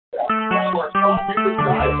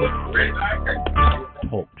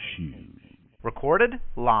Talk shoes. Recorded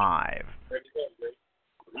live.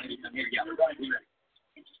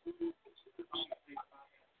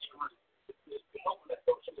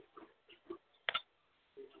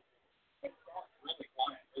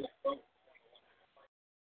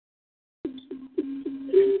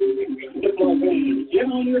 Get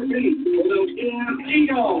on your feet for those damn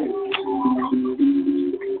Eagles.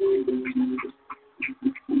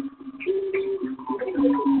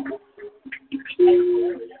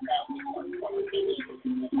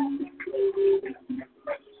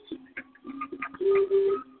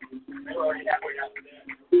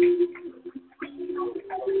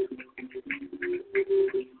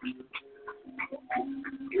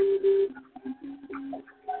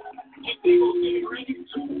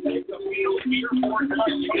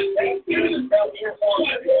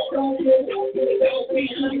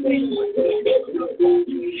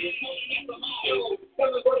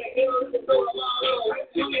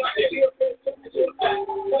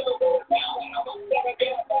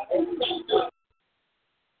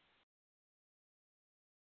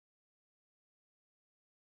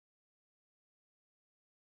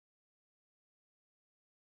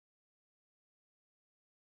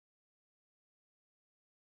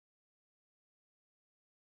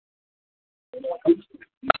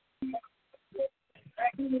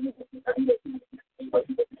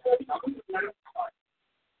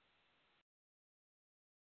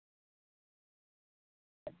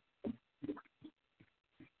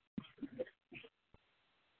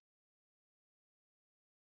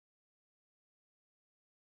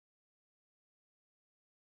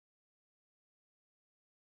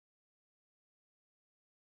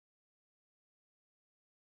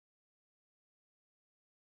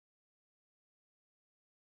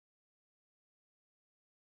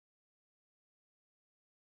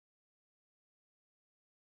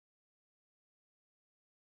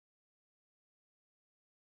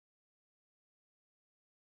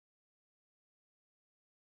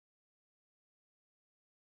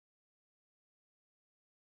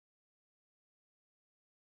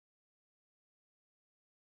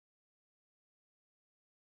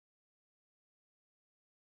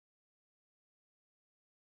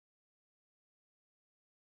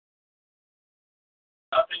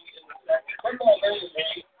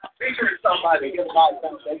 Featuring somebody in my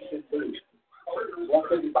foundation booth. One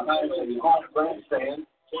thing behind the home grandstand.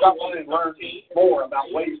 Someone and learn more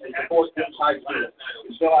about ways to support Gibbs High School.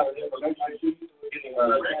 You fill out an information sheet, getting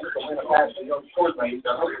a chance to win a pass to your short range. I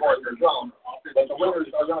hope for your drum. But the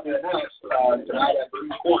winners are going to be announced tonight at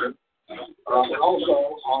 3:15. And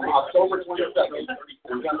also, on October 22nd,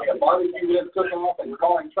 there's going to be a barbecue rib cook-off and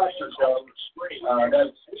calling tractor show.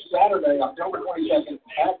 That's Saturday, October 22nd,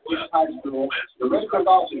 at Gibbs High School. The rib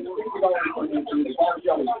cook-off is $50 per entry. The car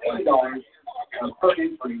show is $20 per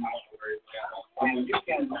entry. And you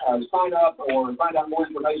can sign up or find out more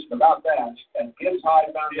information about that at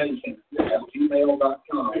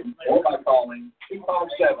gibbshighfoundation@gmail.com or by calling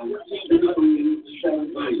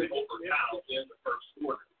 257-2373.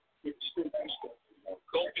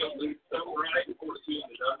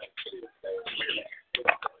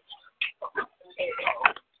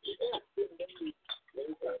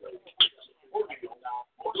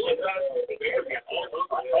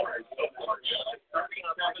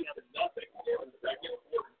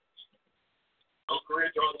 Oak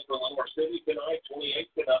Ridge on the Lamar City tonight,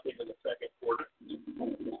 28-0 in the second quarter.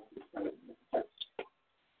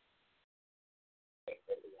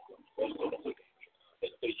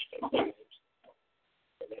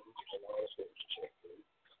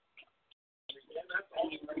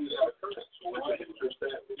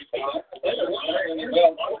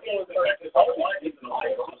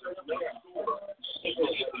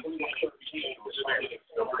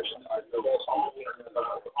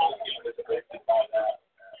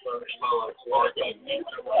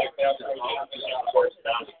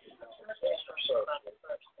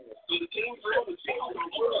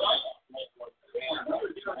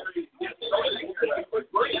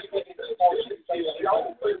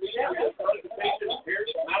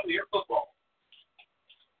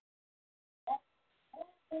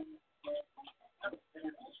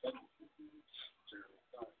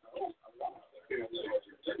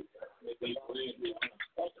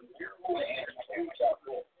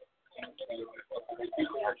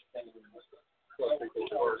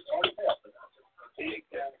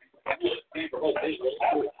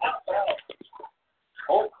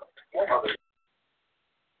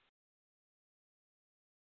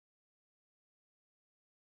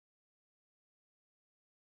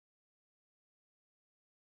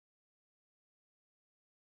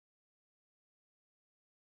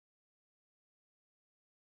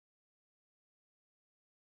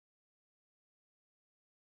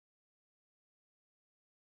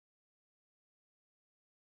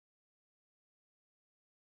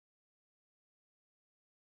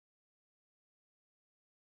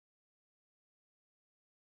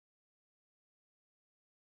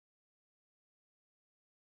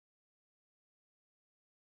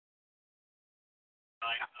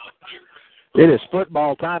 It is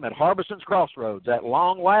football time at Harbison's Crossroads at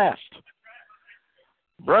long last.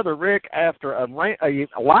 Brother Rick, after a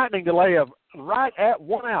lightning delay of right at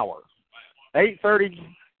 1 hour, 8:30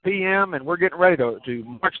 p.m., and we're getting ready to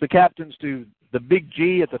march the captains to the Big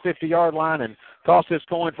G at the 50-yard line and toss this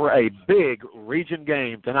coin for a big region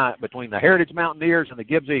game tonight between the Heritage Mountaineers and the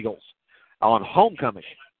Gibbs Eagles on homecoming.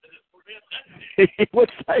 He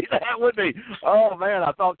would say that, wouldn't he? Oh man,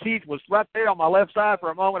 I thought Keith was right there on my left side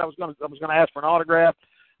for a moment. I was going to ask for an autograph.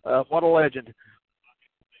 What a legend!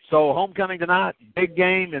 So homecoming tonight, big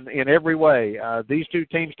game in every way. These two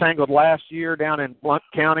teams tangled last year down in Blount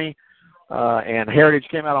County, and Heritage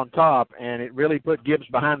came out on top, and it really put Gibbs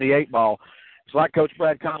behind the 8 ball. It's like Coach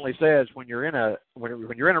Brad Conley says: when you're in a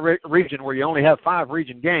region where you only have 5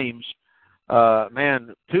 region games,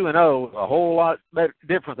 man, 2-0, a whole lot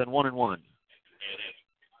different than 1-1.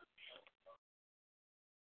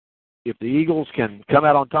 If the Eagles can come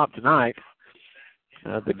out on top tonight,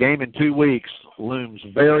 the game in 2 weeks looms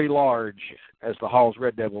very large as the Hall's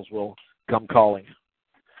Red Devils will come calling.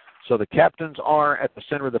 So the captains are at the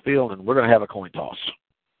center of the field, and we're going to have a coin toss.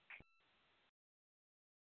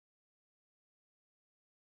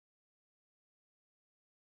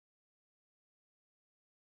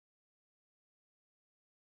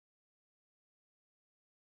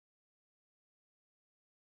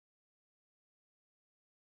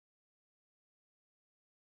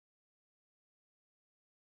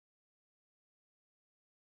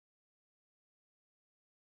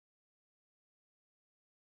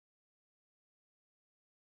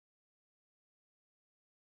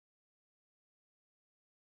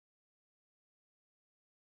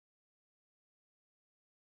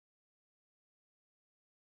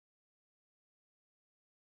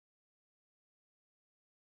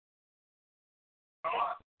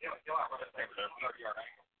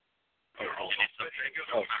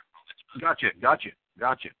 Oh, gotcha.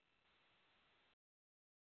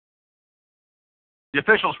 The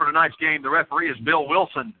officials for tonight's game, the referee is Bill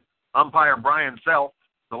Wilson, umpire Brian Self,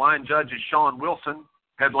 the line judge is Sean Wilson,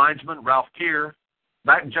 head linesman Ralph Keir,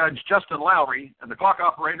 back judge Justin Lowry, and the clock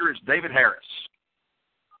operator is David Harris.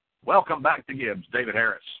 Welcome back to Gibbs, David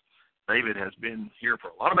Harris. David has been here for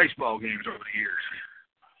a lot of baseball games over the years,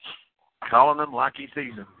 calling them like he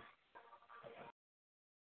sees them.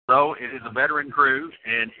 So it is a veteran crew,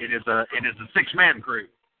 and it is a 6-man crew.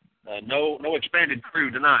 No expanded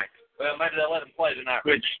crew tonight. Well, maybe they'll let him play tonight.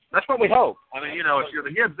 Which, that's what we hope. I mean, if you're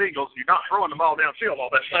the Gibbs Eagles, you're not throwing the ball downfield all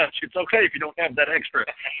that much. It's okay if you don't have that extra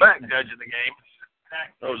back judge in the game.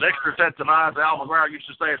 Those extra sets of eyes, Al McGuire used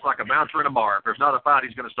to say, it's like a bouncer in a bar. If there's not a fight,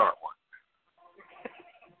 he's going to start one.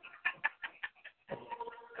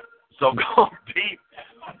 So go deep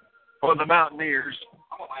for the Mountaineers.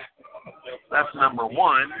 That's number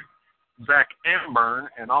 1, Zach Amburn,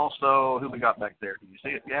 and also, who we got back there? Can you see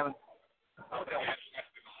it, Gavin?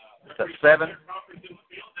 That's 7.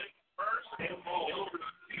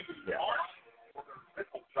 Yeah.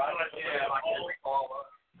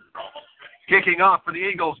 Kicking off for the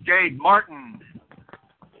Eagles, Gabe Martin.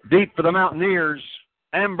 Deep for the Mountaineers,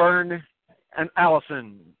 Amburn and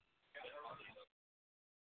Allison.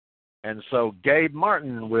 And so Gabe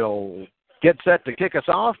Martin will get set to kick us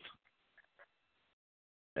off.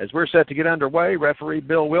 As we're set to get underway, referee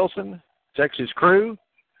Bill Wilson checks his crew,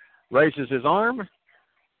 raises his arm,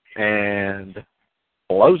 and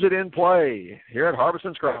blows it in play here at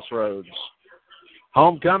Harbison's Crossroads.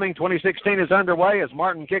 Homecoming 2016 is underway as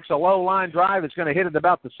Martin kicks a low line drive. It's going to hit at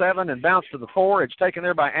about the 7 and bounce to the 4. It's taken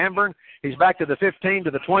there by Amburn. He's back to the 15,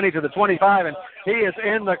 to the 20, to the 25, and he is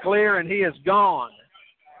in the clear, and he is gone.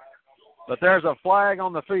 But there's a flag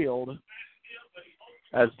on the field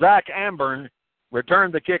as Zach Amburn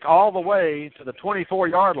returned the kick all the way to the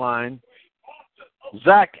 24-yard line.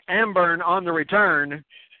 Zach Amburn on the return,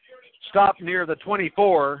 stopped near the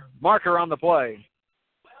 24, marker on the play.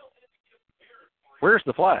 Where's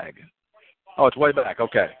the flag? Oh, it's way back.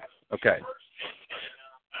 Okay.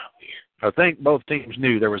 I think both teams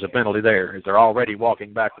knew there was a penalty there as they're already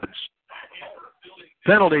walking backwards.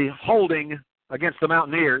 Penalty holding against the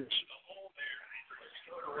Mountaineers.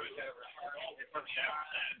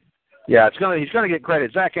 Yeah, he's going to get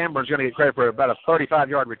credit. Zach Amburn's going to get credit for about a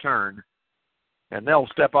 35-yard return, and they'll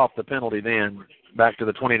step off the penalty then back to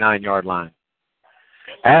the 29-yard line.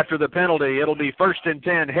 After the penalty, it'll be 1st and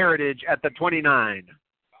 10, Heritage at the 29.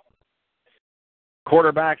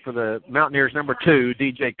 Quarterback for the Mountaineers, number 2,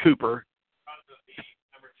 DJ Cooper.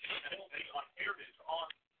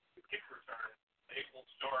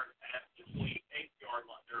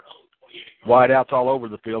 Wideouts all over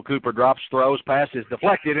the field. Cooper drops, throws, pass is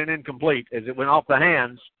deflected and incomplete as it went off the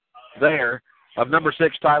hands there of number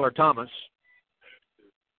 6, Tyler Thomas.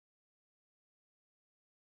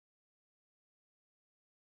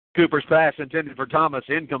 Cooper's pass intended for Thomas,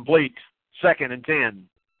 incomplete. 2nd and 10.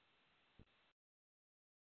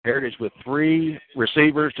 Heritage with 3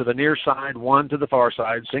 receivers to the near side, 1 to the far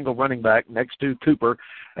side, single running back next to Cooper,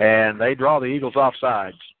 and they draw the Eagles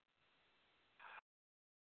offsides.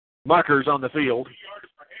 Markers on the field.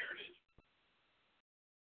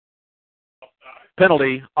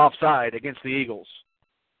 Penalty offside against the Eagles.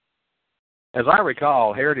 As I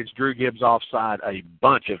recall, Heritage drew Gibbs offside a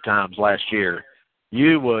bunch of times last year.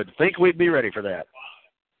 You would think we'd be ready for that.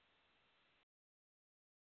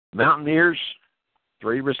 Mountaineers,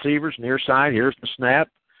 3 receivers near side. Here's the snap.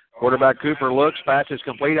 Quarterback Cooper looks. Pass is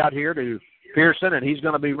complete out here to Pearson, and he's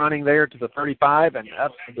going to be running there to the 35 and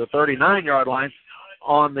up to the 39-yard line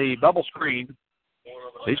on the bubble screen.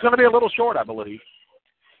 He's going to be a little short, I believe.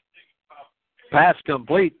 Pass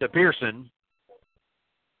complete to Pearson.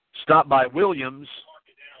 Stopped by Williams.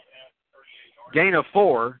 Gain of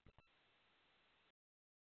 4.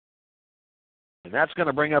 And that's going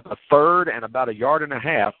to bring up a 3rd and about 1.5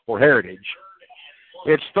 yards for Heritage.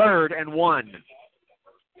 It's 3rd and 1.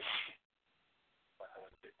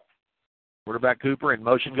 Quarterback Cooper in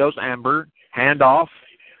motion goes Amber. Handoff.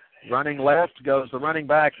 Running left goes the running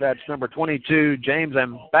back. That's number 22, James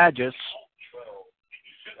Ambadges.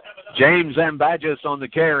 James Ambadges on the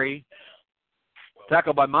carry.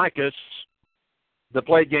 Tackled by Micus. The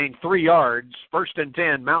play gained 3 yards. 1st and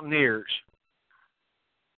 10, Mountaineers.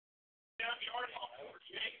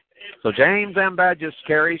 So James Ambadges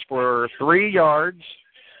carries for 3 yards,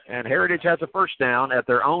 and Heritage has a first down at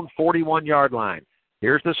their own 41-yard line.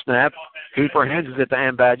 Here's the snap. Cooper hands it to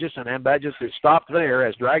Ambadges, and Ambadges is stopped there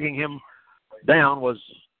as dragging him down was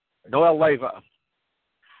Noel Leyva.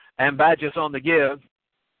 Ambadges on the give.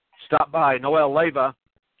 Stopped by Noel Leyva.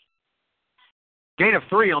 Gain of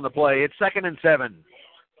 3 on the play. It's 2nd and 7.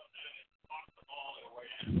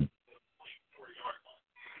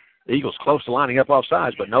 Eagles close to lining up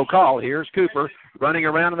offsides, but no call. Here's Cooper running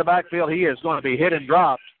around in the backfield. He is going to be hit and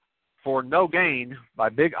dropped for no gain by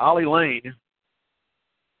big Ollie Lane.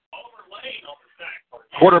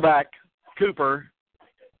 Quarterback Cooper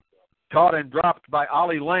caught and dropped by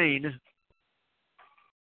Ollie Lane.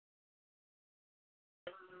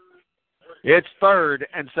 It's 3rd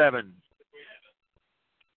and 7.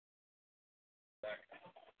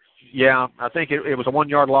 Yeah, I think it was a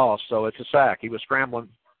 1-yard loss, so it's a sack. He was scrambling.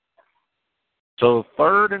 So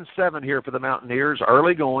 3rd and 7 here for the Mountaineers,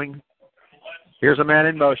 early going. Here's a man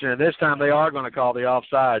in motion, and this time they are going to call the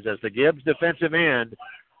offsides as the Gibbs defensive end,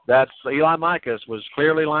 that's Eli Micus, was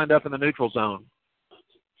clearly lined up in the neutral zone.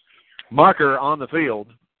 Marker on the field.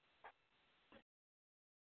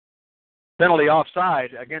 Penalty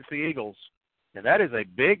offside against the Eagles. And that is a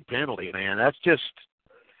big penalty, man. That's just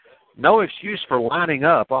no excuse for lining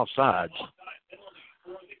up offsides.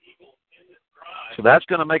 So that's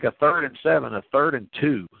going to make a 3rd and 7, a 3rd and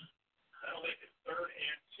 2.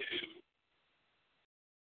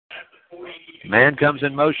 Man comes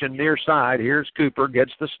in motion near side. Here's Cooper,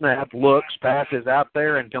 gets the snap, looks, passes out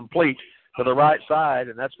there and complete to the right side,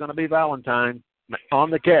 and that's going to be Valentine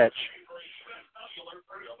on the catch.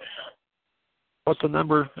 What's the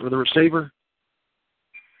number for the receiver?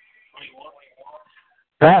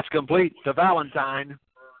 Pass complete to Valentine.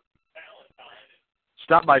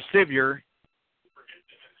 Stopped by Sevier.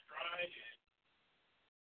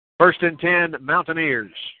 1st and 10,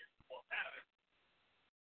 Mountaineers.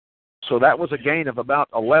 So that was a gain of about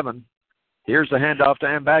 11. Here's the handoff to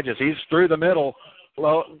Ambadges. He's through the middle.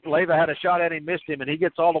 Leyva had a shot at him, missed him, and he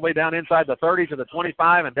gets all the way down inside the 30 to the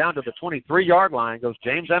 25 and down to the 23-yard line goes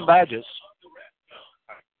James Ambadges.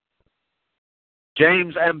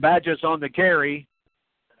 James Ambadges on the carry.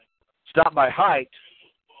 Stopped by Height.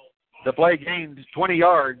 The play gained 20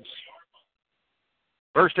 yards.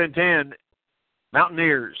 1st and 10,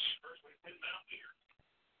 Mountaineers.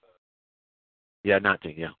 Yeah,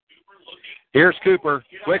 19, yeah. Here's Cooper.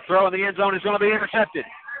 Quick throw in the end zone is going to be intercepted.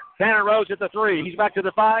 Tanner Rhodes at the 3. He's back to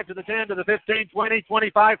the 5, to the 10, to the 15, 20,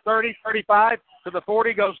 25, 30, 35, to the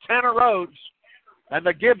 40 goes Tanner Rhodes. And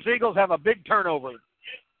the Gibbs Eagles have a big turnover.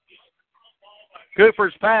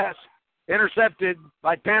 Cooper's pass intercepted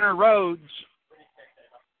by Tanner Rhodes.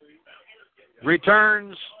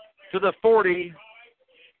 Returns to the 40.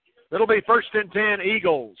 It'll be 1st and 10,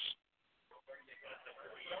 Eagles.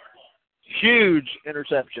 Huge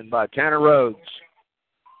interception by Tanner Rhodes.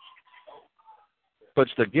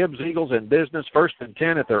 Puts the Gibbs Eagles in business, 1st and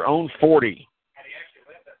 10 at their own 40.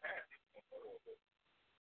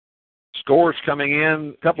 Scores coming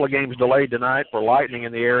in, a couple of games delayed tonight for Lightning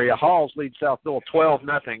in the area. Halls leads South Bill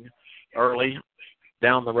 12-0. early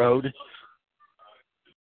down the road.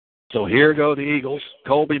 So here go the Eagles.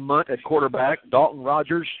 Colby Munt at quarterback. Dalton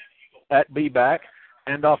Rogers at B-back.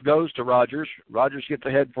 Handoff goes to Rogers. Rogers gets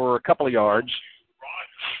ahead for a couple of yards.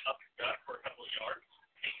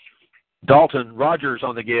 Dalton Rogers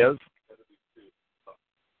on the give.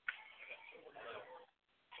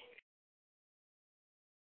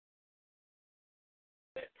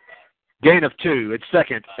 Gain of 2. It's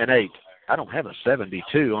 2nd and 8. I don't have a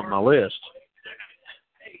 72 on my list.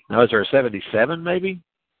 Now, is there a 77 maybe?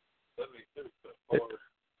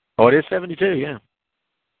 Oh, it is 72, yeah.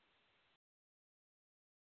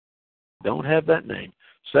 Don't have that name.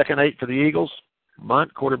 2nd 8 for the Eagles.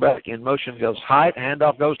 Munt, quarterback in motion, goes height.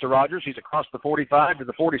 Handoff goes to Rogers. He's across the 45 to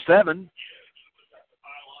the 47.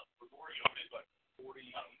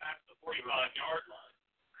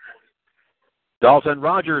 Dalton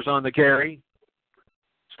Rogers on the carry.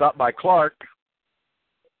 Stopped by Clark.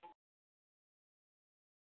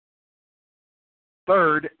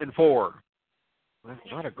 3rd and 4. That's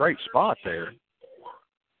not a great spot there.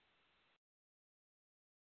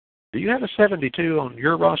 Do you have a 72 on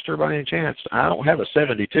your roster by any chance? I don't have a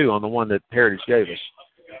 72 on the one that Heritage gave us.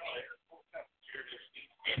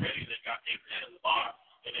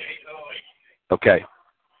 Okay.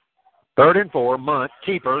 3rd and 4, Munt,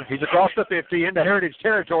 keeper. He's across the 50 into Heritage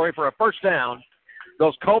territory for a first down.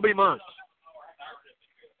 Goes Colby Munt.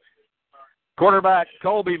 Quarterback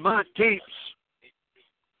Colby Munt keeps.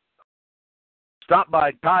 Stopped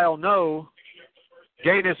by Kyle No.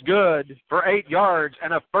 Gain is good for 8 yards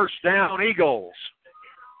and a first down, Eagles.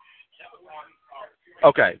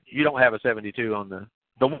 Okay, you don't have a 72 on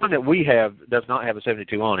the one that we have does not have a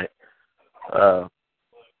 72 on it.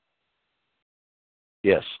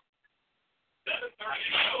 Yes.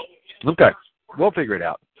 Okay, we'll figure it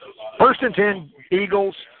out. 1st and 10,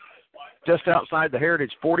 Eagles, just outside the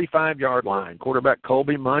Heritage 45-yard line. Quarterback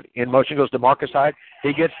Colby Munt in motion goes to Marcus Hyde.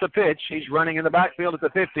 He gets the pitch. He's running in the backfield at the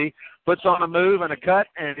 50, puts on a move and a cut,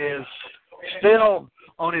 and is still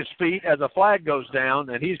on his feet as a flag goes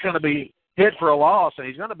down, and he's going to be hit for a loss, and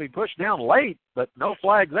he's going to be pushed down late, but no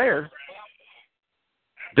flag there.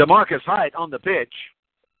 DeMarcus Hyde on the pitch.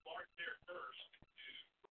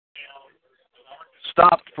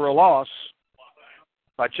 Stopped for a loss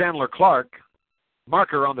by Chandler Clark.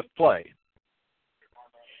 Marker on the play.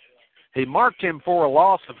 He marked him for a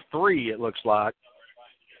loss of 3, it looks like.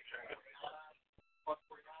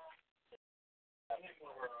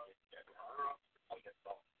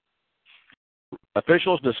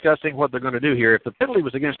 Officials discussing what they're going to do here. If the penalty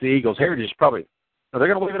was against the Eagles, Heritage is probably, they're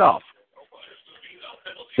going to leave it off.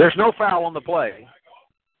 There's no foul on the play.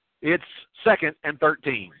 It's 2nd and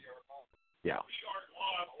 13. Yeah.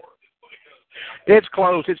 It's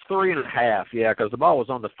close. It's 3.5. Yeah, because the ball was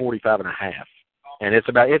on the 45.5, and it's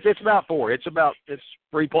about 4. It's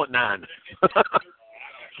 3.9.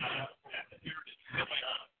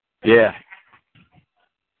 Yeah.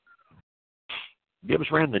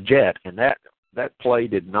 Gibbs ran the jet, and that play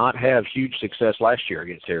did not have huge success last year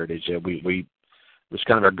against Heritage. We was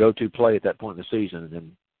kind of our go-to play at that point in the season, and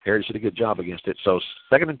then Heritage did a good job against it. So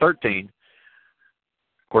 2nd and 13.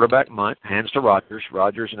 Quarterback Munt hands to Rogers.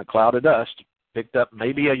 Rogers in a cloud of dust. Picked up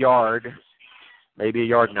maybe a yard, maybe a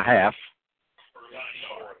yard and a half.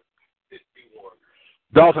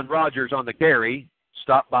 Dalton Rogers on the carry.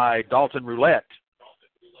 Stopped by Dalton Roulette.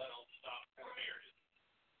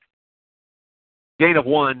 Gain of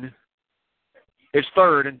 1. It's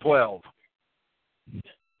 3rd and 12.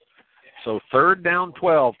 So 3rd down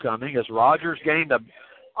 12 coming as Rogers gained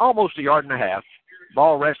almost a yard and a half.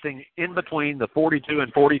 Ball resting in between the 42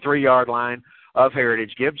 and 43-yard line of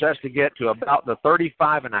Heritage. Gibbs has to get to about the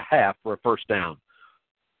 35.5 for a first down.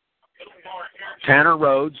 Tanner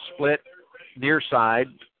Rhodes split near side,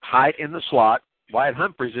 Height in the slot. Wyatt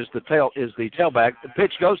Humphreys is the tailback. The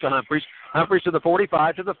pitch goes to Humphreys. Humphreys to the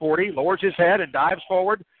 45, to the 40, lowers his head and dives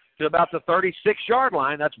forward to about the 36-yard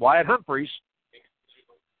line. That's Wyatt Humphreys.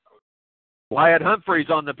 Wyatt Humphreys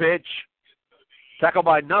on the pitch. Tackled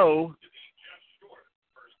by No.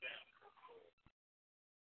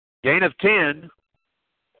 Gain of 10.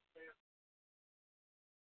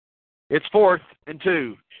 It's 4th and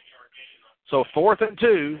 2. So 4th and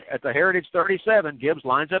 2 at the Heritage 37. Gibbs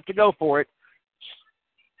lines up to go for it.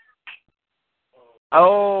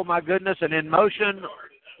 Oh, my goodness. And in motion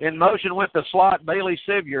went the slot, Bailey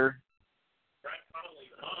Sevier.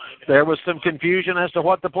 There was some confusion as to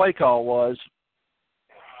what the play call was.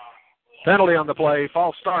 Penalty on the play,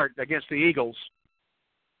 false start against the Eagles.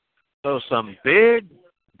 So some big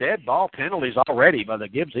dead ball penalties already by the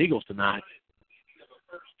Gibbs Eagles tonight.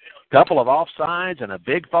 Couple of offsides and a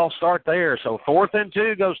big false start there. So 4th and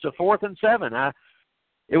 2 goes to 4th and 7.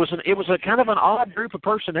 It was a kind of an odd group of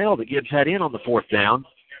personnel that Gibbs had in on the 4th down.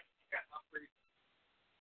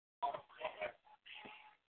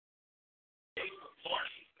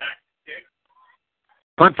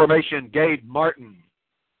 Punt formation, Gabe Martin.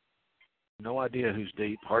 No idea who's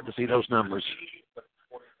deep. Hard to see those numbers.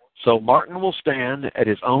 So Martin will stand at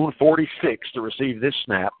his own 46 to receive this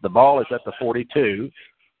snap. The ball is at the 42.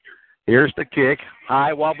 Here's the kick.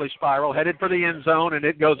 High wobbly spiral headed for the end zone, and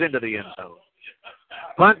it goes into the end zone.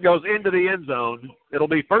 Punt goes into the end zone. It'll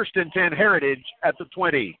be 1st and 10 Heritage at the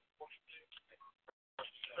 20.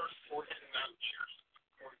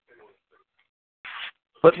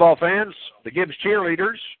 Football fans, the Gibbs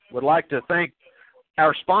cheerleaders would like to thank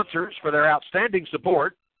our sponsors for their outstanding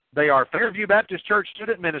support. They are Fairview Baptist Church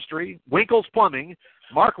Student Ministry, Winkles Plumbing,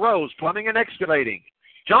 Mark Rose Plumbing and Excavating,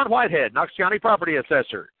 John Whitehead, Knox County Property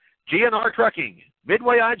Assessor, GNR Trucking,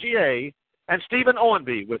 Midway IGA, and Stephen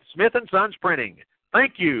Owenby with Smith & Sons Printing.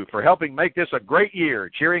 Thank you for helping make this a great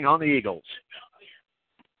year, cheering on the Eagles.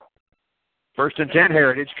 1st and 10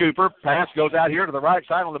 Heritage. Cooper, pass goes out here to the right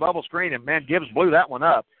side on the bubble screen, and man, Gibbs blew that one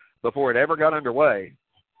up before it ever got underway.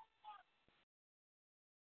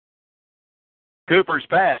 Cooper's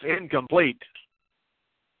pass incomplete.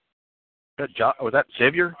 Good job. Was that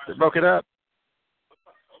Sevier that broke it up?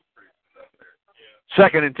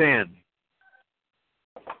 2nd and 10.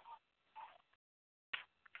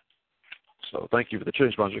 So thank you for the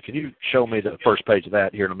cheering sponsor. Can you show me the first page of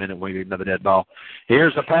that here in a minute when we need another dead ball?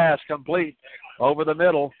 Here's a pass complete over the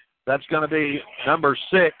middle. That's going to be number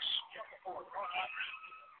 6.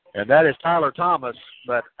 And that is Tyler Thomas.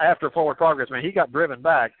 But after forward progress, man, he got driven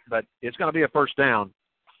back, but it's going to be a 1st down.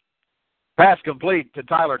 Pass complete to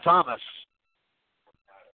Tyler Thomas.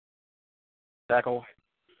 Tackle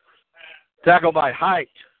by Height.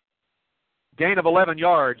 Gain of 11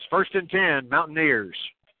 yards. 1st and 10, Mountaineers.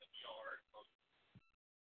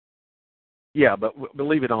 Yeah, but we'll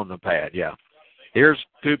leave it on the pad, yeah. Here's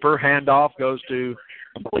Cooper. Handoff goes to,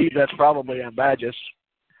 I believe that's probably Ambagis.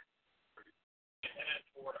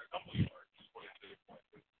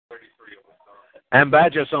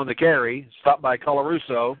 Ambagis on the carry. Stopped by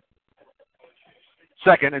Colarusso.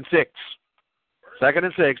 2nd and 6. 2nd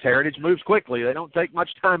and 6. Heritage moves quickly. They don't take much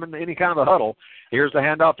time in any kind of a huddle. Here's the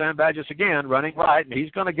handoff to Ambagis again, running right, and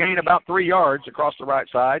he's going to gain about 3 yards across the right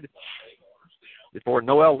side before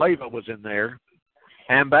Noel Leyva was in there.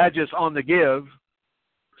 Ambagis on the give.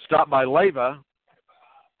 Stopped by Leyva.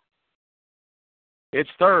 It's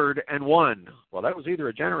 3rd and 1. Well, that was either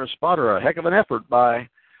a generous spot or a heck of an effort by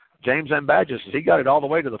James Ambagis. He got it all the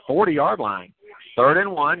way to the 40-yard line. 3rd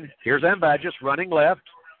and 1. Here's Ambagis running left.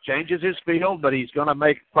 Changes his field, but he's going to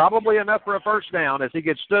make probably enough for a 1st down as he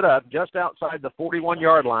gets stood up just outside the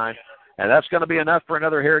 41-yard line, and that's going to be enough for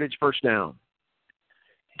another Heritage 1st down.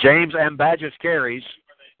 James Ambagis carries.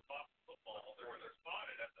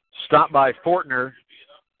 Stopped by Fortner.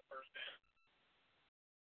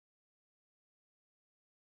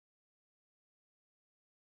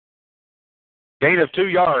 Gain of 2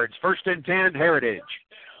 yards. 1st and 10, Heritage.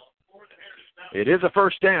 It is a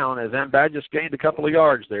 1st down as Ambagis gained a couple of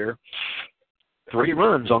yards there. 3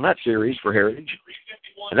 runs on that series for Heritage.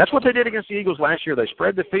 And that's what they did against the Eagles last year. They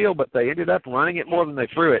spread the field, but they ended up running it more than they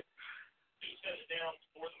threw it.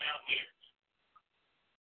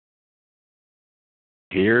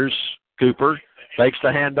 Here's Cooper. Takes the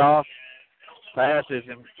handoff. Pass is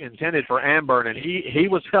intended for Amburn, and he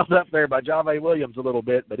was held up there by Jave Williams a little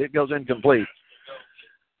bit, but it goes incomplete.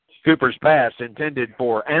 Cooper's pass intended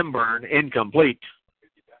for Amburn, incomplete.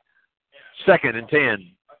 2nd and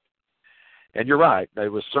 10. And you're right,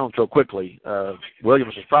 it was thrown so quickly.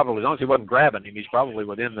 Williams was probably, as long as he wasn't grabbing him, he's probably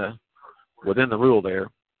within the rule there.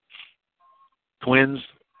 Twins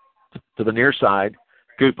to the near side.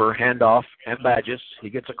 Cooper, handoff, Ambagis.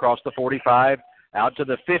 He gets across the 45, out to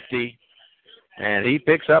the 50, and he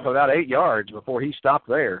picks up about 8 yards before he stopped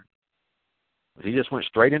there. He just went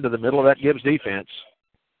straight into the middle of that Gibbs defense.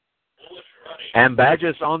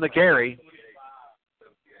 Ambagis on the carry.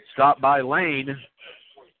 Stopped by Lane.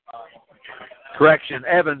 Correction,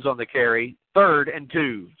 Evans on the carry. 3rd and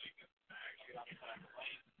 2.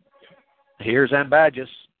 Here's Ambagis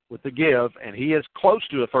with the give, and he is close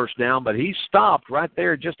to a 1st down, but he stopped right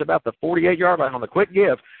there just about the 48-yard line on the quick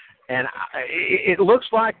give. And it looks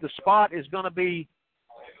like the spot is going to be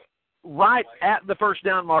right at the 1st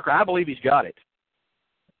down marker. I believe he's got it.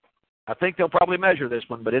 I think they'll probably measure this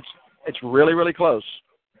one, but it's really, really close.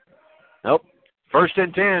 Nope. 1st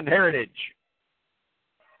and 10, Heritage.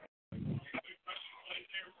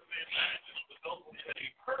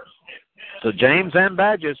 So James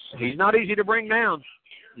Ambadges, he's not easy to bring down.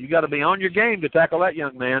 You got to be on your game to tackle that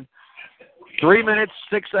young man. 3 minutes,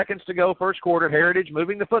 6 seconds to go, first quarter. Heritage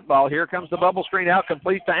moving the football. Here comes the bubble screen out,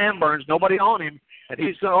 complete to Amburns. Nobody on him. And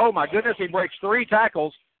he's going, oh, my goodness, he breaks 3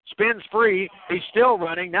 tackles, spins free. He's still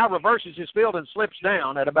running, now reverses his field and slips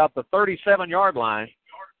down at about the 37-yard line.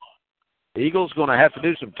 The Eagles going to have to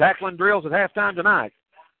do some tackling drills at halftime tonight.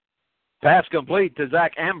 Pass complete to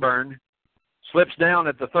Zach Amburn. Slips down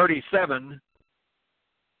at the 37.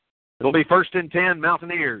 It'll be 1st and 10,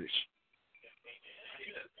 Mountaineers.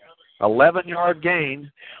 11-yard gain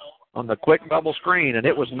on the quick bubble screen, and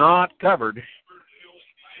it was not covered.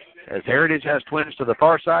 As Heritage has twins to the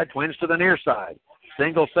far side, twins to the near side.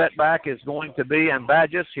 Single setback is going to be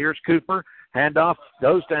Ambadges. Here's Cooper. Handoff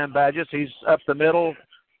goes to Ambadges. He's up the middle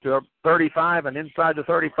to 35 and inside the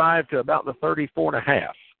 35 to about the 34.5.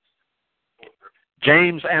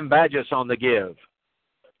 James Ambadges on the give.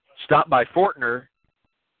 Stopped by Fortner.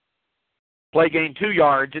 Play gain 2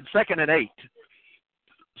 yards. It's 2nd and 8.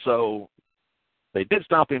 So they did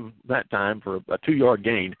stop him that time for a 2-yard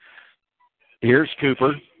gain. Here's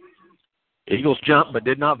Cooper. Eagles jump but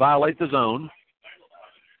did not violate the zone.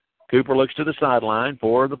 Cooper looks to the sideline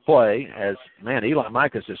for the play as, man, Eli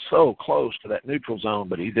Micas is so close to that neutral zone,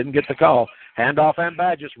 but he didn't get the call. Handoff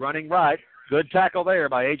Ambadges running right. Good tackle there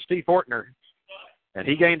by H.T. Fortner. And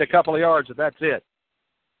he gained a couple of yards, but that's it.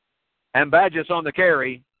 Ambadges on the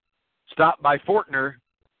carry. Stopped by Fortner.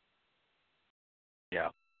 Yeah.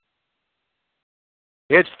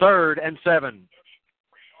 It's 3rd and 7.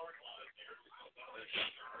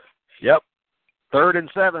 Yep. 3rd and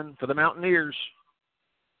 7 for the Mountaineers.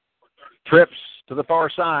 Trips to the far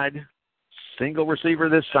side. Single receiver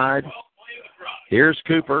this side. Here's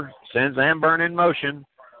Cooper. Sends Amburn in motion.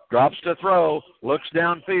 Drops to throw. Looks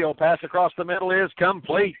downfield. Pass across the middle is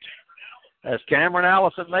complete. As Cameron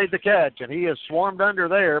Allison made the catch, and he is swarmed under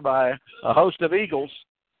there by a host of Eagles.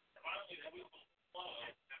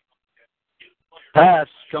 Pass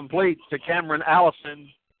complete to Cameron Allison.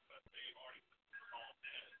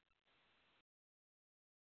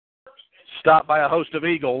 Stopped by a host of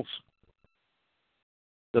Eagles.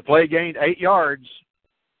 The play gained 8 yards.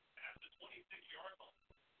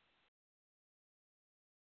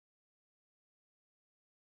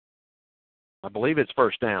 I believe it's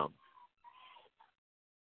 1st down.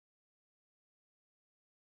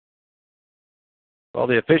 Well,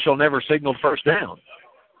 the official never signaled 1st down.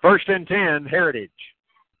 1st and 10, Heritage.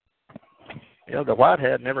 Yeah, the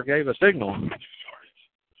Whitehead never gave a signal.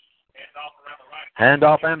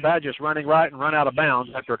 Handoff Ambadges running right and run out of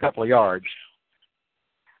bounds after a couple of yards.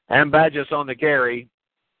 Ambadges on the carry.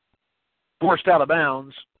 Forced out of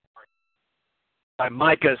bounds by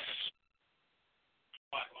Micas.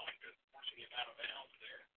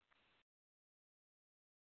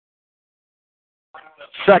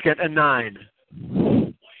 Second and 9.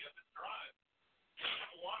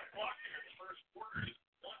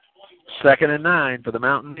 Second and 9 for the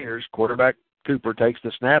Mountaineers. Quarterback Cooper takes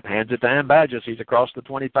the snap, hands it to Ambadges. He's across the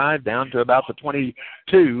 25, down to about the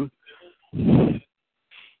 22.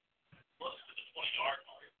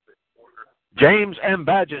 James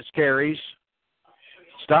Ambadges carries.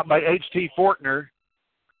 Stopped by H.T. Fortner.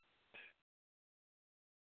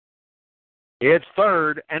 It's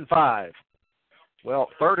 3rd and 5. Well,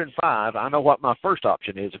 3rd and 5. I know what my first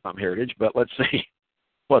option is if I'm Heritage, but let's see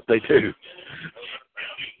what they do.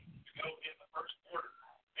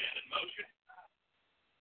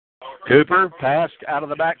 Cooper, pass out of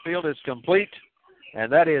the backfield is complete,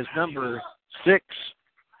 and that is number 6,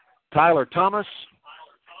 Tyler Thomas.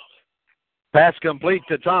 Pass complete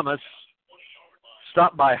to Thomas.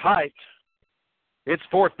 Stopped by Height. It's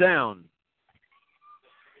 4th down.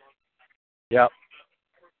 Yep.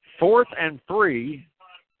 4th and 3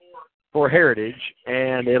 for Heritage,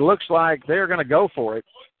 and it looks like they're going to go for it.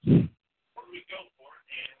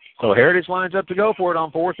 So Heritage lines up to go for it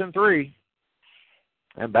on 4th and 3.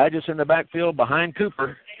 And Badges in the backfield behind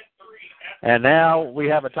Cooper. And now we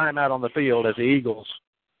have a timeout on the field as the Eagles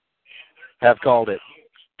have called it.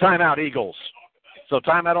 Timeout, Eagles. So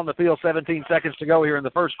timeout on the field, 17 seconds to go here in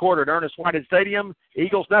the first quarter at Ernest Whitehead Stadium.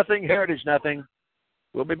 Eagles nothing, Heritage nothing.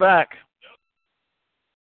 We'll be back.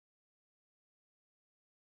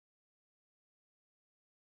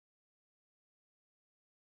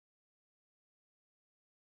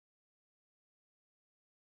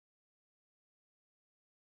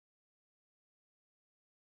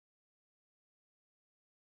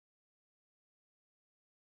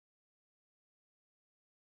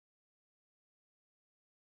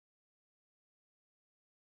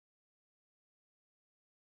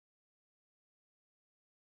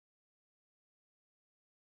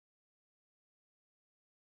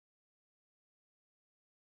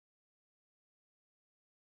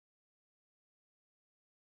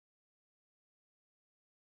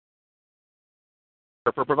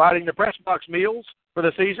 for providing the press box meals for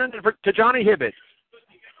the season, and to Johnny Hibbett,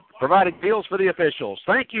 providing meals for the officials.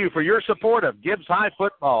 Thank you for your support of Gibbs High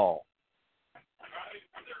football.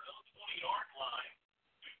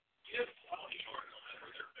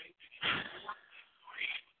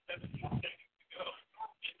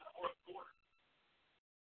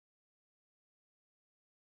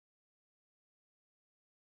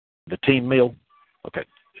 The team meal? Okay.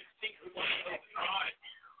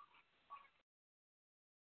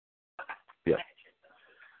 Yeah.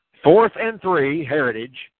 4th and 3,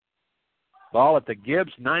 Heritage. Ball at the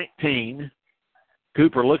Gibbs 19.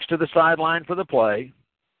 Cooper looks to the sideline for the play.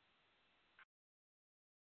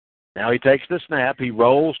 Now he takes the snap. He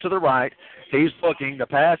rolls to the right. He's looking. The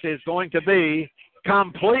pass is going to be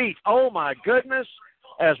complete. Oh, my goodness.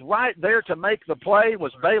 As right there to make the play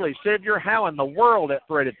was Bailey Sidger. How in the world it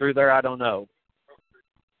threaded through there, I don't know.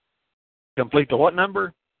 Complete to what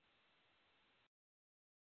number?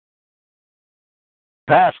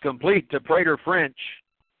 Pass complete to Prater French.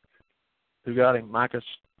 Who got him? Micus?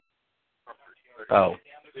 Oh.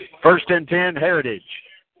 1st and 10, Heritage.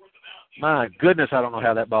 My goodness, I don't know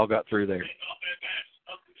how that ball got through there.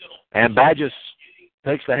 And Badges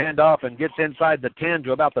takes the handoff and gets inside the 10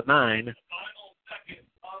 to about the 9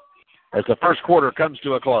 as the first quarter comes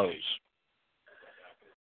to a close.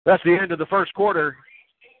 That's the end of the first quarter.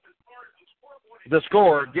 The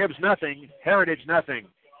score, Gibbs nothing, Heritage nothing.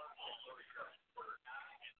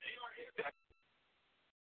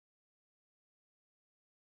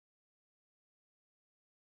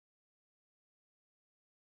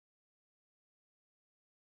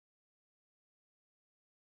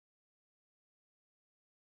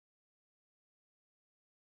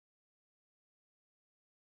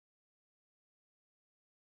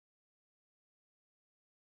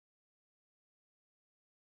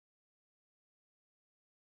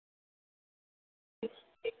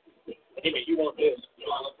 You want this?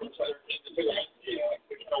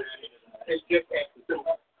 It's just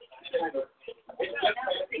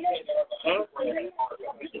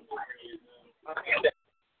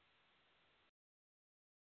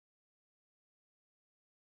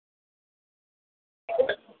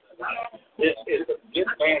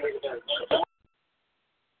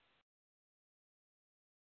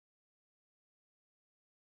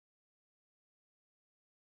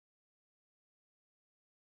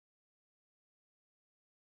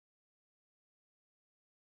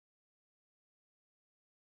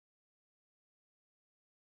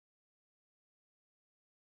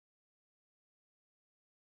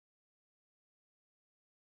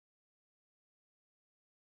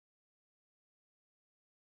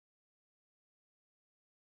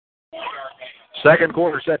Second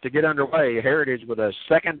quarter set to get underway. Heritage with a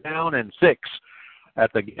 2nd down and 6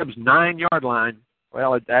 at the Gibbs 9-yard line.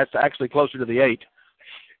 Well, that's actually closer to the 8.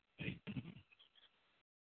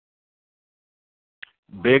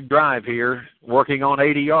 Big drive here, working on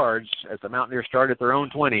 80 yards as the Mountaineers start at their own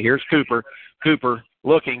 20. Here's Cooper. Cooper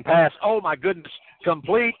looking pass. Oh, my goodness.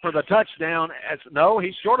 Complete for the touchdown. No,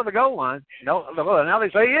 he's short of the goal line. No, now they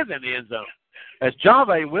say he is in the end zone. As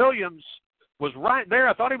Jave Williams was right there,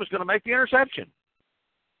 I thought he was going to make the interception.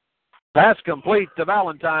 Pass complete to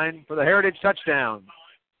Valentine for the Heritage touchdown.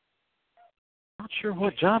 Not sure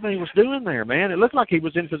what Jave was doing there, man. It looked like he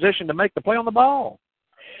was in position to make the play on the ball.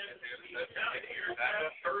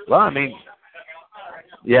 Well, I mean,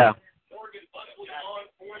 yeah.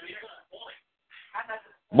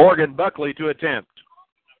 Morgan Buckley to attempt.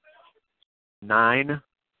 9.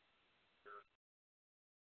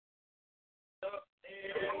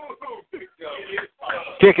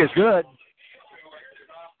 Kick is good.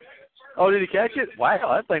 Oh, did he catch it?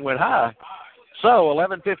 Wow, that thing went high. So,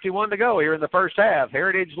 11:51 to go here in the first half.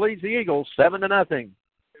 Heritage leads the Eagles 7-0.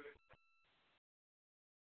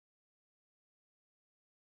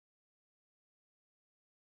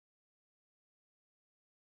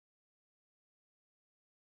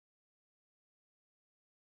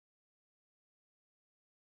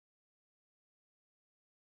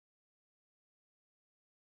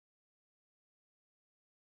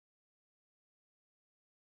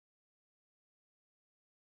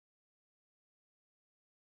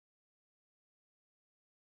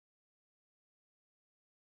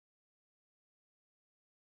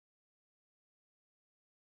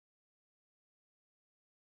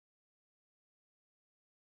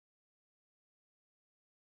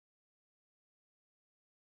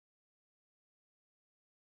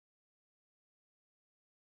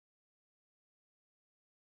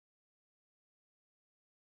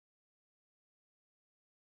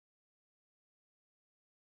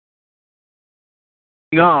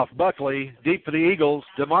 Off Buckley, deep for the Eagles,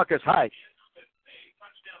 DeMarcus Height.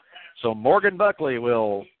 So Morgan Buckley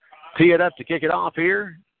will tee it up to kick it off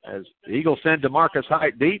here as the Eagles send DeMarcus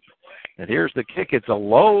Height deep. And here's the kick. It's a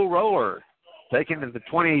low roller taken to the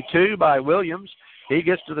 22 by Williams. He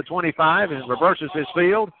gets to the 25 and reverses his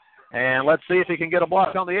field. And let's see if he can get a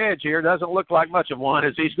block on the edge here. Doesn't look like much of one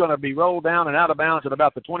as he's going to be rolled down and out of bounds at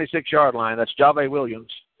about the 26-yard line. That's Jave Williams.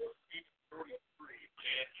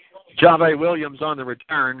 Jave Williams on the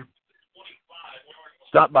return.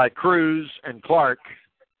 Stopped by Cruz and Clark.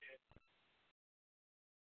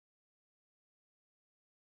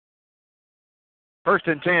 First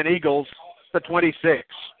and 10, Eagles, the 26.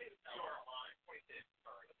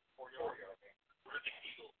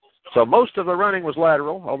 So most of the running was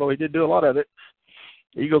lateral, although he did do a lot of it.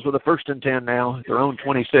 Eagles with a first and 10 now, their own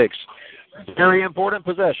 26. Very important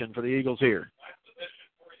possession for the Eagles here.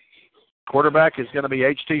 Quarterback is going to be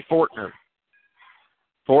H.T. Fortner.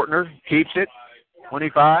 Fortner keeps it.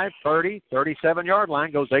 25, 30, 37-yard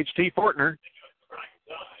line goes H.T. Fortner.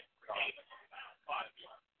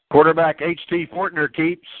 Quarterback H.T. Fortner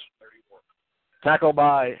keeps. Tackled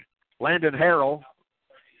by Landon Harrell.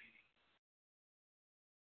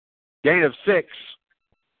 Gain of 6.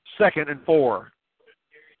 Second and 4.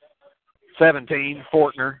 17,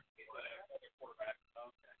 Fortner.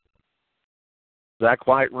 Zach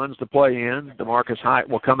White runs the play in. DeMarcus Height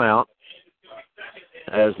will come out.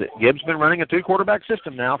 As Gibbs been running a two-quarterback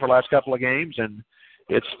system now for the last couple of games, and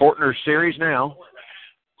it's Fortner's series now.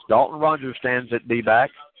 Dalton Rogers stands at D-back.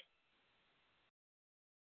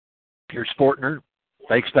 Here's Fortner.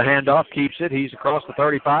 Fakes the handoff, keeps it. He's across the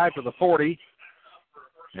 35 to the 40.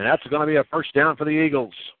 And that's going to be a first down for the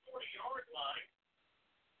Eagles.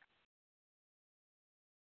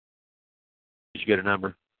 Did you get a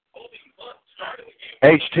number?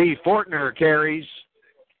 H.T. Fortner carries.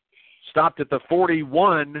 Stopped at the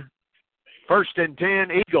 41. First and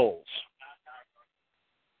 10, Eagles.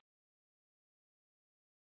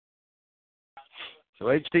 So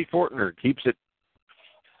H.T. Fortner keeps it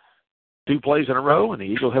 2 plays in a row, and the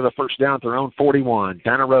Eagles have a first down at their own 41.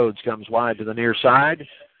 Tanner Rhodes comes wide to the near side.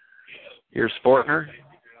 Here's Fortner.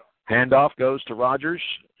 Handoff goes to Rogers.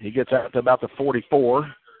 He gets out to about the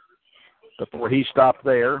 44 before he stopped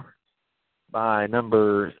there by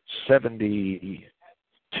number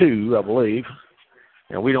 72, I believe.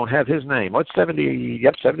 And we don't have his name. What's 70?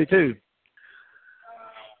 Yep, 72.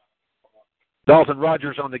 Dalton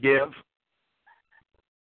Rogers on the give.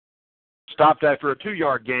 Stopped after a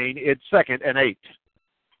 2-yard gain. It's second and 8.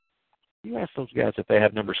 You ask those guys if they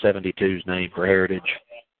have number 72's name for Heritage.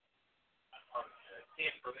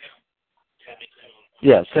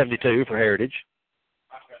 Yeah, 72 for Heritage.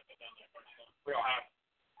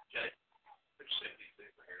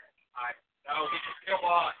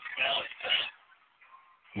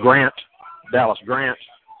 Grant, Dallas Grant.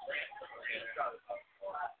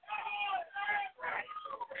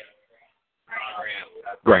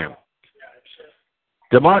 Graham.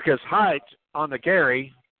 DeMarcus Height on the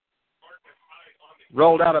carry.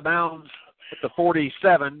 Rolled out of bounds at the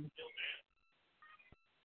 47.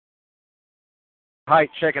 Height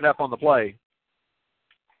checking up on the play.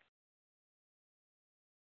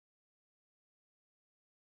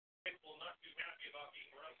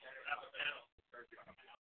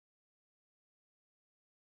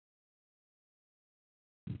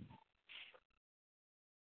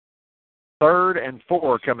 Third and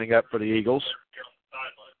 4 coming up for the Eagles.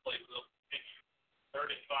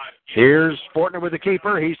 Here's Fortner with the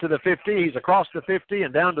keeper. He's to the 50. He's across the 50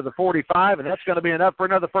 and down to the 45, and that's going to be enough for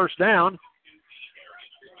another first down.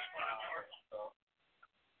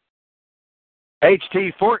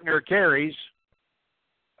 H.T. Fortner carries.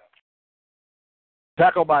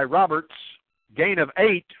 Tackle by Roberts. Gain of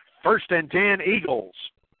 8. First and 10, Eagles.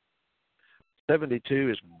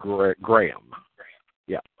 72 is Graham.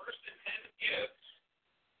 Yeah.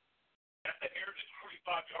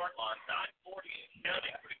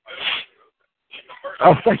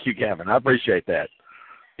 Oh, thank you, Gavin. I appreciate that.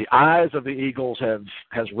 The eyes of the Eagles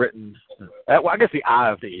has written. Well, I guess the eye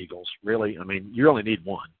of the Eagles, really. I mean, you only need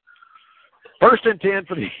one. First and 10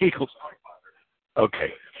 for the Eagles.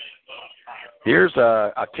 Okay. Here's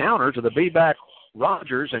a counter to the B-back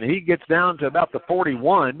Rogers, and he gets down to about the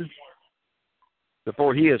 41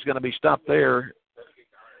 before he is going to be stopped there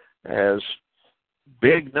as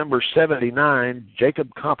big number 79, Jacob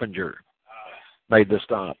Coppinger, made the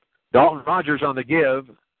stop. Dalton Rogers on the give,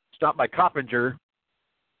 stopped by Coppinger.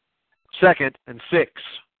 Second and 6.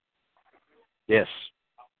 Yes.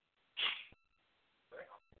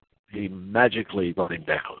 He magically brought him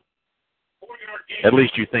down. At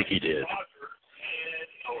least you think he did.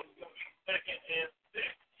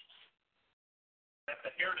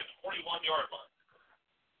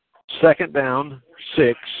 Second down,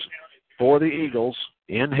 6 for the Eagles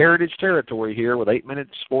in Heritage territory here with 8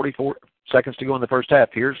 minutes, 44 seconds to go in the first half.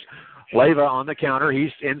 Here's Leyva on the counter.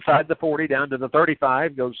 He's inside the 40, down to the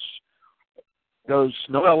 35. Goes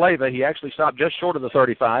Noel Leyva. He actually stopped just short of the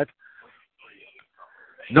 35.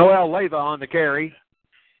 Noel Leyva on the carry.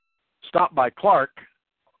 Stopped by Clark.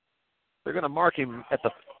 They're going to mark him at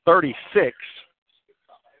the 36.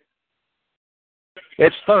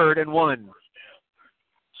 It's 3rd and 1.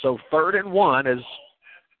 So 3rd and 1 as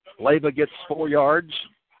Leyva gets 4 yards.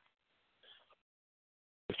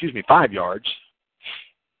 5 yards.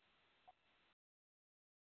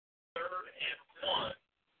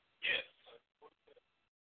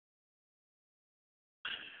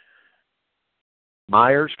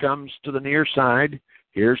 Myers comes to the near side.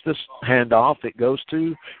 Here's the handoff. It goes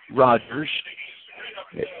to Rogers.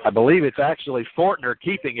 I believe it's actually Fortner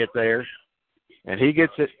keeping it there. And he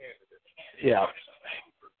gets it. Yeah.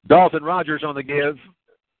 Dalton Rogers on the give.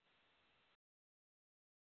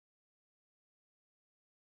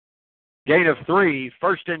 Gain of 3,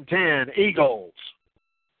 1st and 10, Eagles.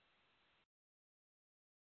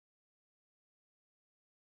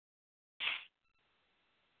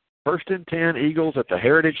 First and 10, Eagles at the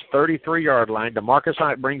Heritage 33-yard line. DeMarcus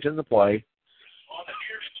Height brings in the play.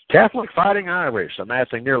 Catholic Fighting Irish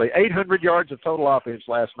amassing nearly 800 yards of total offense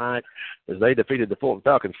last night as they defeated the Fulton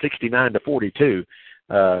Falcons 69-42.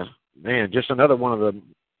 Man, just another one of the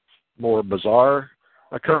more bizarre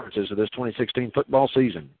occurrences of this 2016 football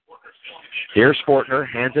season. Here's Fortner,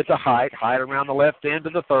 hands it to Height. Height around the left end to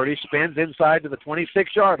the 30, spins inside to the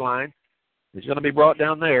 26-yard line. He's going to be brought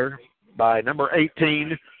down there by number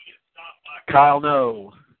 18, Kyle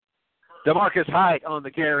No. DeMarcus Height on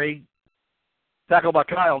the carry. Tackled by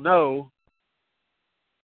Kyle No.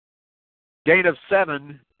 Gain of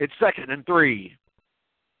 7. It's 2nd and 3.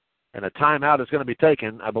 And a timeout is going to be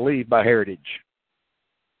taken, I believe, by Heritage.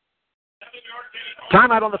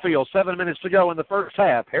 Timeout on the field. 7 minutes to go in the first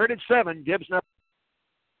half. Heritage 7, Gibbs number.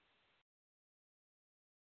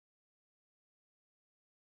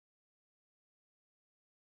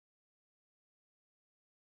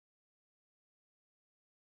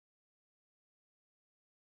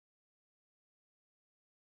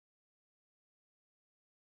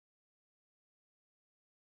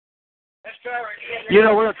 You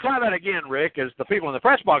know, we're going to try that again, Rick, as the people in the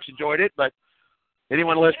press box enjoyed it, but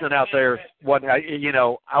anyone listening out there,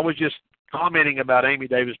 I was just commenting about Amy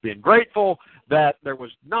Davis being grateful that there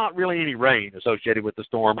was not really any rain associated with the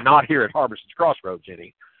storm, not here at Harbison's Crossroads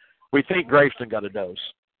any. We think Graveston got a dose.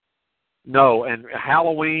 No, and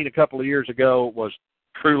Halloween a couple of years ago was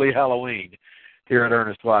truly Halloween here at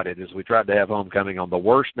Ernest Whited as we tried to have homecoming on the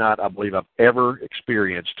worst night I believe I've ever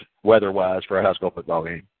experienced weather-wise for a high school football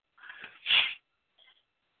game.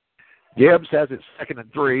 Gibbs has it 2nd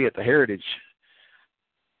and 3 at the Heritage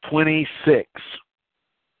 26.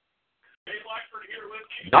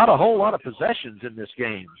 Not a whole lot of possessions in this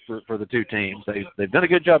game for the two teams. They've done a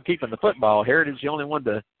good job keeping the football. Heritage is the only one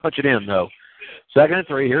to punch it in, though. 2nd and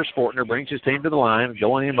 3. Here's Fortner, brings his team to the line.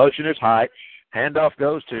 Going in motion is Height. Handoff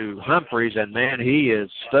goes to Humphreys, and, man, he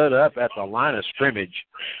is stood up at the line of scrimmage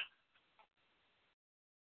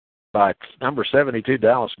by number 72,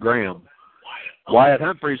 Dallas Graham. Wyatt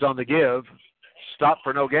Humphreys on the give. Stopped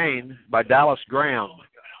for no gain by Dallas Graham.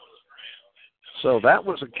 So that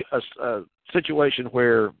was a situation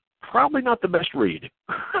where probably not the best read.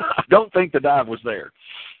 I don't think the dive was there.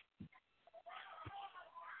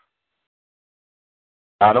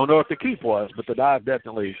 I don't know if the keep was, but the dive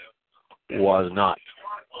definitely was not.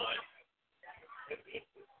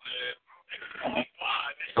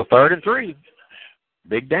 So 3rd and 3.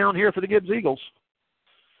 Big down here for the Gibbs Eagles.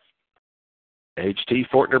 H.T.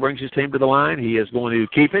 Fortner brings his team to the line. He is going to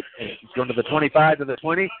keep it. He's going to the 25 to the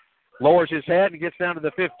 20. Lowers his head and gets down to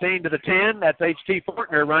the 15 to the 10. That's H.T.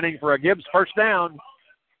 Fortner running for a Gibbs first down.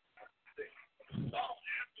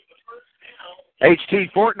 H.T.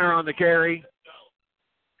 Fortner on the carry.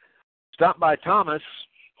 Stopped by Thomas.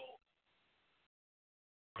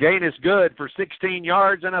 Gain is good for 16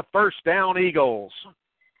 yards and a first down, Eagles.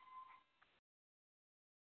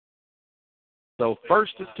 So 1st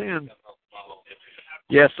and 10.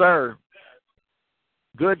 Yes, sir.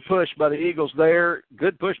 Good push by the Eagles there.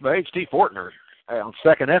 Good push by H.T. Fortner on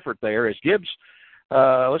second effort there. As Gibbs,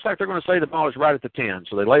 looks like they're going to say the ball is right at the 10.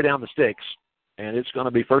 So they lay down the sticks, and it's going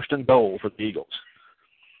to be 1st and goal for the Eagles.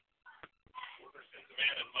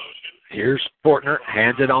 Here's Fortner,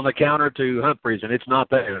 hands it on the counter to Humphreys, and it's not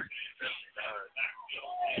there.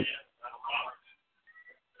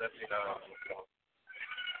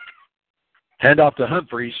 Hand off to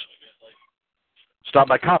Humphreys. Stopped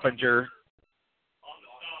by Coppinger.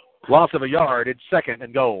 Loss of a yard. It's 2nd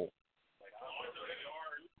and goal.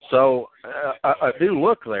 So a new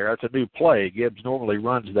look there. That's a new play. Gibbs normally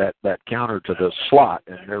runs that counter to the slot,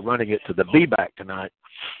 and they're running it to the B-back tonight.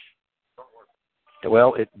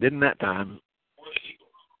 Well, it didn't that time.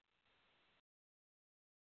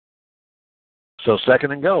 So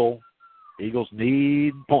 2nd and goal. Eagles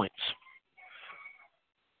need points.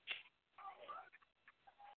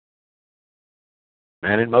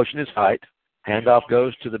 Man in motion is Height. Handoff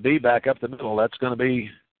goes to the B-back up the middle. That's going to be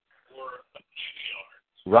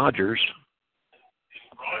Rogers.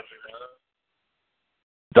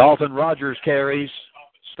 Dalton Rogers carries.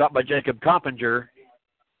 Stopped by Jacob Coppinger.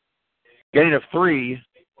 Gain of 3.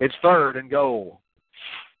 It's 3rd and goal.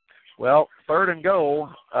 Well, 3rd and goal.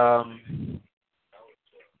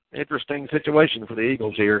 Interesting situation for the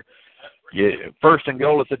Eagles here. 1st and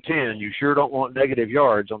goal at the 10. You sure don't want negative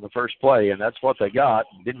yards on the first play, and that's what they got.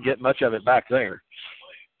 Didn't get much of it back there.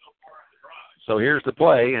 So here's the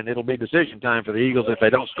play, and it'll be decision time for the Eagles if they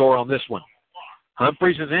don't score on this one.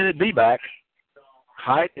 Humphreys is in at B-back.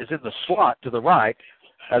 Height is in the slot to the right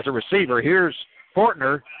as a receiver. Here's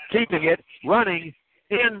Fortner keeping it, running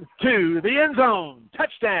into the end zone.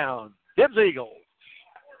 Touchdown, Gibbs Eagles.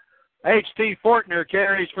 H.T. Fortner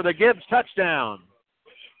carries for the Gibbs touchdown.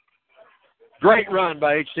 Great run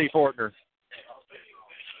by H.T. Fortner.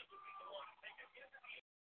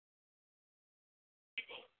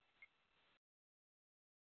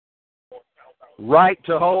 Right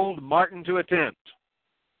to hold, Martin to attempt.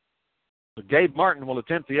 So Gabe Martin will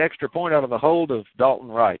attempt the extra point out of the hold of Dalton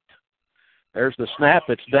Wright. There's the snap.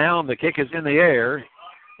 It's down. The kick is in the air.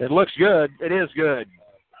 It looks good. It is good.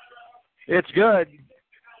 It's good.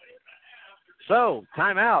 So,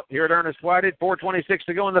 timeout here at Ernest Whited. 4:26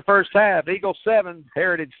 to go in the first half. Eagles 7,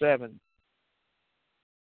 Heritage 7.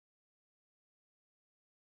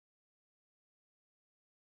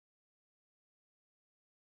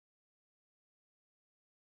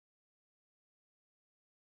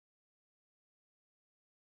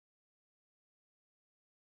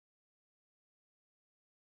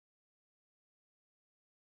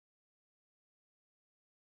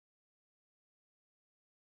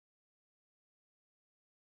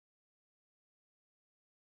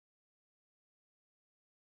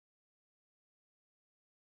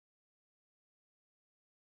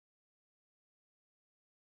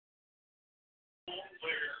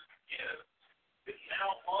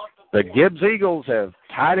 The Gibbs Eagles have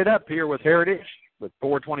tied it up here with Heritage with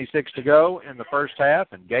 4:26 to go in the first half,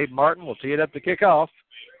 and Gabe Martin will tee it up to kick off.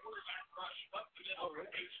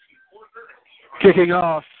 Kicking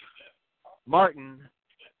off, Martin,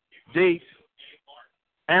 Deep,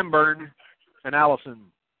 Amburn, and Allison.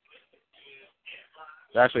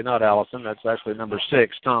 It's actually not Allison. That's actually number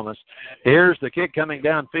 6, Thomas. Here's the kick coming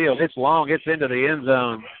downfield. It's long. It's into the end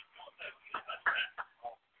zone.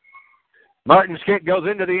 Martin's kick goes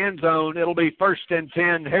into the end zone. It'll be 1st and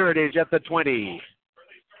 10, Heritage at the 20.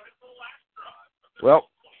 Well,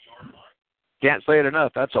 can't say it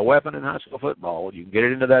enough. That's a weapon in high school football. You can get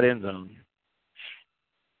it into that end zone.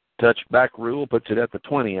 Touchback rule puts it at the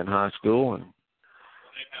 20 in high school, and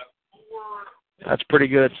that's pretty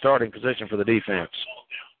good starting position for the defense.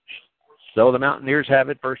 So the Mountaineers have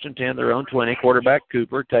it, 1st and 10, their own 20. Quarterback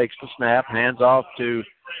Cooper takes the snap, hands off to,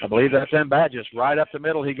 I believe that's Mbadges. Right up the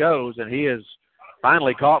middle he goes, and he is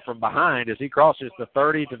finally caught from behind as he crosses the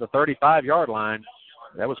 30 to the 35-yard line.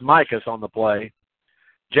 That was Micas on the play.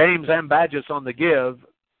 James Mbadges on the give.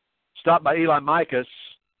 Stopped by Eli Micas.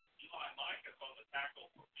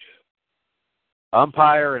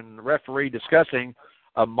 Umpire and referee discussing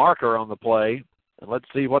a marker on the play. And let's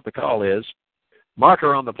see what the call is.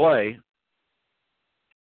 Marker on the play.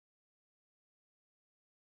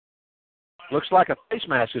 Looks like a face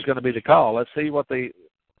mask is going to be the call. Let's see what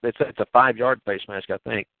it's a 5-yard face mask, I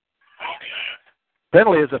think.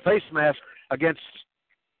 Penalty is a face mask against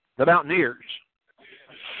the Mountaineers.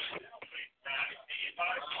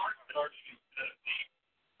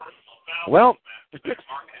 Well,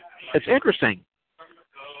 it's interesting.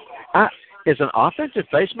 Is an offensive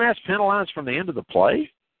face mask penalized from the end of the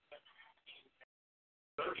play?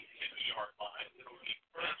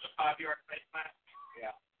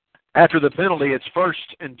 After the penalty, it's 1st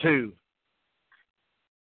and 2.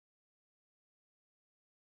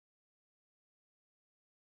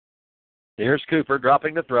 Here's Cooper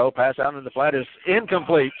dropping the throw. Pass out into the flat is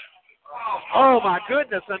incomplete. Oh, my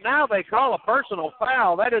goodness. And now they call a personal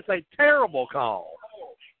foul. That is a terrible call.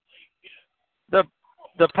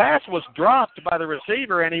 The pass was dropped by the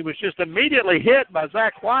receiver, and he was just immediately hit by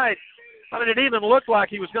Zach White. I mean, it even looked like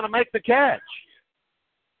he was going to make the catch.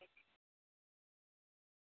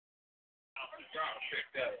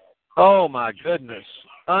 Oh, my goodness.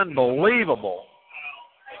 Unbelievable.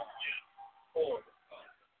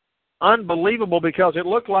 Unbelievable, because it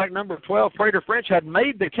looked like number 12, Prater French, had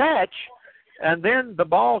made the catch, and then the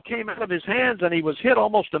ball came out of his hands, and he was hit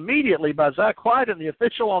almost immediately by Zach White, and the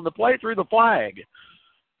official on the play threw the flag.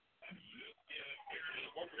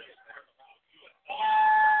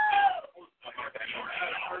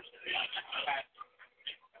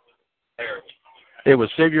 It was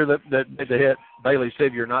Sevier that did the hit, Bailey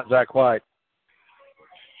Sevier, not Zach White.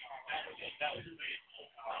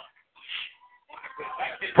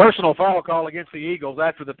 Personal foul call against the Eagles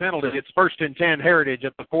after the penalty. It's 1st and 10, Heritage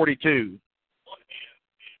at the 42.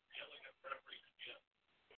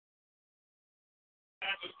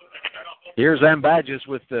 Here's Ambadges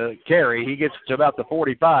with the carry. He gets to about the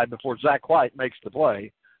 45 before Zach White makes the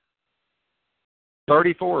play.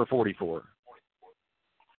 34 or 44?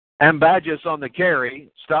 Ambadges on the carry,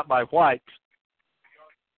 stopped by White.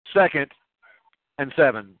 2nd and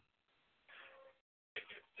 7.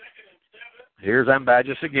 Here's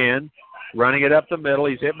Ambadges again, running it up the middle.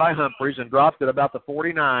 He's hit by Humphreys and dropped at about the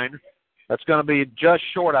 49. That's going to be just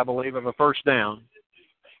short, I believe, of a first down.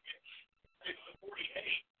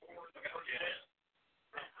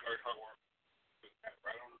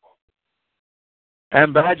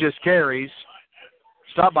 Ambadges carries,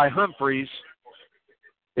 stopped by Humphreys.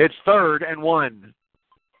 It's 3rd and 1.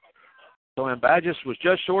 So Ambadges was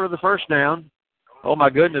just short of the first down. Oh,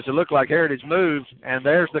 my goodness, it looked like Heritage moved, and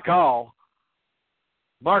there's the call.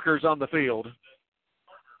 Markers on the field.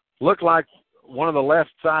 Looked like one of the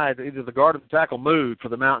left side, either the guard or the tackle, moved for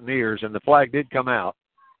the Mountaineers, and the flag did come out.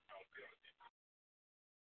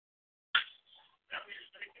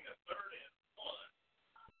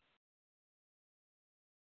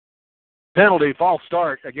 Penalty, false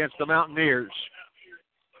start against the Mountaineers.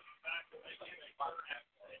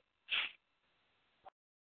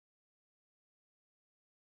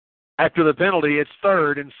 After the penalty, it's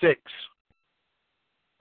 3rd and 6.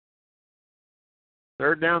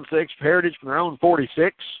 3rd down 6, Heritage from their own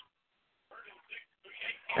 46.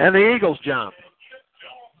 And the Eagles jump.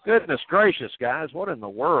 Goodness gracious, guys, what in the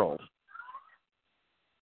world?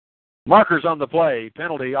 Markers on the play,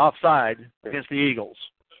 penalty offside against the Eagles.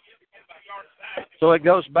 So it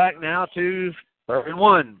goes back now to 3rd and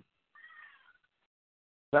 1.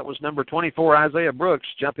 That was number 24, Isaiah Brooks,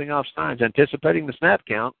 jumping off signs, anticipating the snap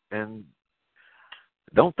count, and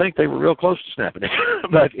don't think they were real close to snapping it.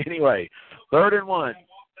 But anyway, 3rd and 1.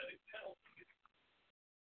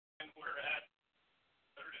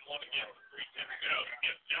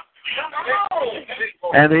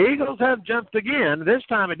 And the Eagles have jumped again. This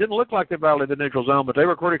time it didn't look like they violated the neutral zone, but they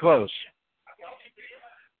were pretty close.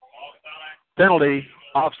 Penalty,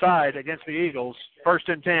 offside against the Eagles.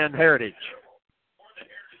 1st and 10, Heritage.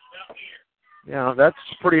 Yeah, that's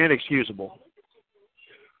pretty inexcusable.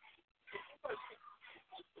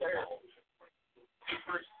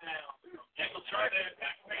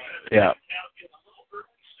 Yeah.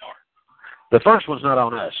 The first one's not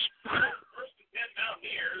on us.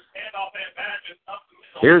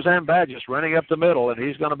 Here's Ambadges running up the middle, and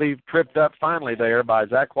he's going to be tripped up finally there by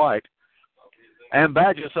Zach White.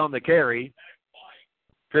 Ambadges on the carry,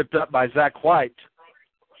 tripped up by Zach White.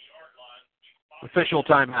 Official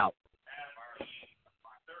timeout.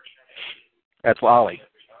 That's Ollie.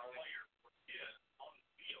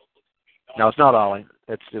 No, it's not Ollie.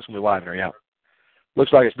 It's just me, Widener, yeah.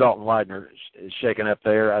 Looks like it's Dalton Widener is shaking up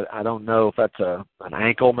there. I don't know if that's an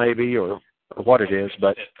ankle maybe or what it is,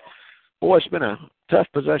 but, boy, it's been a tough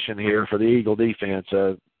possession here for the Eagle defense.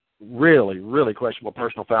 A really, really questionable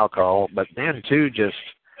personal foul call, but then, too, just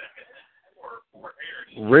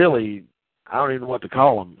really, I don't even know what to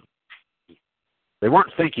call them. They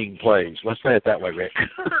weren't thinking plays. Let's say it that way, Rick.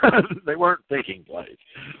 They weren't thinking plays.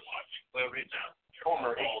 Well,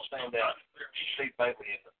 former Eagle standout Steve Bailey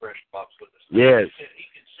in the press box with us. Yes. He said he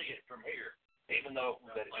could see it from here, even though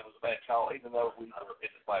that it was a bad call, even though we were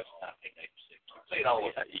in the class of 1986. See it all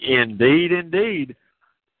over. Indeed, indeed.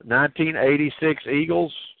 1986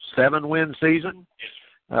 Eagles, 7-win season.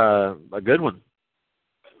 A good one.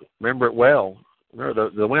 Remember it well.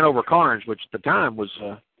 Remember the win over Carnes, which at the time was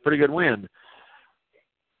a pretty good win.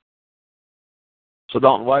 So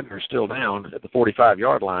Dalton Widener is still down at the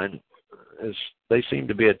 45-yard line, as they seem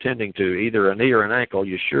to be attending to either a knee or an ankle.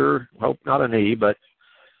 You sure hope not a knee, but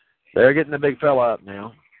they're getting the big fella up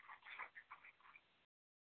now.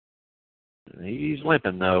 He's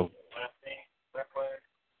limping, though.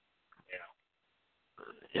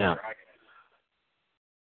 Yeah.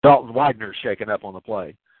 Dalton Widener's shaking up on the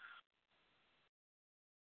play.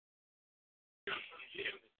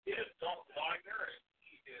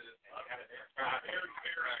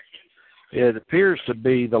 It appears to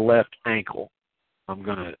be the left ankle, I'm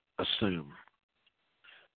going to assume.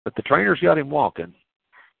 But the trainer's got him walking.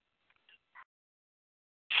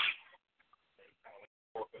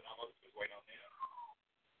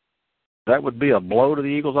 That would be a blow to the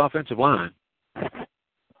Eagles' offensive line.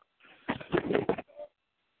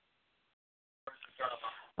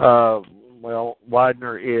 Well,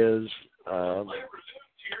 Widener is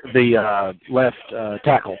the left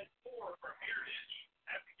tackle.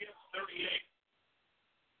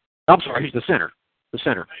 I'm sorry, he's the center. The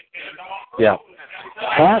center. Yeah.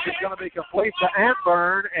 Pass is going to be complete to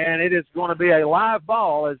Antburn, and it is going to be a live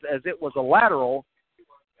ball as it was a lateral,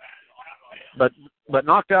 but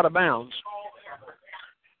knocked out of bounds.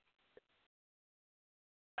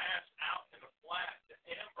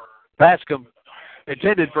 Pass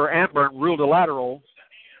intended for Antburn, ruled a lateral,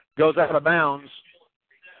 goes out of bounds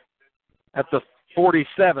at the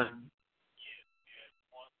 47.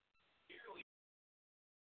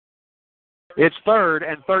 It's 3rd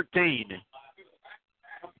and 13.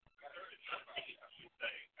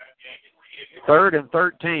 3rd and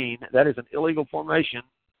 13. That is an illegal formation.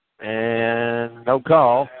 And no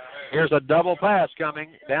call. Here's a double pass coming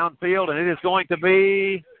downfield, and it is going to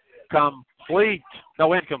be complete.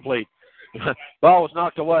 No, incomplete. Ball was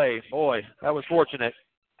knocked away. Boy, that was fortunate.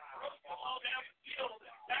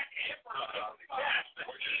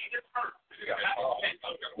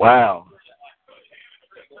 Wow.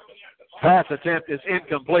 Pass attempt is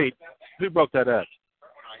incomplete. Who broke that up?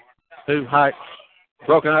 Height.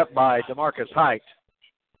 Broken up by DeMarcus Height.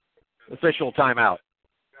 Official timeout.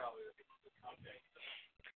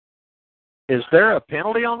 Is there a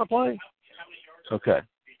penalty on the play? Okay.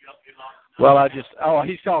 Well,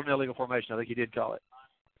 he's called an illegal formation. I think he did call it.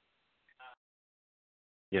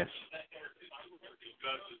 Yes.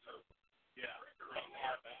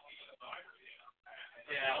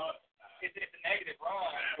 It's a negative run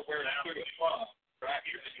to where it's right.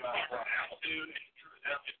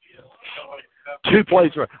 2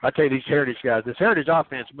 plays. I tell you, these Heritage guys, this Heritage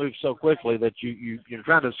offense moves so quickly that you're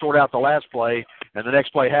trying to sort out the last play, and the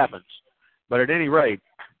next play happens. But at any rate,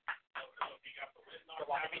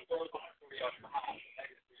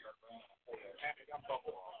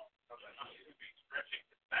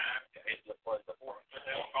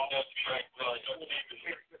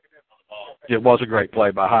 it was a great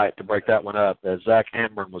play by Height to break that one up as Zach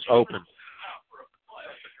Antburn was open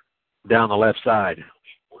down the left side.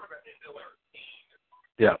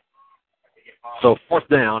 Yeah. So 4th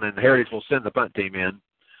down, and Heritage will send the punt team in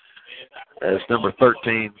as number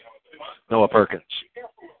 13, Noah Perkins.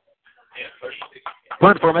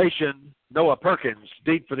 Punt formation, Noah Perkins.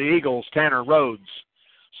 Deep for the Eagles, Tanner Rhodes.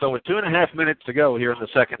 So with 2.5 minutes to go here in the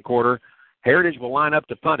second quarter, Heritage will line up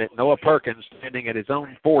to punt it. Noah Perkins standing at his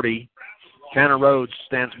own 40. Tanner Rhodes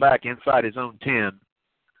stands back inside his own 10.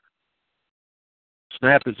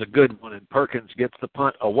 Snap is a good one, and Perkins gets the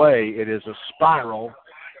punt away. It is a spiral,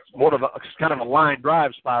 kind of a line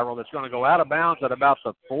drive spiral that's going to go out of bounds at about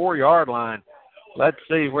the 4-yard line. Let's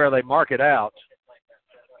see where they mark it out.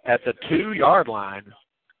 At the 2-yard line.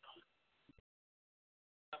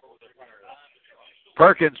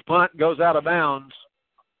 Perkins' punt goes out of bounds.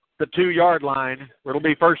 The 2-yard line. It'll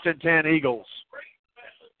be 1st and 10 Eagles.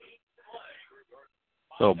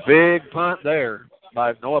 So big punt there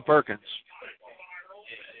by Noah Perkins.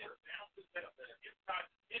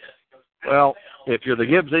 Well, if you're the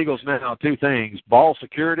Gibbs Eagles now, 2 things: ball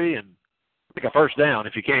security and take a first down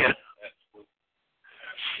if you can.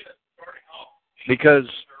 Because,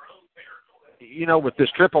 with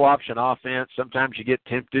this triple option offense, sometimes you get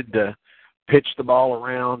tempted to pitch the ball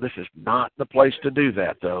around. This is not the place to do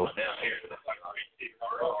that, though.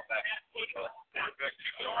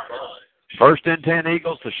 1st and 10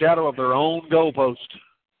 Eagles, the shadow of their own goalpost.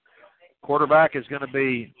 Quarterback is going to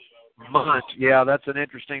be Munt. Yeah, that's an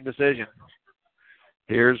interesting decision.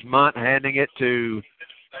 Here's Munt handing it to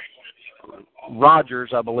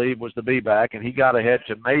Rogers, I believe, was the B-back, and he got ahead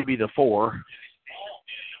to maybe the 4.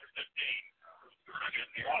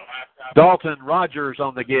 Dalton Rogers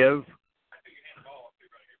on the give.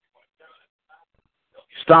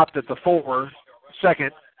 Stopped at the 4,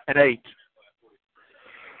 2nd and 8.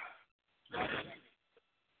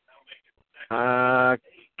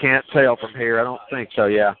 Can't tell from here. I don't think so,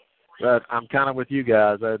 yeah. But I'm kind of with you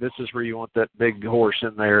guys. This is where you want that big horse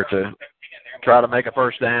in there to try to make a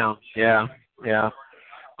first down. Yeah.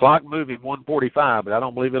 Clock moving, 1:45, but I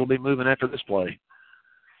don't believe it'll be moving after this play.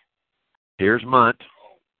 Here's Munt.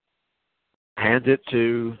 Hands it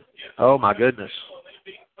to, oh, my goodness.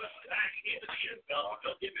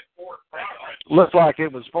 Looks like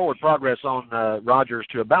it was forward progress on Rogers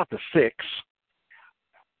to about the 6.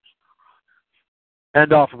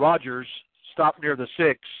 Handoff Rogers, stop near the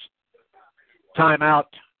 6. Timeout,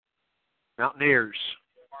 Mountaineers.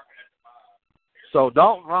 So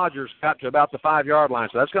Dalton Rogers got to about the 5-yard line.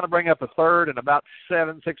 So that's going to bring up a third and about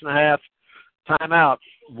 6.5. Timeout,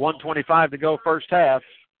 1:25 to go first half.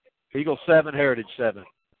 Eagles 7, Heritage 7.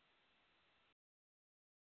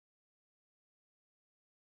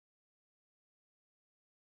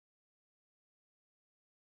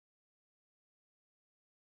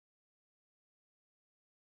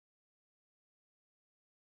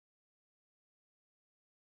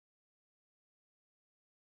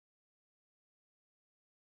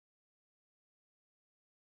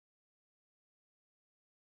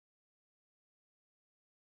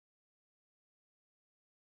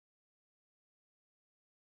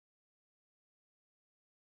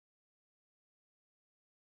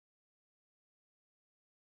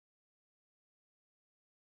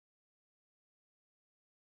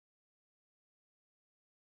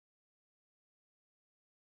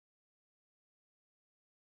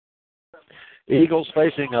 Eagles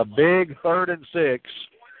facing a big 3rd and 6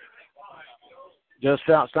 just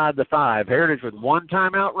outside the 5. Heritage with 1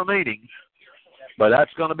 timeout remaining, but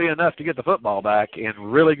that's going to be enough to get the football back in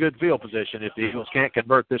really good field position if the Eagles can't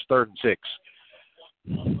convert this 3rd and 6.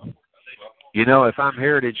 You know, if I'm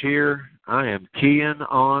Heritage here, I am keying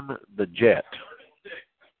on the jet.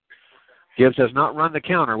 Gibbs has not run the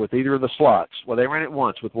counter with either of the slots. Well, they ran it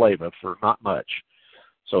once with Leyva for not much.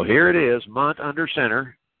 So here it is, Munt under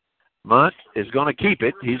center. Munt is going to keep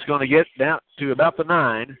it. He's going to get down to about the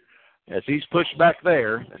 9 as he's pushed back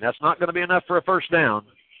there, and that's not going to be enough for a first down.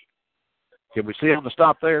 Can we see on the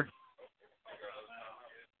stop there?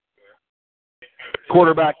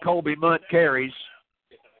 Quarterback Colby Munt carries.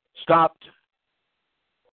 Stopped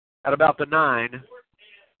at about the 9.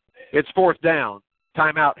 It's 4th down.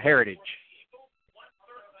 Timeout, Heritage.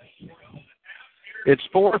 It's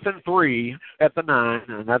 4th and 3 at the 9,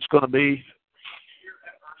 and that's going to be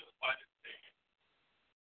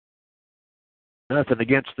nothing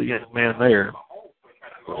against the young man there.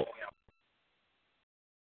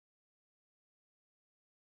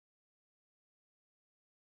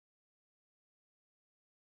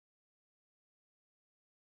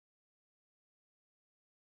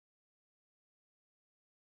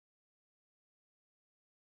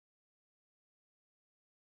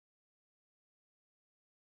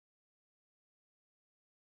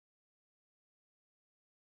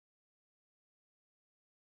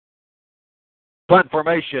 Punt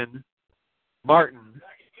formation, Martin,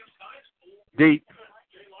 deep,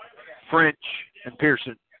 French, and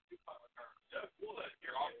Pearson.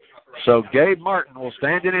 So Gabe Martin will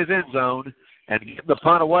stand in his end zone and get the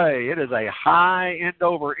punt away. It is a high end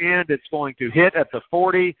over end. It's going to hit at the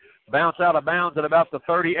 40, bounce out of bounds at about the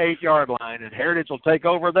 38-yard line, and Heritage will take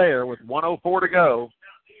over there with 1:04 to go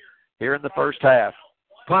here in the first half.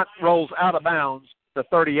 Punt rolls out of bounds, the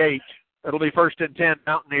 38. It'll be 1st and 10,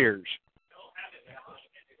 Mountaineers.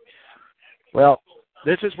 Well,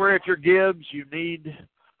 this is where if you're Gibbs, you need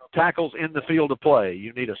tackles in the field of play.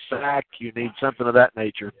 You need a sack. You need something of that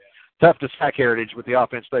nature. Tough to sack Heritage with the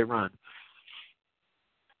offense they run.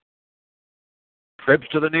 Trips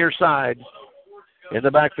to the near side. In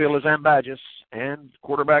the backfield is Ambagis and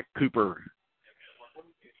quarterback Cooper.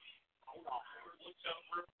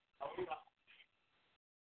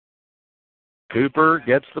 Cooper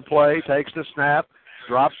gets the play, takes the snap,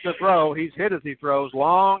 drops the throw. He's hit as he throws.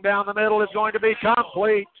 Long down the middle is going to be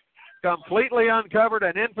complete. Completely uncovered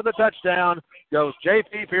and in for the touchdown goes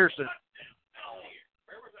J.P. Pearson.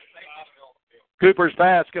 Cooper's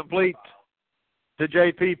pass complete to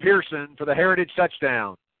J.P. Pearson for the Heritage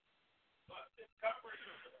touchdown.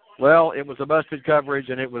 Well, it was a busted coverage,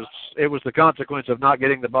 and it was the consequence of not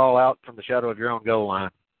getting the ball out from the shadow of your own goal line.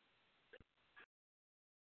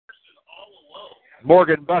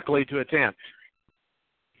 Morgan Buckley to attempt.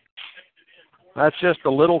 That's just the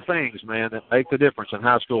little things, man, that make the difference in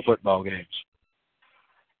high school football games.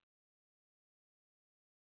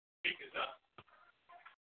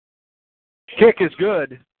 Kick is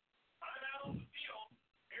good.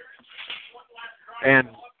 And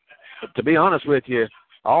to be honest with you,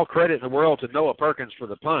 all credit in the world to Noah Perkins for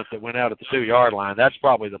the punt that went out at the 2-yard line. That's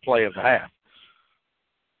probably the play of the half.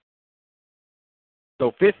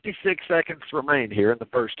 So 56 seconds remain here in the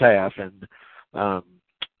first half, and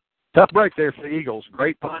tough break there for the Eagles.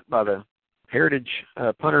 Great punt by the Heritage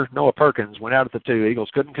punter Noah Perkins. Went out at the 2. Eagles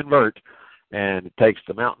couldn't convert, and it takes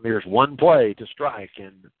the Mountaineers one play to strike,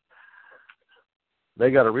 and they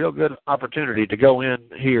got a real good opportunity to go in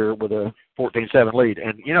here with a 14-7 lead.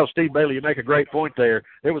 And, you know, Steve Bailey, you make a great point there.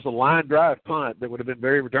 It was a line drive punt that would have been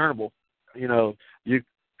very returnable. You know, you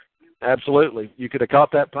Absolutely. You could have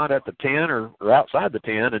caught that punt at the 10 or outside the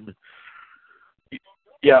 10. And,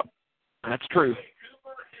 yeah, that's true.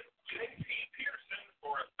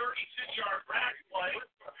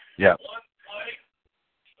 Yeah.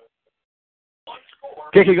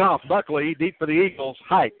 Kicking off, Buckley, deep for the Eagles,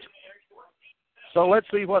 Height. So let's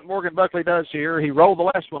see what Morgan Buckley does here. He rolled the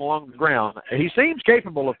last one along the ground. He seems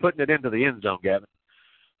capable of putting it into the end zone, Gavin.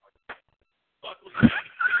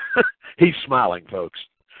 He's smiling, folks.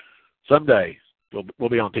 Someday we'll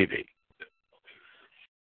be on TV.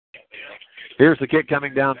 Here's the kick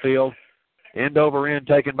coming downfield. End over end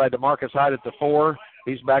taken by DeMarcus Hyde at the 4.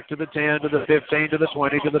 He's back to the 10, to the 15, to the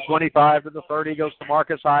 20, to the 25, to the 30. Goes to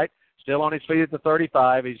Marcus Hyde. Still on his feet at the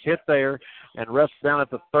 35. He's hit there and rests down at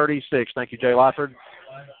the 36. Thank you, Jay Lyford.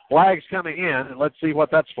 Flags coming in, and let's see what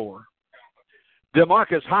that's for.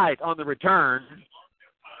 DeMarcus Hyde on the return.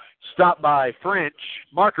 Stopped by French.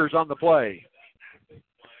 Markers on the play.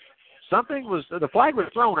 The flag was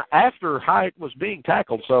thrown after Hyde was being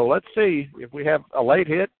tackled, so let's see if we have a late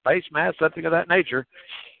hit, face mask, something of that nature.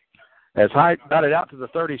 As Hyde got it out to the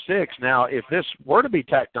 36. Now, if this were to be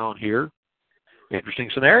tacked on here,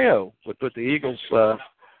 interesting scenario. Would put the Eagles,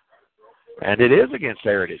 and it is against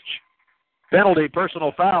Heritage. Penalty,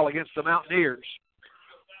 personal foul against the Mountaineers.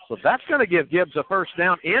 So that's going to give Gibbs a first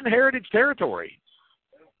down in Heritage territory.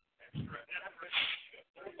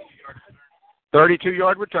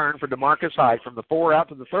 32-yard return for DeMarcus Hyde from the 4 out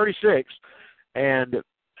to the 36, and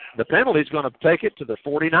the penalty is going to take it to the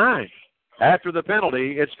 49. After the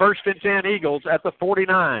penalty, it's 1st and 10 Eagles at the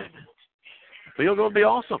 49. Field goal would be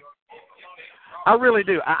awesome. I really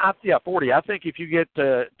do. 40. I think if you get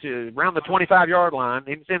to around the 25-yard line,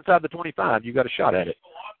 inside the 25, you got a shot at it.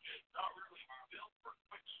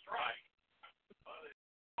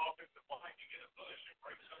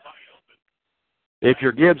 If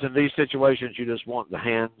you're Gibbs in these situations, you just want the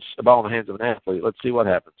ball in the hands of an athlete. Let's see what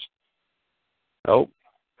happens. Oh,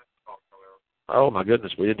 my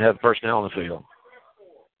goodness, we didn't have personnel on the field.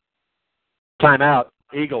 Timeout,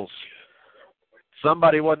 Eagles.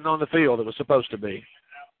 Somebody wasn't on the field that was supposed to be.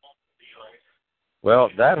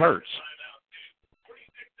 Well, that hurts.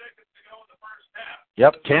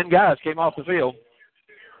 Yep, 10 guys came off the field.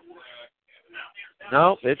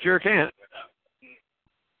 No, it sure can't.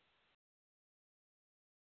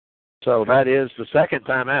 So that is the second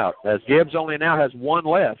timeout. As Gibbs only now has one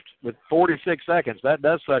left with 46 seconds. That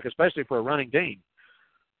does suck, especially for a running team.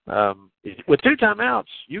 With 2 timeouts,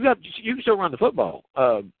 you can still run the football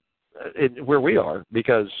where we are,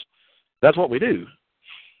 because that's what we do.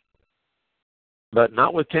 But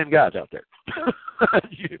not with 10 guys out there.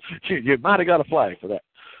 you might have got a flag for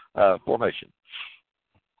that formation.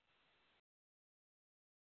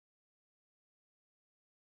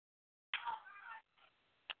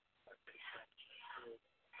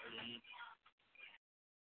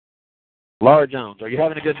 Laura Jones, are you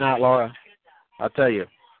having a good night, Laura? I'll tell you,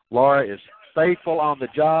 Laura is faithful on the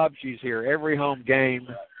job. She's here every home game.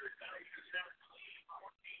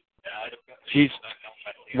 She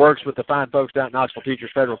works with the fine folks down at Knoxville Teachers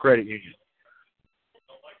Federal Credit Union.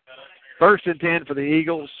 1st and 10 for the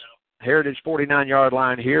Eagles. Heritage 49-yard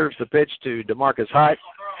line. Here's the pitch to DeMarcus Hyde.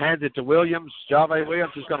 Hands it to Williams. Jave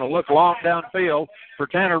Williams is going to look long downfield for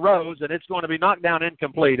Tanner Rose, and it's going to be knocked down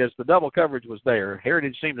incomplete as the double coverage was there.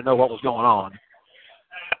 Heritage seemed to know what was going on.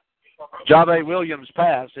 Jave Williams'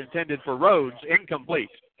 pass intended for Rhodes, incomplete.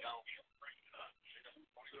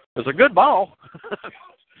 It was a good ball.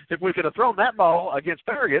 If we could have thrown that ball against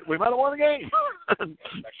Farragut, we might have won the game.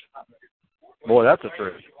 Boy, that's a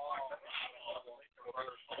truth.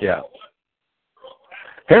 Yeah.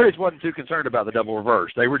 Heritage wasn't too concerned about the double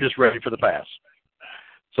reverse. They were just ready for the pass.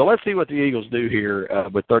 So let's see what the Eagles do here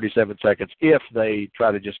with 37 seconds if they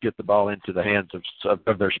try to just get the ball into the hands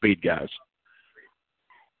of their speed guys.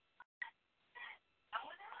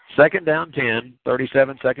 2nd down 10,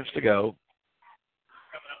 37 seconds to go.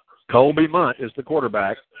 Colby Munt is the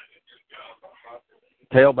quarterback.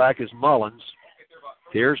 Tailback is Mullins.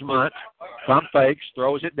 Here's Munt. Pump fakes,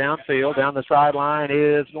 throws it downfield. Down the sideline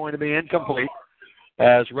is going to be incomplete.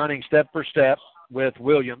 As running step for step with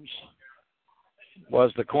Williams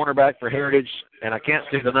was the cornerback for Heritage, and I can't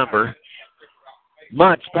see the number.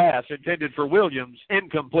 Munt's pass intended for Williams,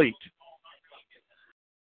 incomplete.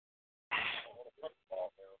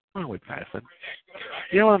 Why are we passing?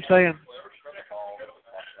 You know what I'm saying?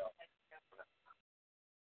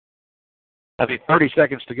 I mean, 30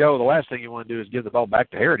 seconds to go. The last thing you want to do is give the ball back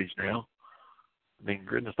to Heritage now. I mean,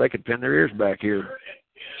 goodness, they could pin their ears back here.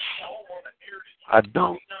 I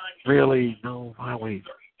don't really know why we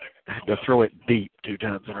had to throw it deep 2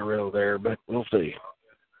 times in a row there, but we'll see.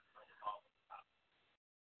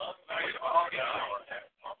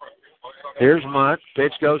 Here's Munt.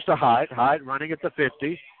 Pitch goes to Height. Height running at the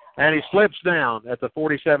 50, and he slips down at the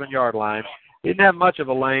 47-yard line. He didn't have much of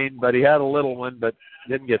a lane, but he had a little one, but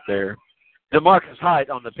didn't get there. DeMarcus Height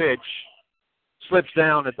on the pitch slips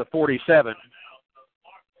down at the 47.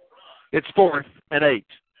 It's 4th and 8.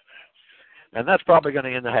 And that's probably going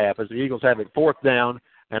to end the half as the Eagles have it 4th down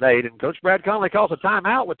and 8. And Coach Brad Conley calls a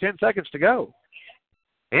timeout with 10 seconds to go.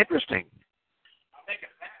 Interesting.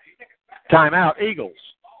 Timeout, Eagles.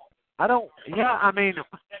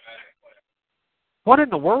 What in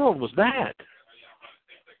the world was that?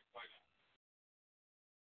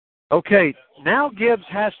 Okay, now Gibbs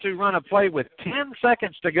has to run a play with 10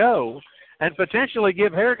 seconds to go and potentially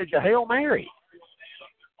give Heritage a Hail Mary.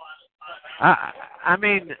 I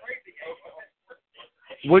mean,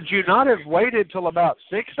 would you not have waited till about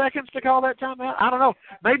 6 seconds to call that timeout? I don't know.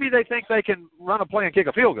 Maybe they think they can run a play and kick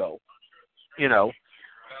a field goal,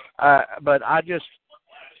 But I just –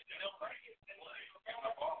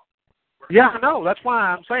 yeah, I know. That's why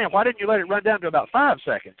I'm saying, why didn't you let it run down to about 5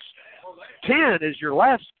 seconds? 10 is your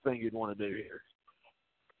last thing you'd want to do here.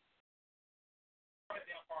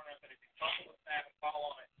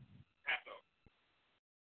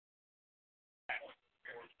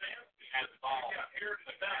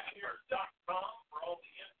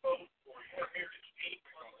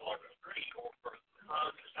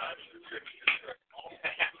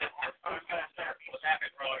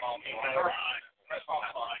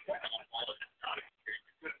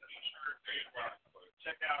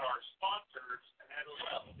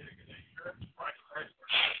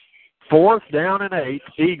 Fourth down and 8,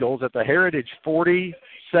 Eagles at the Heritage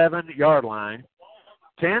 47-yard line.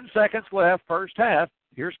 10 seconds left, first half.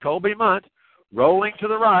 Here's Colby Munt rolling to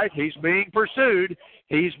the right. He's being pursued.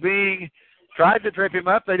 Tried to trip him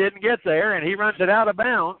up. They didn't get there, and he runs it out of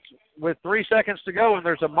bounds with 3 seconds to go, and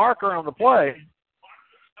there's a marker on the play.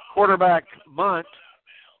 Quarterback Munt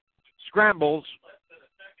scrambles,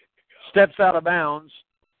 steps out of bounds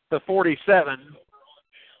to 47.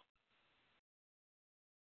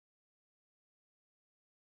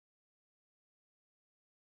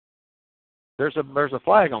 There's a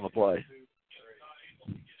flag on the play.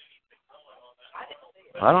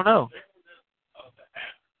 I don't know.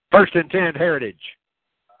 1st and 10, Heritage.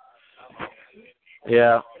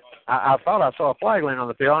 Yeah, I thought I saw a flag laying on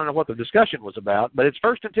the field. I don't know what the discussion was about, but it's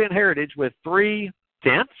 1st and 10, Heritage with 3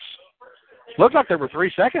 tenths. Looked like there were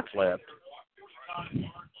 3 seconds left.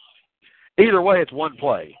 Either way, it's one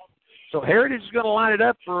play. So Heritage is going to line it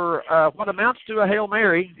up for what amounts to a Hail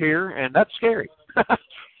Mary here, and that's scary.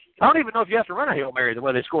 I don't even know if you have to run a Hail Mary the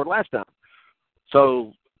way they scored last time.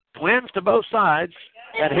 So twins to both sides.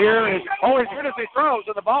 And here is, as soon as he throws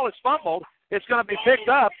and the ball is fumbled, it's going to be picked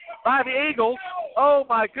up by the Eagles. Oh,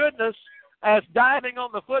 my goodness, as diving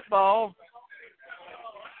on the football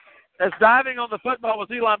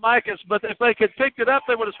was Eli Mikas, but if they could picked it up,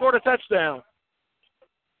 they would have scored a touchdown.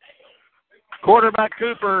 Quarterback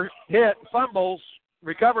Cooper hit, fumbles,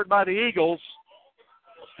 recovered by the Eagles.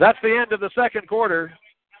 That's the end of the second quarter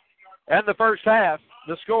and the first half.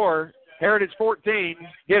 The score, Heritage 14,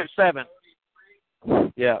 Gibbs 7.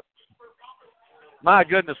 Yeah. My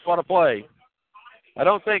goodness, what a play. I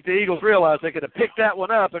don't think the Eagles realized they could have picked that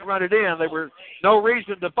one up and run it in. There were no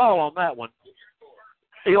reason to fall on that one.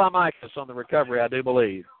 Eli Mikas on the recovery, I do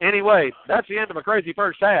believe. Anyway, that's the end of a crazy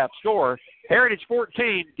first half. Score, Heritage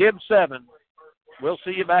 14, Gibbs 7. We'll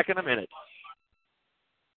see you back in a minute.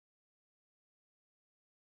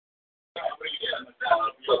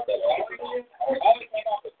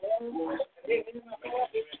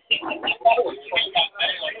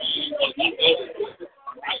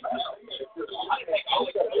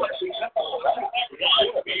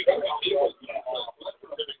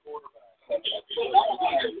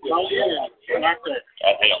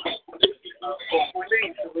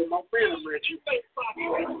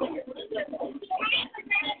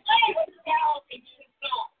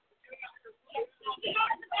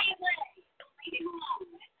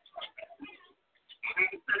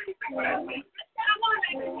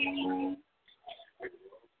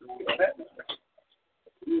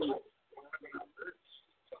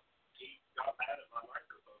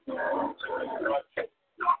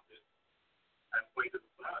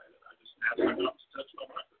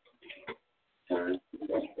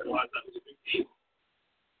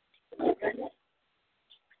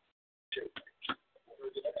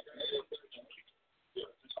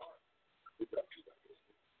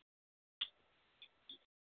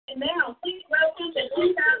 And now, please welcome the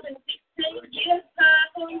 2016 Gibbs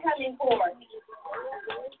Homecoming Court.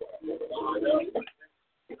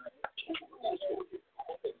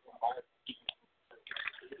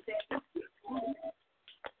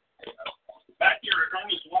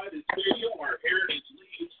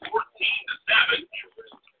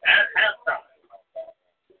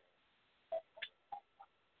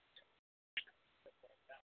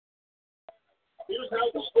 Here's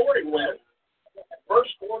how the scoring went.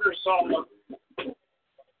 First quarter saw no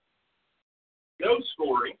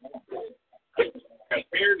scoring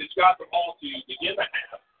compared to got the ball to begin the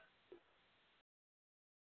half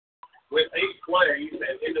with 8 plays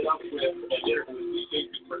and ended up with an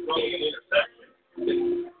interception for throwing an interception.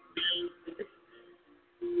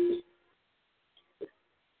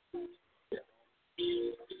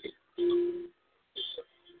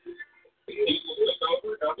 Eagles took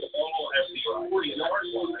over, got the ball at the 40-yard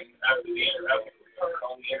line after the return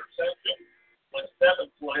on the interception, went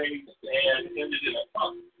 7 plays and ended in a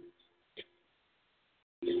punt.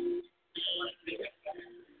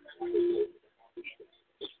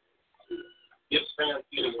 Gibbs fans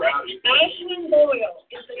getting rowdy. Ashlyn Boyle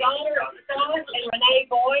is the daughter of Scott and Renee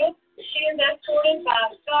Boyle. She is escorted by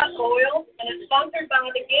Scott Boyle and is sponsored by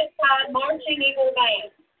the Gibbs High Marching Eagle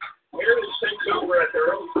Band. Heritage takes over at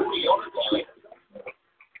their own 40-yard line,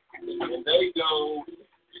 and they go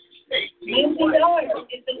 18. Lindsay Doyle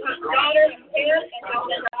is the daughter of Terrence and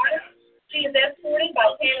Donna Ryder. She is escorted by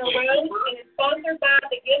Tanner Rose and is sponsored by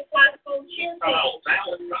the Gibbs High School cheer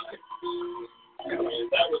team.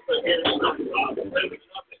 That was the Heritage.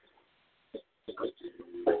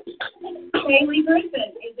 Kaylee Griffin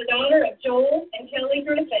is the daughter of Joel and Kelly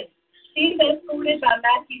Griffin. She is escorted by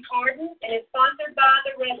Matthew Carden and is sponsored by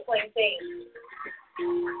the wrestling team.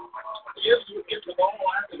 Gibbs would get the ball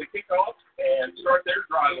after the kickoff and start their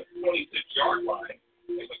drive at the 26-yard line.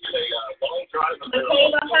 It was a long drive.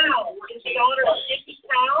 Michaela Howell is the daughter of Nikki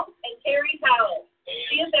Powell and Terry Powell.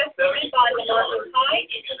 She is escorted by DeMarcus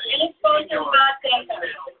Height and is sponsored by DECA.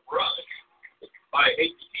 By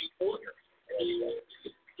H.T. Porter.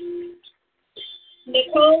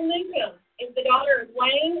 Nicole Newcomb is the daughter of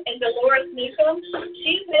Wayne and Dolores Newcomb.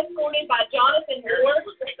 She is escorted by Jonathan Moore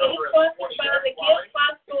and is sponsored by the Gibbs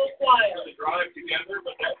High School Choir. They drive together,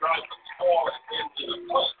 but that drive was far into the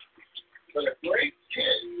punt. But a great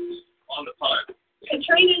kid on the punt.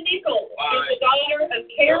 Katrina Nichols is the daughter of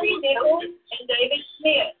Carrie Nichols and David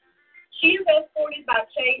Smith. She is escorted by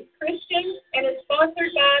Chase Christian and is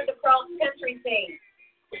sponsored by the cross country team.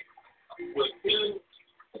 With him,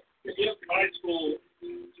 the Gibbs High School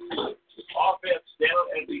offense down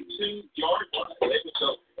at the 2-yard line. They would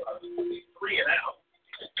go 3 and out.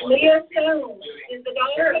 Leah Stone is the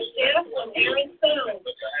daughter of Jeff and Aaron Stone.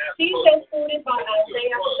 She's escorted by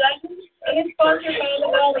Isaiah Sutton and is sponsored by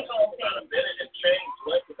the volleyball team. A minute and change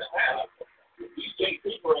left in the half. DJ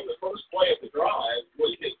Cooper on the first play of the drive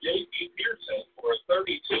was hit J.P. Pearson for a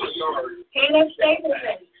 32-yard. Hannah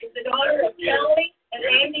Stapleton is the daughter of Kelly and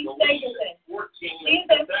Andy Stapleton. She is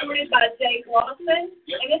escorted by Jake Lawson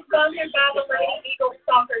and is sponsored by the Lady Eagles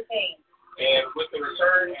soccer team. And with the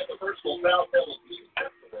return at the personal foul penalty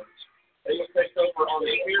afterwards, they will take over on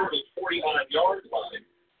the Heritage 49-yard line.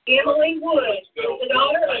 Emily Wood is the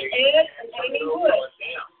daughter of Ed and Amy Wood.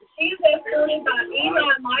 She is escorted by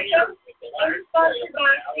Eli Micah and is sponsored by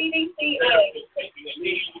CDCA. Taking a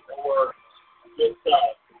knee or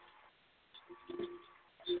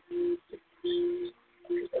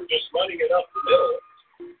just running it up the middle.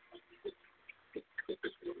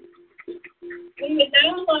 We would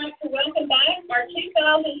now like to welcome back our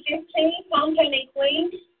 2015 homecoming queen,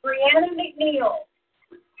 Brianna McNeil.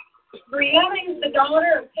 Brianna is the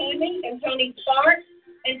daughter of Tammy and Tony Sparks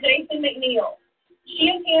and Jason McNeil. She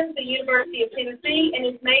attends the University of Tennessee and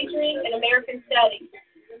is majoring in American Studies.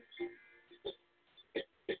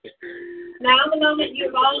 Now the moment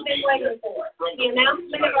you've all been waiting for, the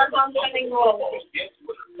announcement of our homecoming royalty.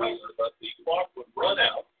 But the clock would run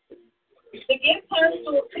out. The Gibbs High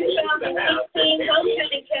School 2016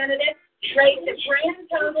 homecoming candidates raised a grand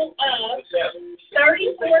total of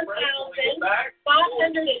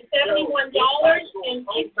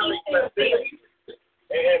 $34,571.62.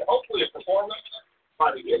 And hopefully a performance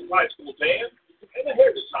by the Gibbs High School band and the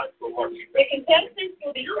Heritage High School marching The contestants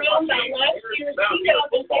will be crowned by last year's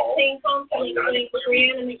 2016 homecoming queen,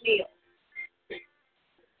 Brianna McNeil.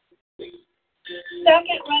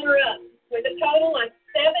 Second runner-up with a total of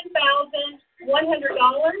 $7,100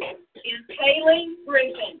 is Kaylee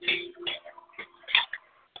Griffin.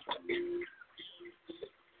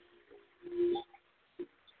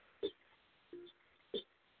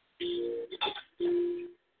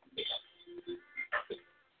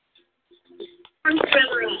 First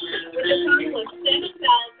runner-up with a total of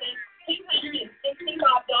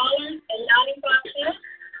 $7,265.95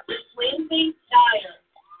 is Lindsay Dyer.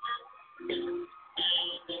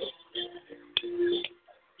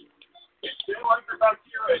 Still under about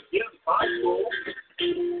here at Gibbs High School.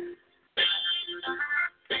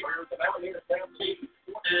 Where's the down here family?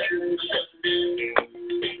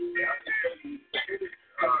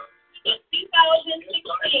 The 2015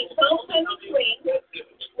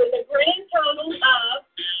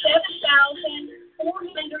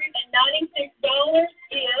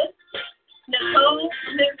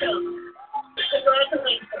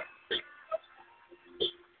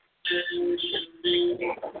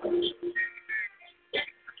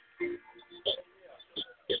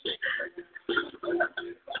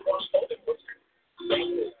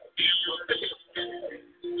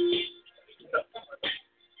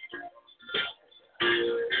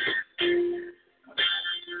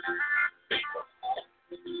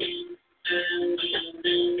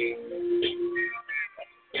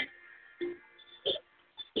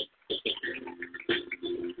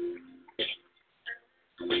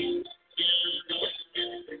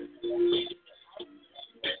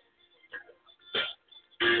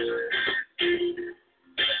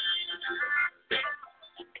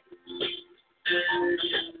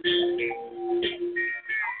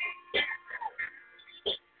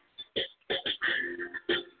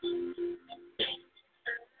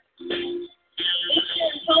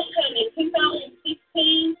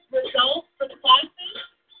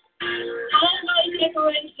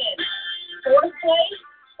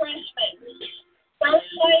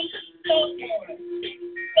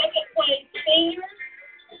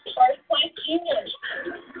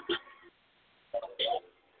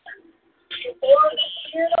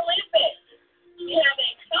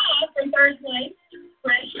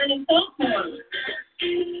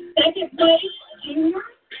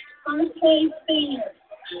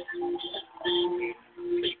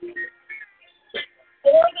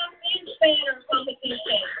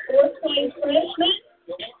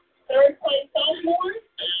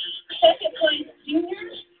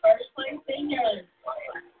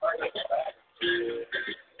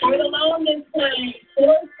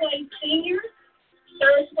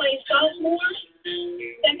 sophomores.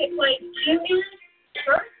 Second place juniors.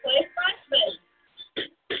 First place freshmen.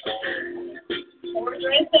 For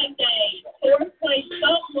dress up day. Fourth place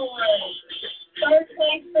sophomores. Third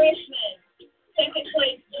place freshmen. Second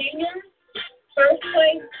place juniors. First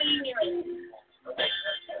place seniors.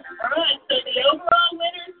 All right, so the overall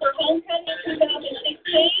winners for homecoming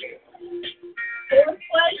 2016. Fourth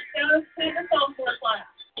place goes to the sophomore class.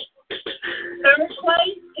 Third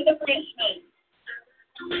place to the freshmen.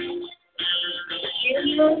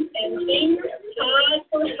 Juniors and seniors tied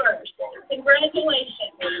for first.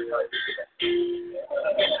 Congratulations.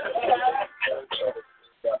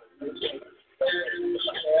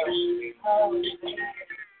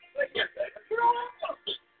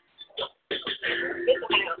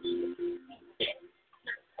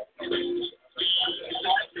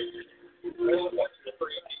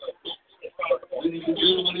 Ladies and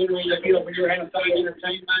gentlemen, entering the field for your halftime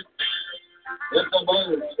entertainment, it's a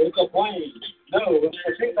buzz, it's a plane. No, it's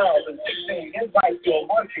the 2016 Invite Field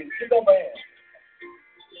Marching Single Band.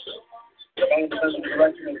 The band is under the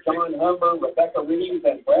direction of John Humber, Rebecca Reeves,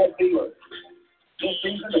 and Brad Beeler. This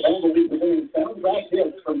season, the band will be presenting soundtrack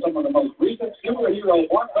hits from some of the most recent superhero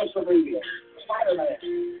blockbuster movies: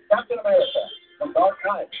 Spider-Man, Captain America, The Dark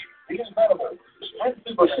Knight, The Incredibles, and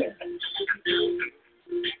Superman.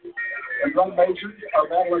 The drum majors are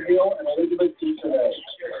Madeline Hill and Elizabeth T. today.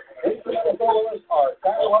 Instrumental soloists are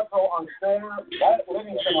Sarah Luttrell on snare, Matt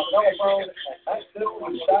Livingston on telephone, and Matt Sills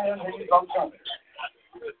and Diane Hayes on trumpet.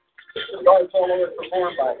 The guard solo is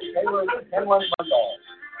performed by Taylor Henlon Mundall.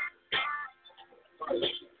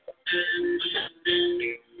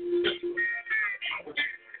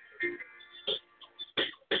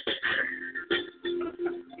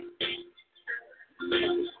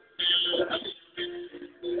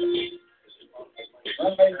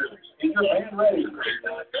 Drum majors, is your band ready?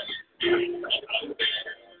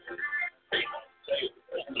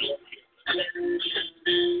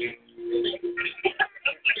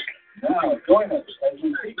 Now, join us as we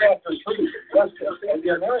seek after truth, justice, and the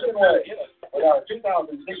American way with our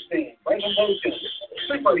 2016 presentation,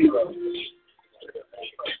 Superheroes.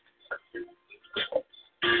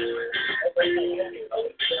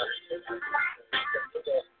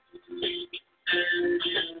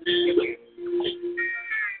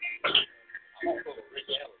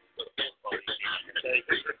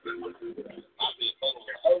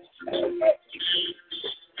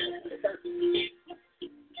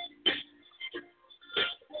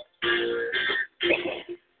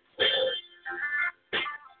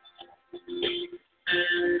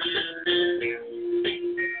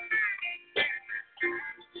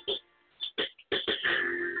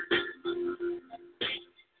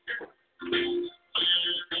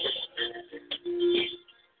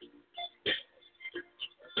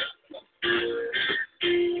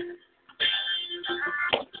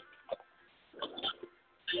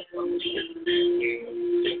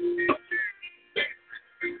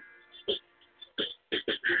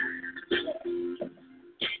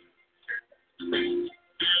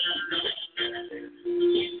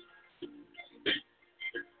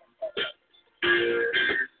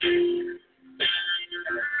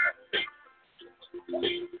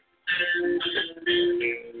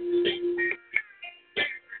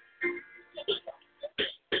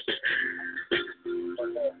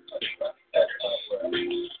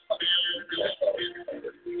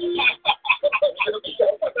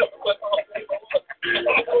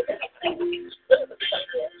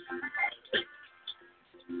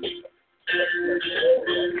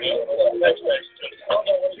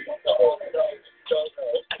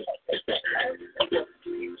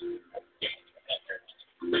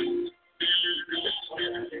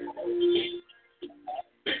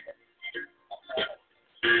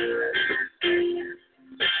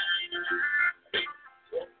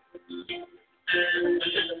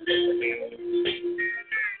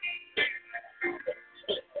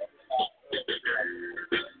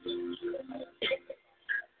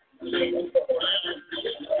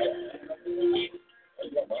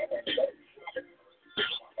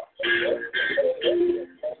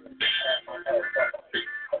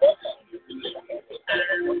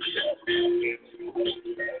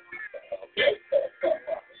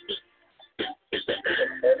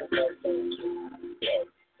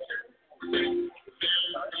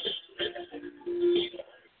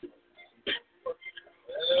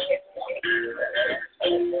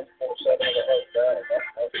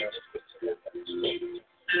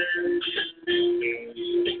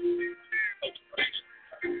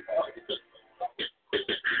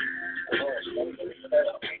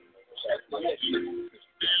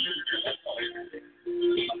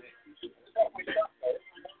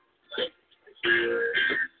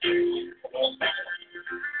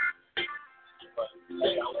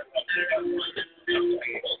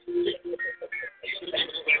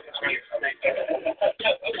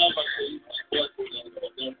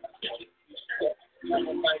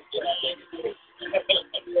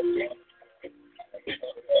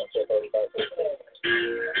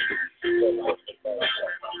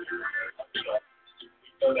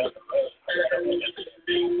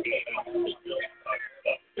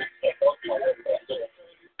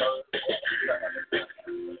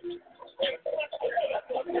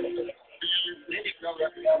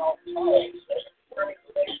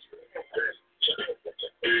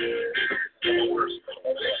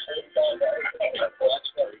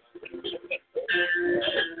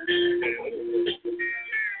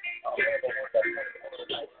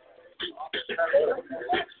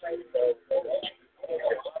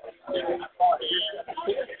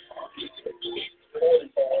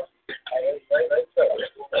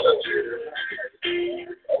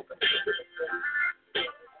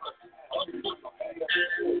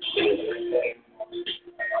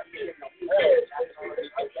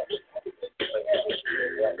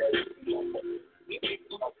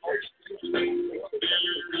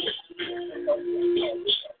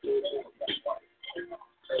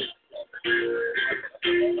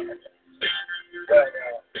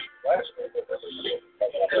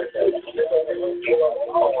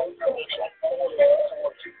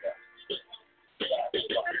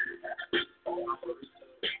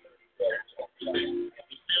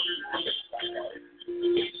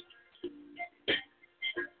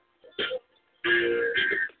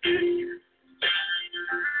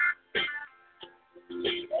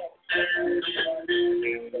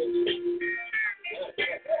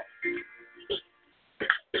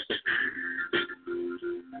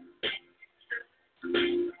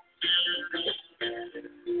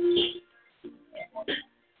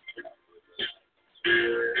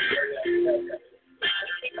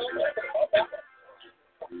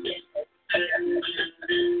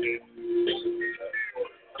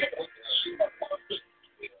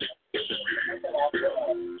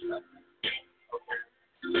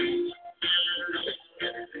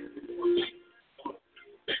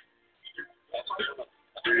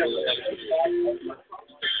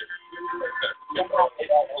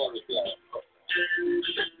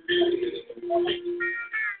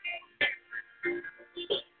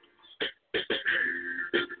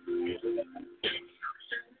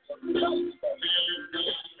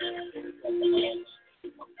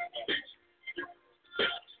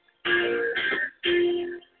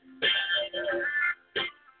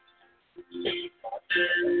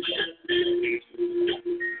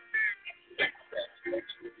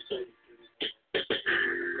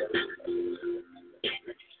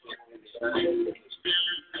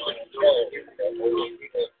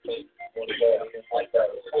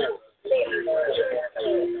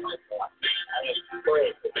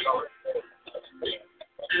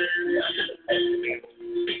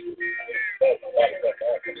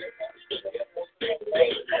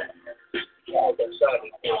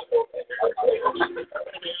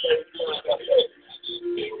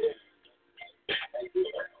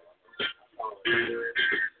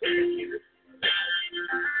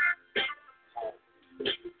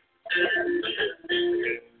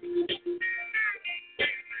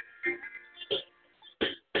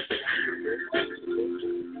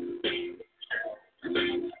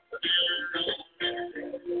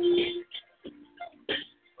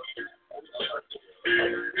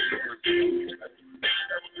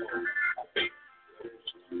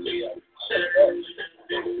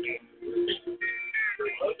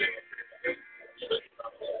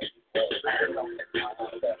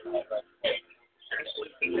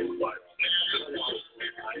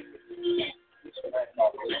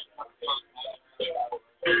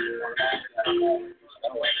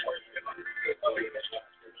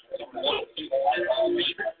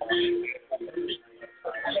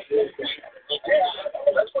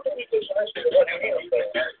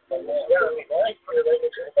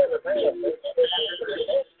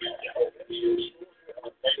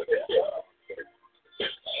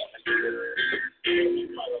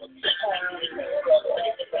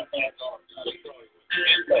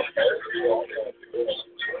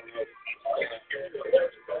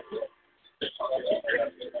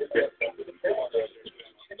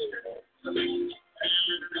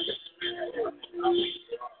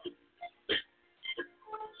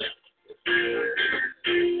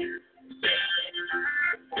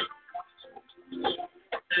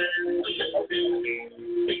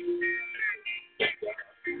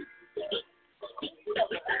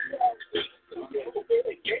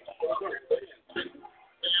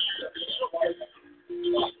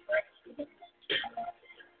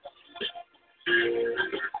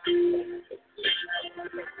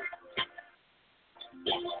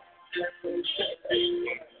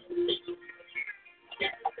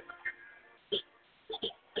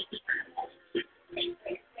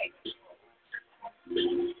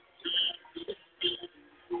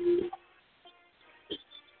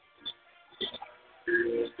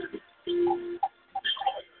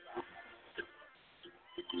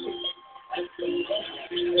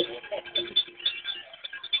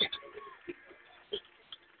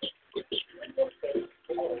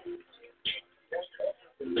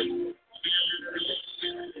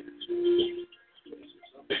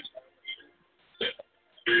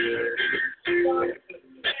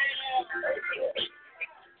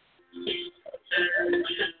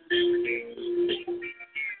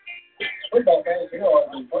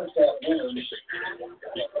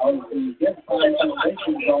 High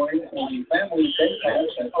Foundation join the Family Day Pass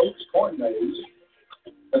at Oaks Corn Maze.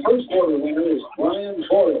 The first quarter winner is Brian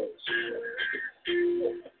Boyles.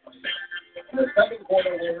 And the second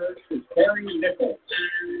quarter winner is Terry Nichols.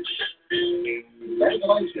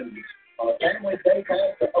 Congratulations on a Family Day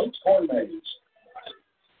Pass at Oaks Corn Maze.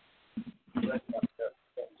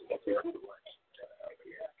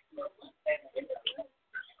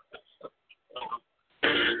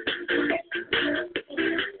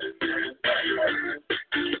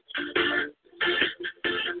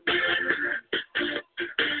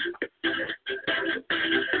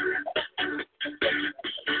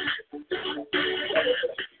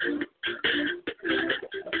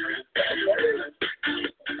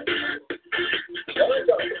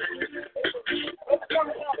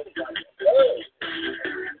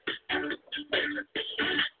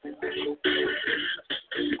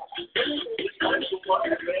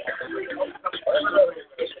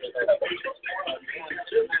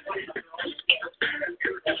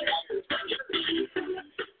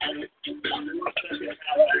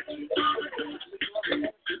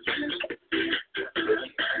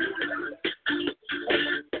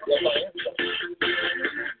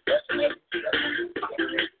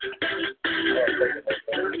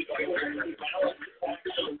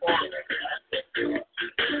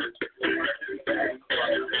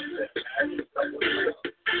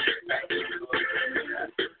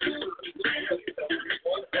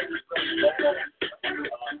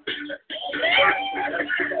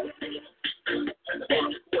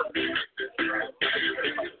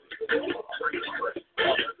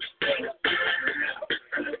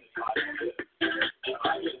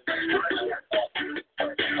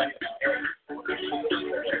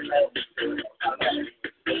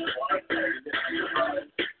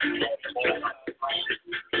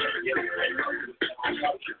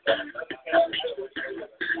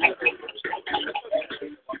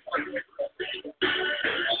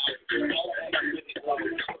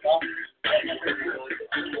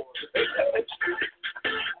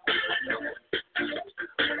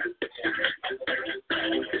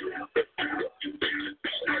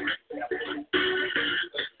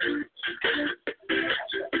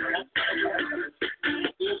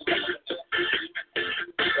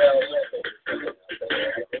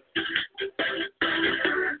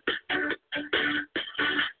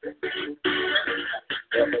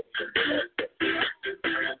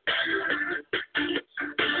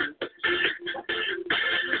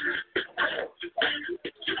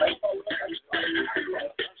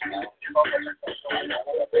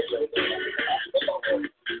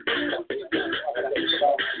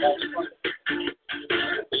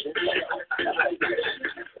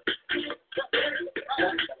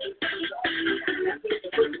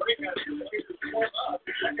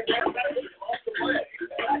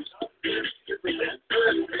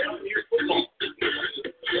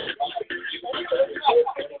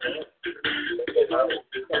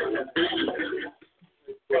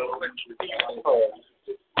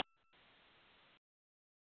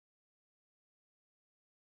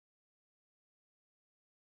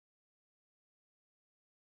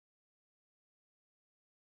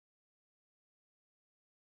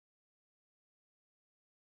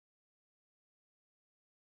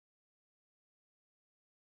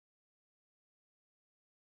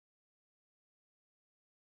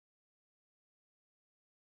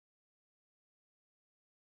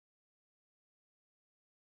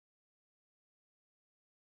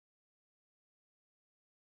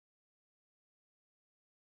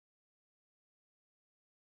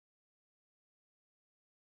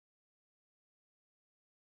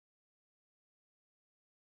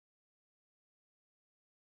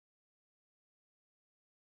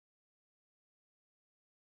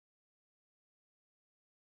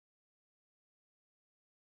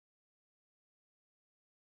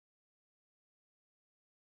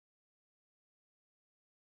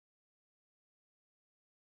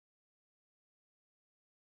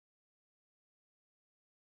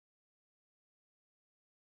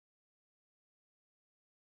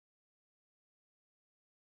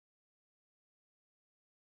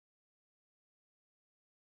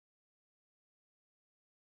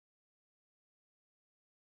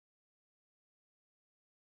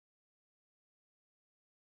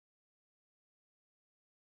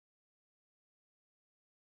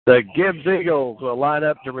 The Gibbs Eagles will line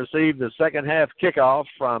up to receive the second half kickoff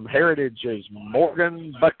from Heritage's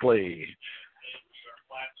Morgan Buckley.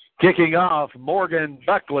 Kicking off, Morgan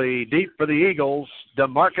Buckley, deep for the Eagles,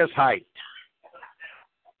 DeMarcus Height.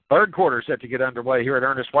 Third quarter set to get underway here at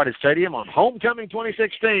Ernest Whited Stadium on Homecoming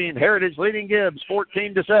 2016. Heritage leading Gibbs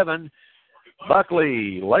 14-7.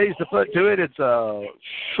 Buckley lays the foot to it. It's a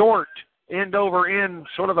short end-over-end,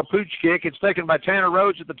 sort of a pooch kick. It's taken by Tanner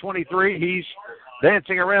Rhodes at the 23. He's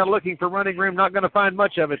dancing around looking for running room. Not going to find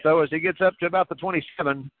much of it, though, as he gets up to about the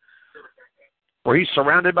 27, where he's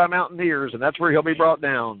surrounded by Mountaineers, and that's where he'll be brought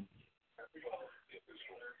down.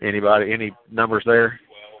 Anybody, any numbers there?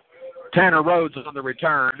 Tanner Rhodes is on the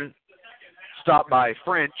return. Stopped by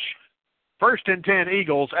French. 1st and 10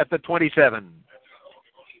 Eagles at the 27.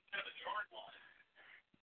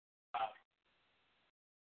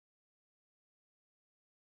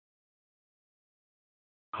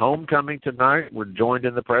 Homecoming tonight. We're joined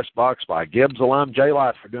in the press box by Gibbs alum Jay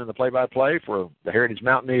Lott for doing the play-by-play for the Heritage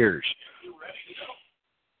Mountaineers.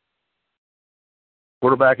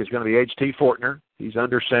 Quarterback is going to be H.T. Fortner. He's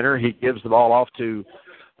under center. He gives the ball off to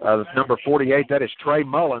number 48. That is Trey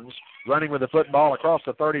Mullins, running with the football across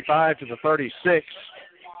the 35 to the 36.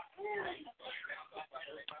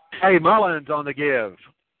 Hey, Mullins on the give.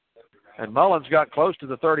 And Mullins got close to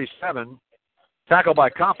the 37. Tackled by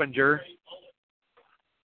Coppinger.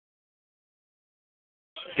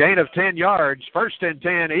 Gain of 10 yards. 1st and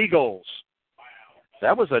 10 Eagles.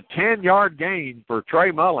 That was a 10-yard gain for Trey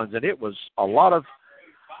Mullins, and it was a lot of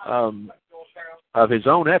his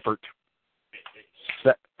own effort.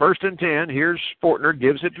 1st and 10. Here's Fortner.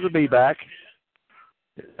 Gives it to the B-back.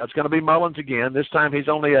 That's going to be Mullins again. This time he's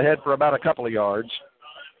only ahead for about a couple of yards.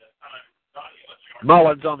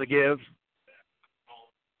 Mullins on the give.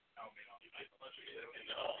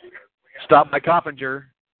 Stopped by Coppinger.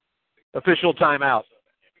 Official timeout.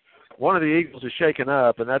 One of the Eagles is shaken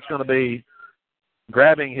up, and that's going to be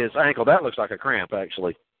grabbing his ankle. That looks like a cramp,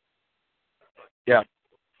 actually. Yeah.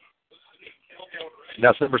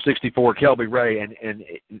 That's number 64, Kelby Ray, and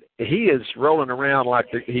he is rolling around like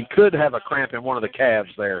he could have a cramp in one of the calves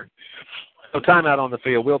there. So timeout on the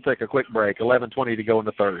field. We'll take a quick break. 11:20 to go in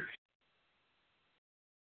the third.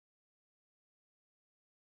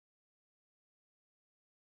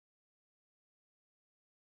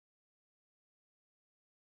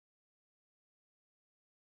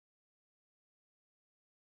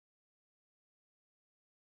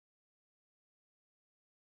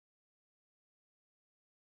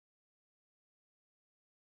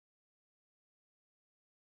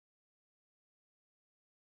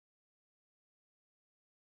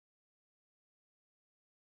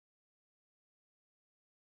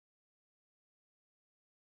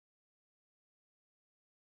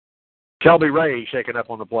 Kelby Ray shaken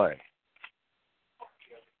up on the play.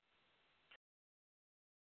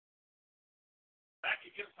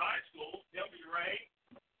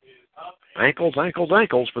 Ankles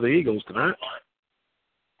for the Eagles tonight.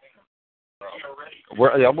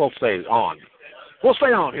 We'll stay on. We'll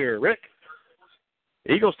stay on here, Rick.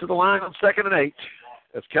 Eagles to the line on 2nd and 8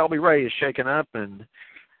 as Kelby Ray is shaken up and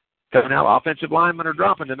coming out. Offensive linemen are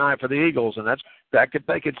dropping tonight for the Eagles, and that could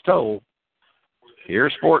take its toll.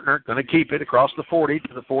 Here's Fortner, going to keep it across the 40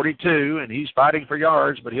 to the 42, and he's fighting for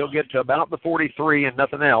yards, but he'll get to about the 43 and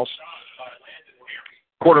nothing else.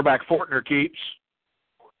 Quarterback Fortner keeps.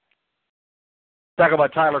 Tackled by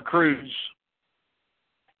Tyler Cruz.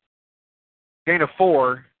 Gain of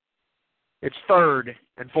 4. It's 3rd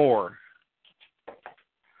and 4.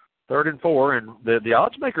 3rd and 4, and the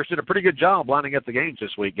odds makers did a pretty good job lining up the games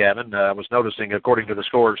this week, Gavin. I was noticing according to the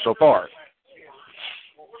scores so far.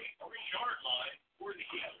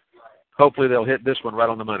 Hopefully they'll hit this one right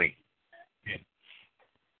on the money.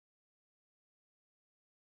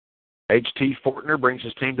 H.T. Fortner brings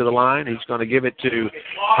his team to the line. He's going to give it to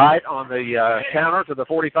Height on the counter to the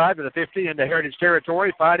 45 to the 50 into Heritage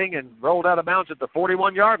territory, fighting and rolled out of bounds at the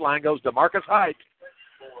 41-yard line goes DeMarcus Height.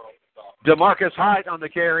 DeMarcus Height on the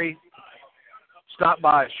carry. Stopped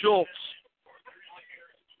by Schultz.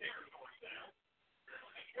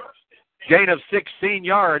 Gain of 16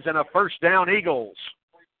 yards and a 1st down Eagles.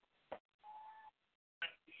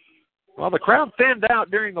 Well, the crowd thinned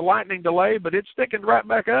out during the lightning delay, but it's thickened right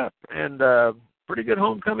back up. And pretty good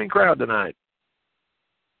homecoming crowd tonight.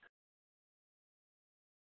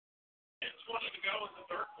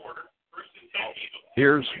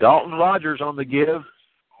 Here's Dalton Rogers on the give,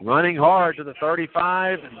 running hard to the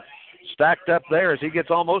 35 and stacked up there as he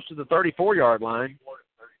gets almost to the 34-yard line.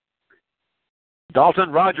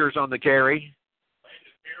 Dalton Rogers on the carry.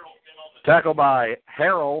 Tackled by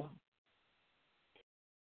Harrell.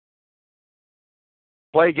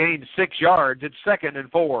 Play gained 6 yards. It's 2nd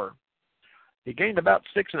and 4. He gained about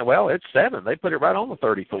 6 and well, it's 7. They put it right on the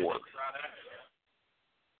 34.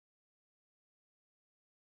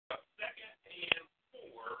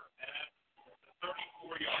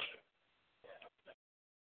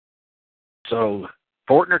 So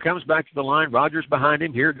Fortner comes back to the line. Rogers behind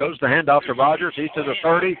him. Here goes the handoff to Rogers. He's to the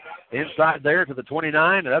 30, inside there to the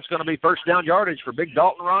 29, and that's going to be first down yardage for big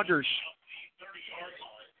Dalton Rogers.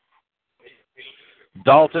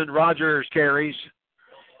 Dalton Rogers carries.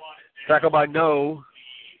 Tackle by No.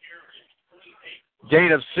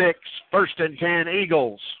 Gain of 6. First and 10,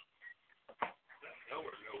 Eagles.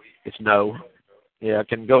 It's No. Yeah, it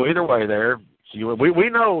can go either way there. We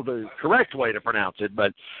know the correct way to pronounce it,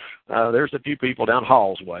 but there's a few people down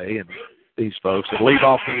Hall's way, and these folks that leave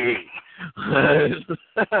off the E.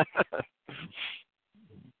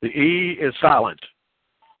 The E is silent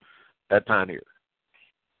at Pioneer.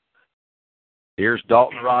 Here's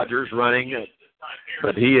Dalton Rogers running,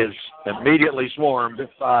 but he is immediately swarmed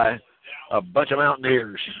by a bunch of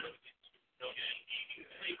Mountaineers.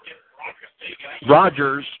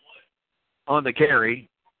 Rogers on the carry.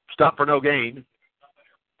 Stop for no gain.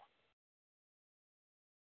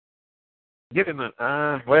 Give him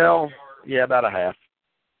about a half.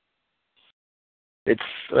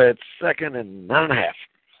 It's second and 9.5.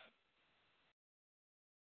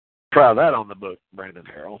 Try that on the book, Brandon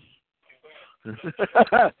Harrell.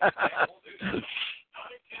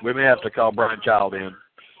 We may have to call Brian Child in.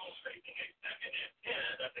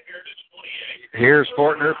 Here's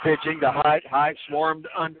Fortner pitching to Height. Height swarmed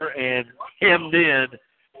under and hemmed in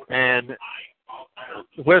and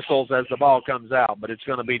whistles as the ball comes out, but it's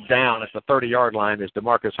going to be down at the 30-yard line as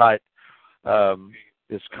DeMarcus Height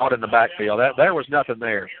is caught in the backfield. There was nothing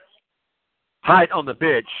there. Height on the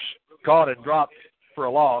pitch, caught and dropped for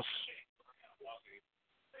a loss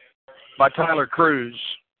by Tyler Cruz.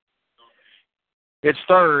 It's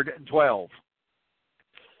 3rd and 12.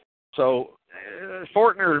 So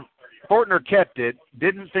Fortner kept it,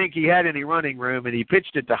 didn't think he had any running room, and he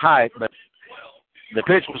pitched it to Height, but the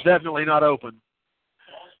pitch was definitely not open.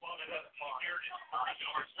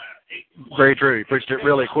 Very true. He pitched it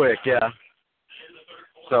really quick, yeah.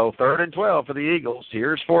 So 3rd and 12 for the Eagles.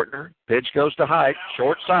 Here's Fortner. Pitch goes to Height.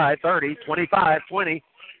 Short side, 30, 25, 20.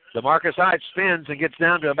 DeMarcus Height spins and gets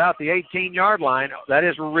down to about the 18-yard line. That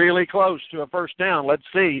is really close to a first down. Let's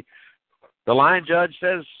see. The line judge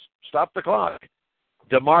says stop the clock.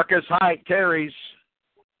 DeMarcus Height carries.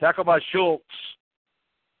 Tackle by Schultz.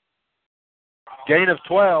 Gain of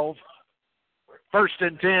 12. First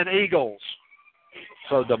and 10, Eagles.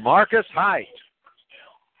 So DeMarcus Height.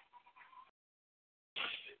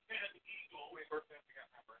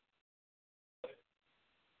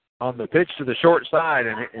 On the pitch to the short side,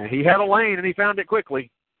 and he had a lane, and he found it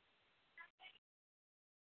quickly.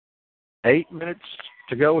 8 minutes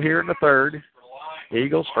to go here in the third.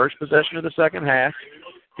 Eagles first possession of the second half.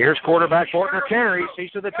 Here's quarterback Fortner carries.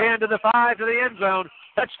 He's to the 10, to the 5, to the end zone.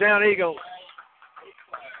 Touchdown, Eagles.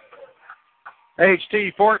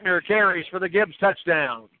 H.T. Fortner carries for the Gibbs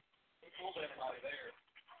touchdown.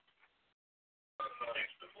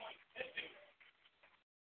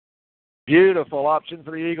 Beautiful option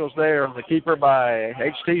for the Eagles there on the keeper by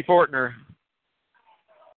H.T. Fortner.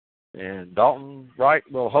 And Dalton Wright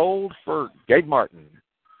will hold for Gabe Martin.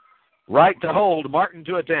 Wright to hold, Martin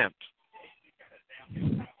to attempt.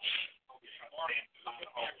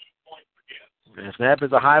 The snap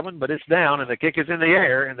is a high one, but it's down, and the kick is in the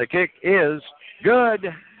air, and the kick is good.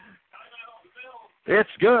 It's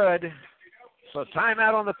good. So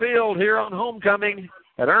timeout on the field here on homecoming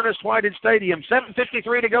at Ernest Whited Stadium.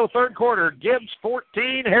 7:53 to go, third quarter. Gibbs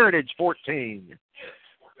 14, Heritage 14.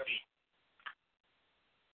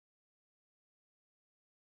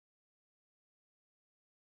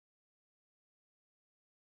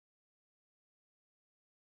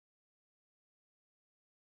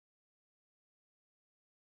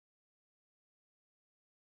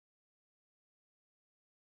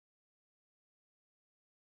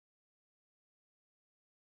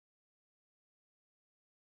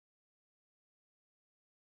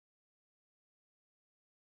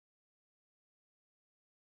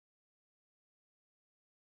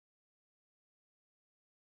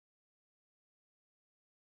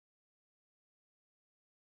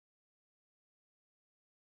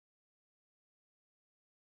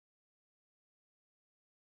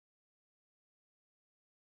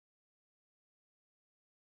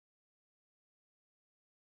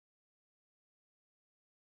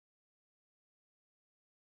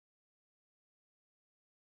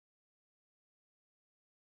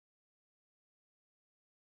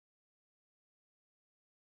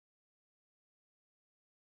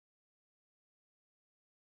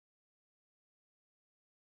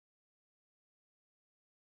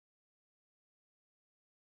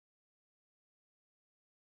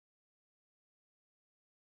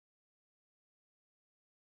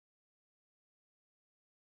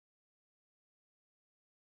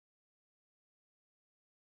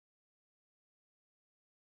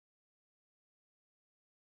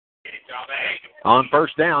 On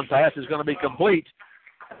first down, pass is going to be complete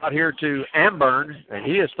out here to Amburn, and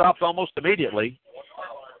he is stopped almost immediately.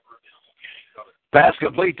 Pass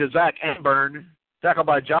complete to Zach Amburn, tackled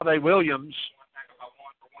by Jave Williams.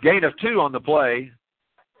 Gain of 2 on the play,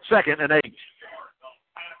 2nd and 8.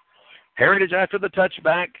 Heritage after the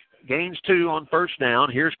touchback, gains 2 on first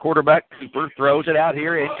down. Here's quarterback Cooper, throws it out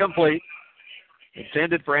here, incomplete.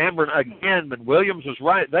 Intended for Amburn again, but Williams was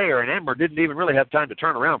right there, and Amburn didn't even really have time to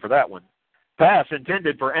turn around for that one. Pass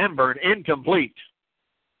intended for Amburn, incomplete.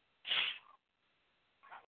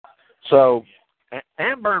 So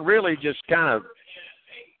Amburn really just kind of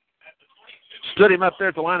stood him up there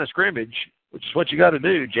at the line of scrimmage, which is what you got to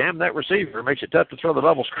do. Jam that receiver. Makes it tough to throw the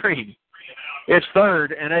bubble screen. It's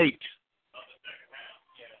 3rd and 8.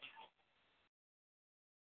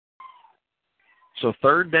 So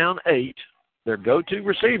 3rd down 8. Their go-to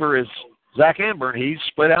receiver is Zach Amburn. He's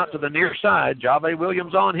split out to the near side. Jave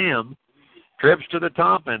Williams on him. Trips to the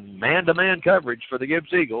top and man-to-man coverage for the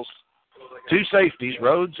Gibbs Eagles. 2 safeties,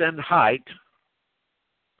 Rhodes and Height.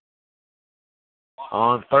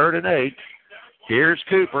 On 3rd and 8. Here's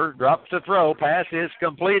Cooper. Drops the throw. Pass is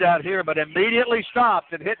complete out here, but immediately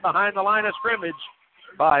stopped and hit behind the line of scrimmage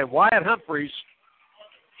by Wyatt Humphreys.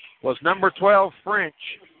 Was number 12, French.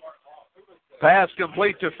 Pass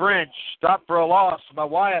complete to French. Stopped for a loss by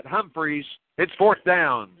Wyatt Humphreys. It's 4th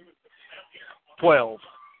down. 12.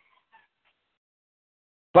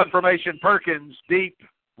 Punt formation, Perkins, deep,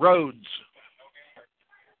 Rhodes.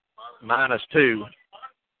 -2.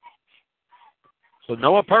 So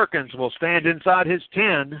Noah Perkins will stand inside his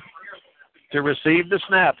 10 to receive the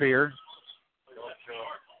snap here.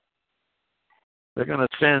 They're going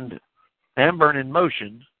to send Amburn in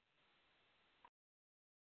motion.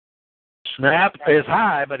 Snap is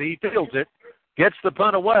high, but he fields it. Gets the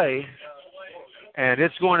punt away. And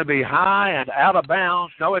it's going to be high and out of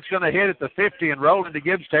bounds. No, it's going to hit at the 50 and roll into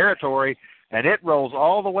Gibbs territory. And it rolls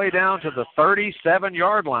all the way down to the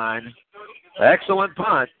 37-yard line. Excellent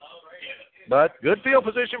punt. But good field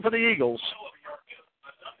position for the Eagles.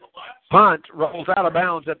 Punt rolls out of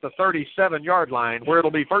bounds at the 37-yard line, where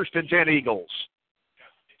it'll be 1st and 10 Eagles.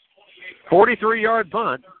 43-yard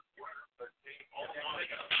punt.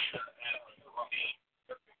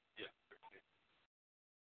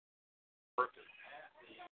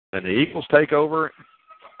 And the Eagles take over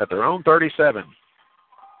at their own 37.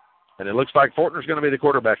 And it looks like Fortner's going to be the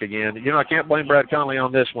quarterback again. You know, I can't blame Brad Conley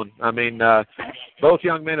on this one. I mean, both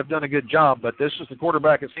young men have done a good job, but this is the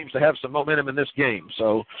quarterback that seems to have some momentum in this game.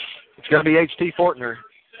 So it's going to be H.T. Fortner.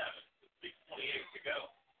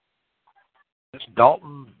 This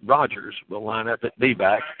Dalton Rogers will line up at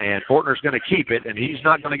D-back, and Fortner's going to keep it, and he's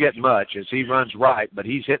not going to get much as he runs right, but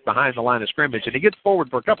he's hit behind the line of scrimmage, and he gets forward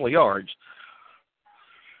for a couple of yards.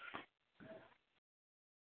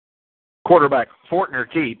 Quarterback Fortner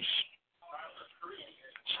keeps.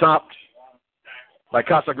 Stopped by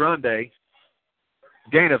Casagrande.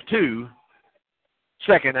 Gain of 2.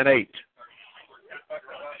 2nd and 8.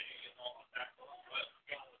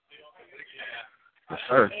 Yes,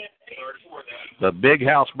 sir. The big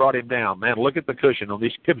house brought him down. Man, look at the cushion on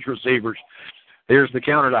these Gibbs receivers. Here's the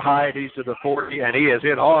counter to Hyde. He's to the 40, and he has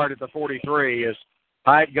hit hard at the 43 as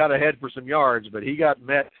Hyde got ahead for some yards, but he got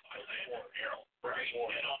met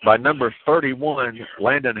by number 31,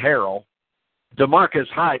 Landon Harrell. DeMarcus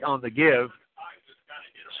Height on the give.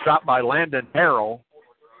 Stopped by Landon Harrell.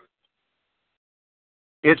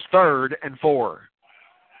 It's 3rd and 4.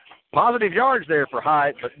 Positive yards there for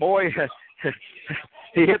Height, but boy,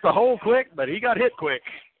 he hit the hole quick, but he got hit quick.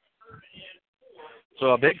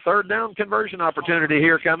 So a big 3rd down conversion opportunity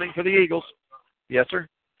here coming for the Eagles. Yes, sir.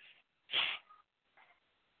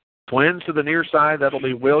 Twins to the near side. That'll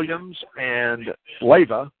be Williams and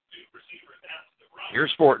Leyva.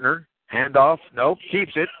 Here's Fortner. Handoff. Nope.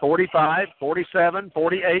 Keeps it. 45, 47,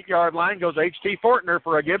 48-yard line. Goes H.T. Fortner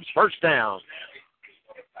for a Gibbs first down.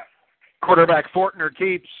 Quarterback Fortner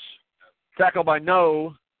keeps. Tackle by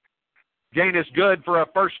No. Gain is good for a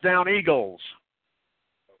first down Eagles.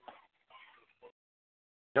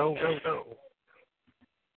 No.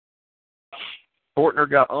 Fortner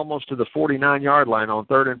got almost to the 49-yard line on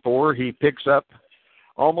 3rd and 4. He picks up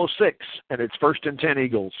almost 6, and it's 1st and 10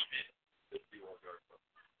 Eagles.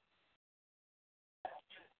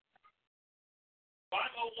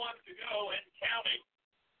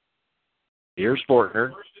 Here's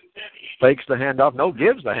Fortner. Fakes the handoff. No,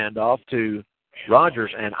 gives the handoff to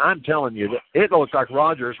Rogers. And I'm telling you, it looks like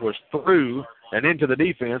Rogers was through and into the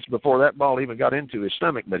defense before that ball even got into his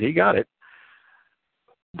stomach, but he got it.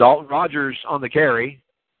 Dalton Rogers on the carry.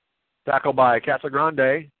 Tackled by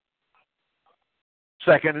Casagrande.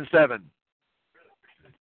 2nd and 7.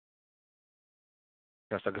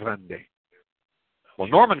 Casa Grande. Well,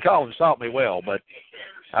 Norman Collins taught me well, but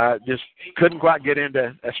I just couldn't quite get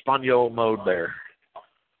into Espanol mode there.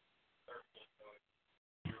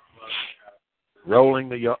 Rolling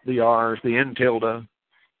the R's, the N tilde.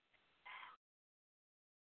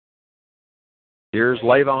 Here's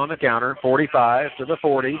Leyva on the counter, 45 to the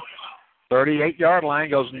 40. 38-yard line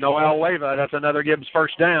goes Noel Leyva. That's another Gibbs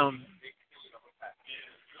first down.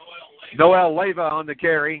 Noel Leyva on the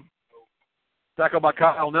carry. Tackled by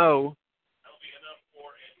Kyle No.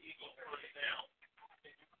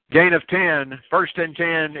 Gain of 10. First and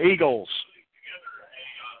 10, Eagles.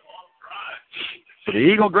 So the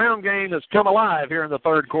Eagle ground game has come alive here in the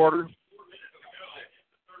third quarter.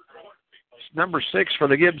 Number 6 for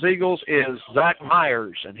the Gibbs Eagles is Zach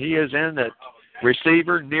Myers, and he is in at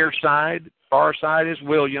receiver, near side. Far side is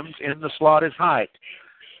Williams. In the slot is Height.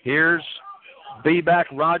 Here's B-back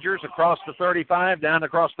Rogers across the 35, down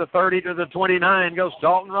across the 30 to the 29 goes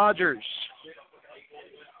Dalton Rogers.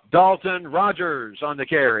 Dalton Rogers on the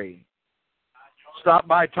carry. Stopped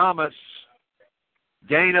by Thomas.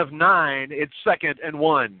 Gain of 9. It's 2nd and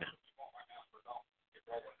 1.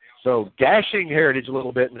 So gashing Heritage a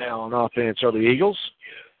little bit now on offense are the Eagles.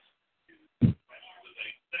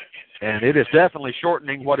 And it is definitely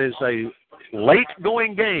shortening what is a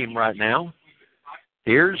late-going game right now.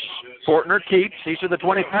 Here's Fortner, keeps. He's to the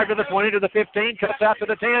 25, to the 20, to the 15, cuts out to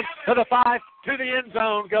the 10, to the 5, to the end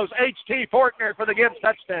zone. Goes H.T. Fortner for the Gibbs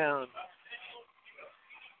touchdown.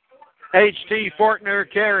 H.T.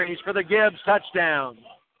 Fortner carries for the Gibbs touchdown.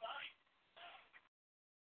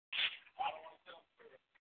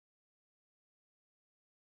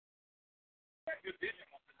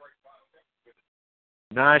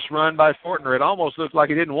 Nice run by Fortner. It almost looked like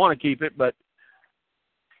he didn't want to keep it, but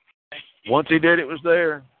once he did, it was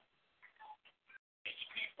there.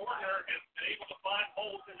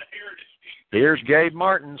 Here's Gabe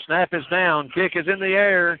Martin. Snap is down. Kick is in the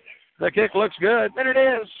air. The kick looks good, and it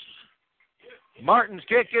is. Martin's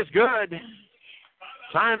kick is good.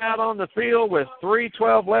 Timeout on the field with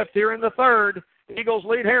 3:12 left here in the third. Eagles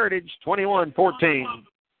lead Heritage 21-14.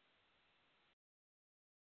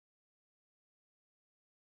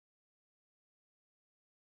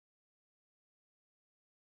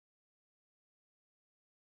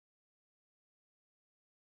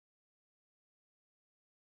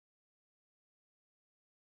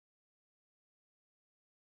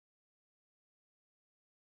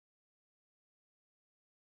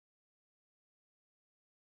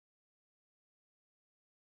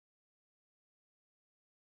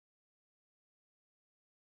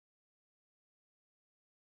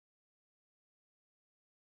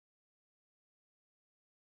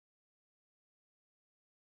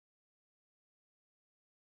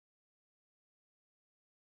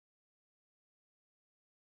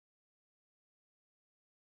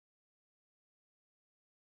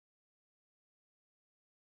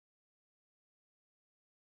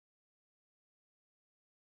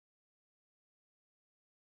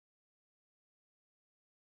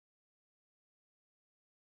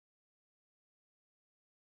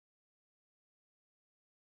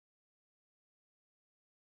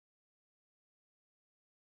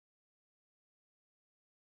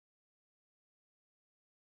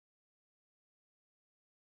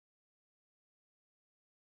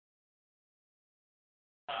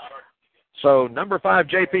 So number 5,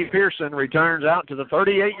 J.P. Pearson, returns out to the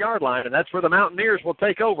 38-yard line, and that's where the Mountaineers will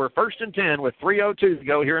take over. 1st and 10 with 3:02 to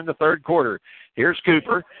go here in the third quarter. Here's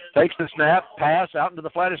Cooper, takes the snap, pass out into the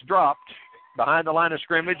flat is dropped behind the line of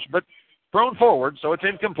scrimmage, but thrown forward, so it's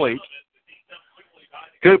incomplete.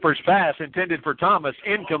 Cooper's pass intended for Thomas,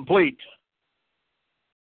 incomplete.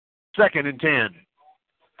 2nd and 10.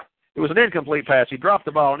 It was an incomplete pass. He dropped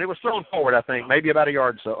the ball, and it was thrown forward, I think, maybe about a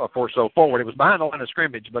yard or so forward. It was behind the line of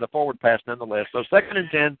scrimmage, but a forward pass nonetheless. So 2nd and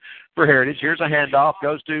 10 for Heritage. Here's a handoff.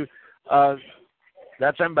 Goes to,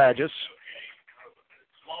 that's Ambadges.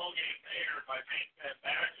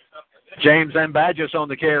 James Ambadges on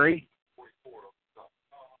the carry.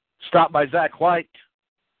 Stopped by Zach White.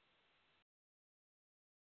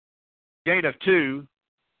 Gain of 2.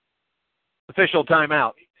 Official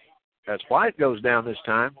timeout. As White goes down this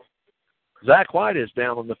time. Zach White is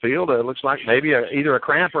down on the field. It looks like maybe either a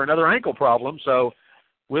cramp or another ankle problem. So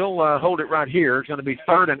we'll hold it right here. It's going to be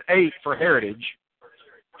 3rd and 8 for Heritage.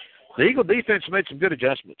 The Eagle defense made some good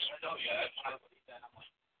adjustments.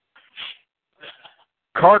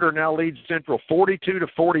 Carter now leads Central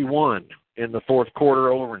 42-41 in the fourth quarter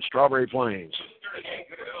over in Strawberry Plains.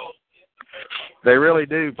 They really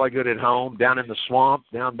do play good at home, down in the swamp,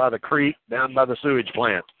 down by the creek, down by the sewage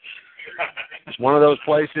plant. It's one of those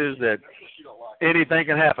places that anything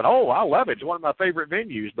can happen. Oh, I love it. It's one of my favorite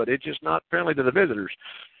venues, but it's just not friendly to the visitors.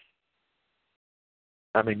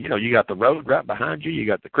 I mean, you got the road right behind you. You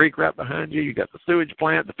got the creek right behind you. You got the sewage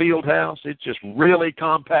plant, the field house. It's just really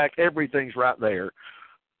compact. Everything's right there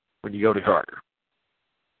when you go to Carter.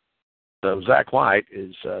 So Zach White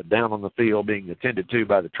is down on the field being attended to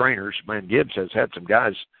by the trainers. Man, Gibbs has had some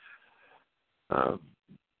guys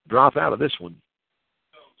drop out of this one.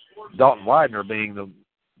 Dalton Widener being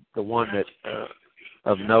the one that,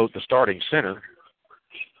 of note, the starting center.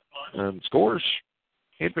 Scores.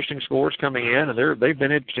 Interesting scores coming in, and they've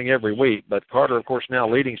been interesting every week. But Carter, of course, now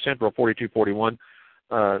leading Central 42-41.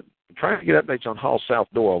 Trying to get updates on Hall South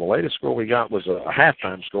Doyle. The latest score we got was a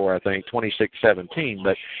halftime score, I think, 26-17.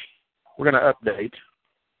 But we're going to update.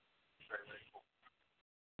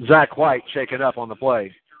 Zach White shaking up on the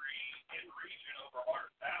play.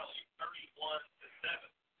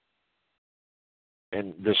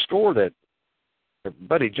 And the score that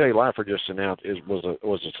Buddy Jay Leifer just announced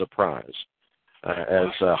was a surprise. As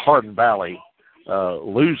Hardin Valley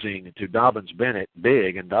losing to Dobbins Bennett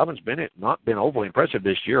big, and Dobbins Bennett not been overly impressive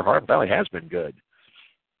this year. Hardin Valley has been good.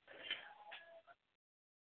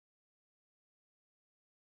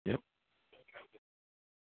 Yep.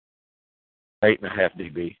 8.5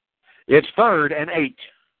 dB. It's 3rd and 8.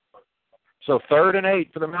 So 3rd and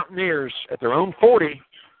 8 for the Mountaineers at their own 40.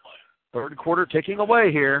 Third quarter ticking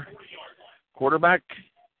away here. Quarterback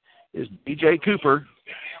is DJ Cooper.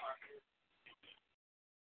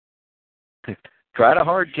 Tried a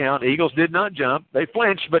hard count. Eagles did not jump. They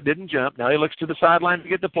flinched but didn't jump. Now he looks to the sideline to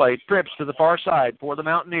get the play. Trips to the far side for the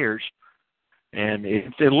Mountaineers. And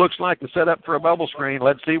it looks like the setup for a bubble screen.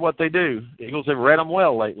 Let's see what they do. The Eagles have read them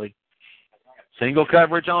well lately. Single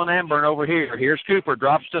coverage on Amburn over here. Here's Cooper.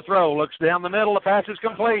 Drops to throw. Looks down the middle. The pass is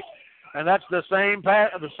complete. And that's the same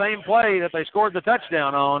play that they scored the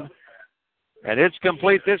touchdown on. And it's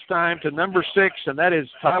complete this time to number 6, and that is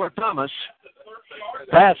Tyler Thomas.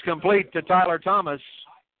 Pass complete to Tyler Thomas.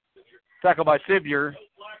 Tackled by Sivier.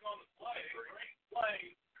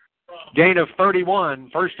 Gain of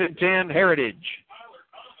 31. 1st and 10, Heritage.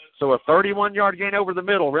 So a 31-yard gain over the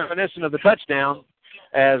middle, reminiscent of the touchdown,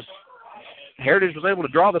 as Heritage was able to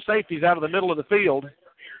draw the safeties out of the middle of the field.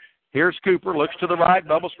 Here's Cooper, looks to the right.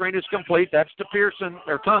 Bubble screen is complete. That's to Pearson,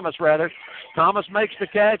 or Thomas, rather. Thomas makes the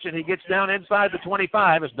catch, and he gets down inside the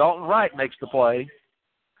 25 as Dalton Wright makes the play.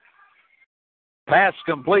 Pass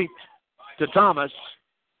complete to Thomas.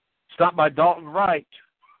 Stopped by Dalton Wright.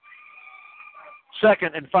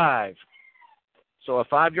 2nd and 5. So a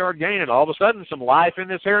 5-yard gain, and all of a sudden some life in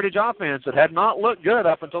this Heritage offense that had not looked good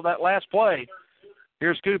up until that last play.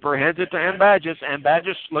 Here's Cooper, hands it to Ambadges.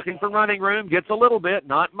 Ambadges looking for running room, gets a little bit,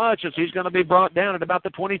 not much, as he's going to be brought down at about the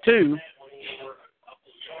 22.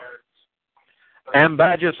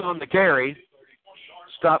 Ambadges on the carry,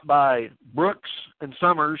 stopped by Brooks and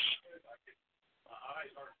Summers.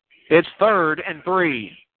 It's 3rd and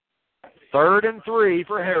 3. 3rd and 3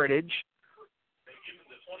 for Heritage.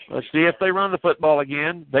 Let's see if they run the football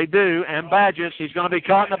again. They do. Ambadges, he's going to be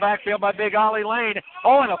caught in the backfield by Big Ollie Lane.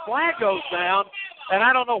 Oh, and a flag goes down. And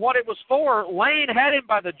I don't know what it was for. Lane had him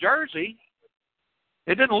by the jersey.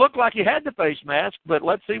 It didn't look like he had the face mask, but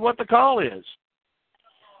let's see what the call is.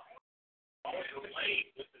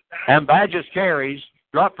 Ambadges carries.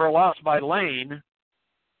 Dropped for a loss by Lane.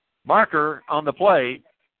 Marker on the play.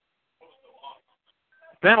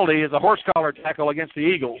 Penalty is a horse collar tackle against the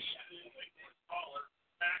Eagles.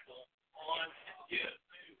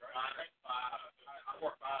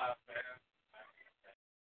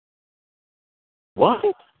 What?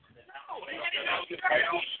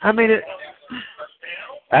 I mean,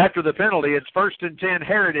 after the penalty, it's 1st and 10,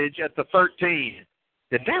 Heritage at the 13.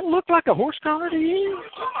 Did that look like a horse collar to you?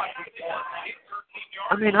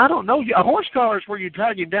 I mean, I don't know. A horse collar is where you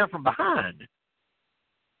drag him down from behind.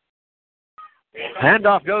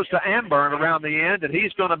 Handoff goes to Amburn around the end, and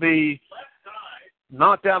he's going to be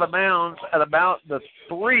knocked out of bounds at about the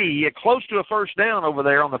 3, close to a first down over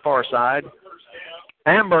there on the far side.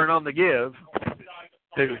 Amburn on the give.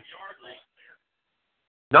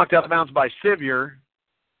 Knocked out of bounds by Sivier.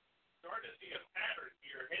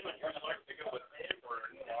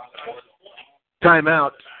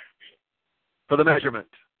 Timeout for the measurement.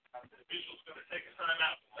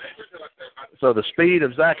 So the speed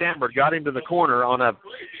of Zach Amber got him to the corner on a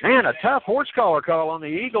tough horse collar call on the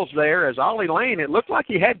Eagles there as Ollie Lane. It looked like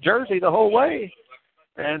he had jersey the whole way.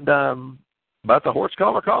 And but the horse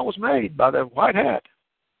collar call was made by the white hat.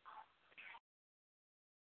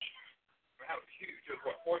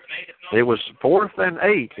 It was 4th and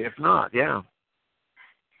 8, if not, yeah. Of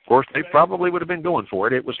course, they probably would have been going for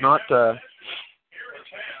it. It was not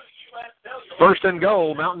First and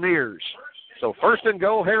goal, Mountaineers. So first and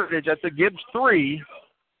goal, Heritage at the Gibbs 3.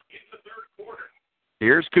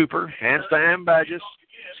 Here's Cooper. Hands to Ambages.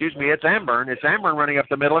 Excuse me, it's Amburn. It's Amburn running up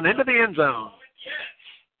the middle and into the end zone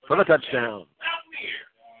for the touchdown.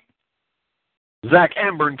 Zach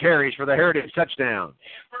Amburn carries for the Heritage touchdown.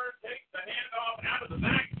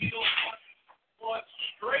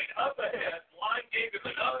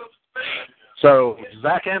 So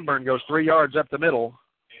Zach Amburn goes 3 yards up the middle.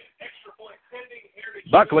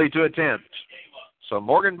 Buckley to attempt. So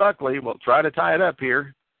Morgan Buckley will try to tie it up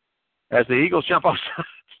here as the Eagles jump off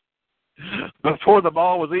before the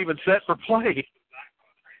ball was even set for play.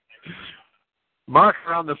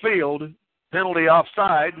 Marker on the field, penalty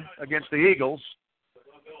offside against the Eagles.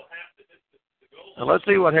 And let's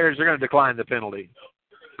see what Heritage, they're going to decline the penalty.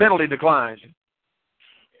 Penalty declined.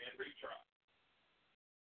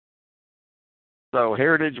 So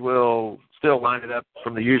Heritage will still line it up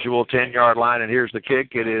from the usual 10-yard line, and here's the kick.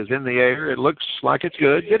 It is in the air. It looks like it's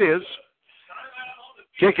good. It is.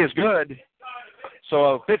 Kick is good.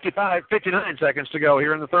 So 59 seconds to go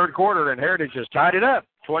here in the third quarter, and Heritage has tied it up,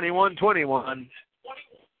 21-21.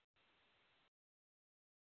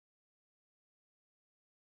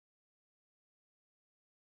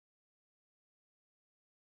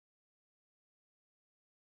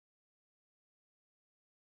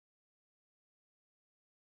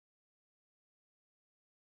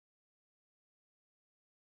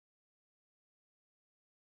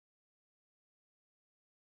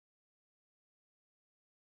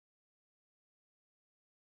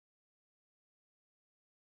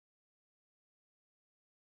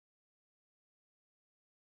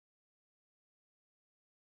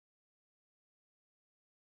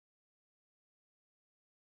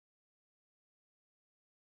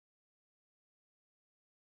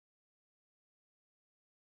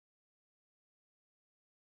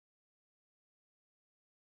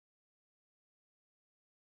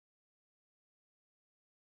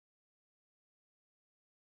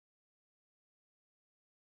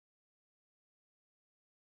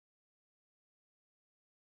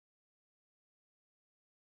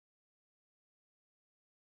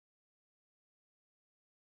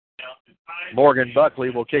 Morgan Buckley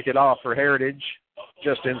will kick it off for Heritage.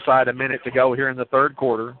 Just inside a minute to go here in the third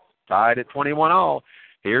quarter. Tied at 21-all.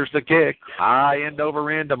 Here's the kick. High end over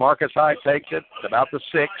end. DeMarcus Hyde takes it about the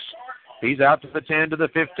 6. He's out to the 10, to the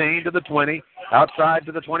 15, to the 20. Outside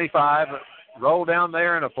to the 25. Roll down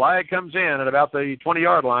there, and a flag comes in at about the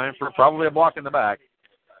 20-yard line for probably a block in the back.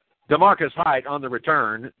 DeMarcus Hyde on the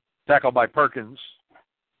return. Tackled by Perkins.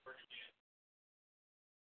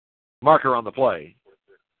 Marker on the play.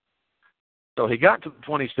 So he got to the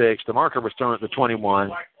 26. The marker was thrown at the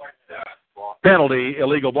 21. Penalty,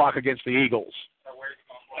 illegal block against the Eagles.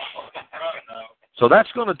 So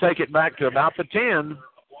that's going to take it back to about the 10.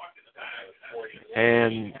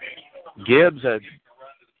 And Gibbs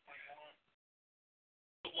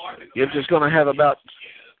is going to have about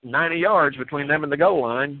 90 yards between them and the goal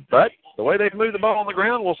line. But the way they've moved the ball on the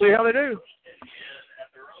ground, we'll see how they do.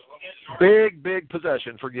 Big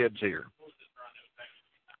possession for Gibbs here.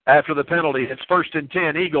 After the penalty, it's 1st and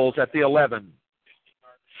 10, Eagles at the 11.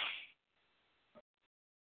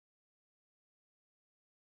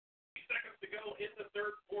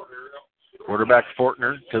 Quarterback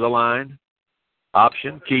Fortner to the line.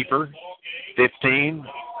 Option, keeper, 15.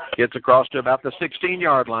 Gets across to about the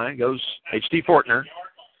 16-yard line. Goes H.T. Fortner.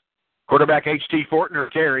 Quarterback H.T.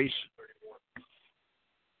 Fortner carries.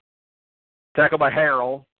 Tackle by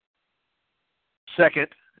Harrell. 2nd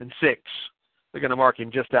and 6. They're going to mark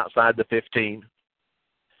him just outside the 15.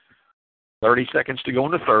 30 seconds to go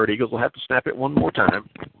in the third. Eagles will have to snap it one more time.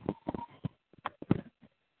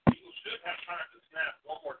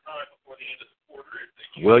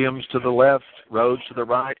 Williams to the left, Rhodes to the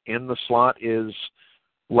right. In the slot is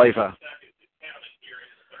Leyva.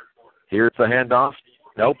 Here's the handoff.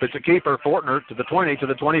 Nope, it's a keeper. Fortner to the 20, to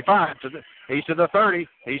the 25. He's to the 30.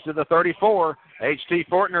 He's to the 34. H.T.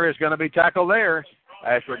 Fortner is going to be tackled there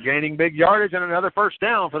after gaining big yardage and another first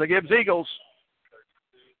down for the Gibbs Eagles.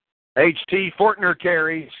 H.T. Fortner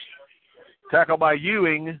carries. Tackle by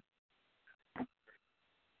Ewing.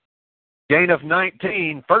 Gain of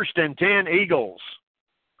 19. 1st and 10, Eagles.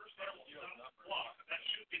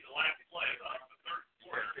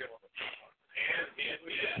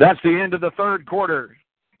 That's the end of the third quarter.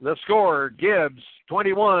 The score, Gibbs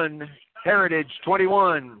 21, Heritage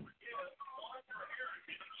 21.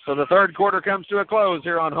 So the third quarter comes to a close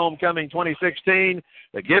here on Homecoming 2016.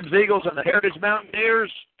 The Gibbs Eagles and the Heritage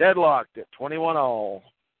Mountaineers deadlocked at 21-all.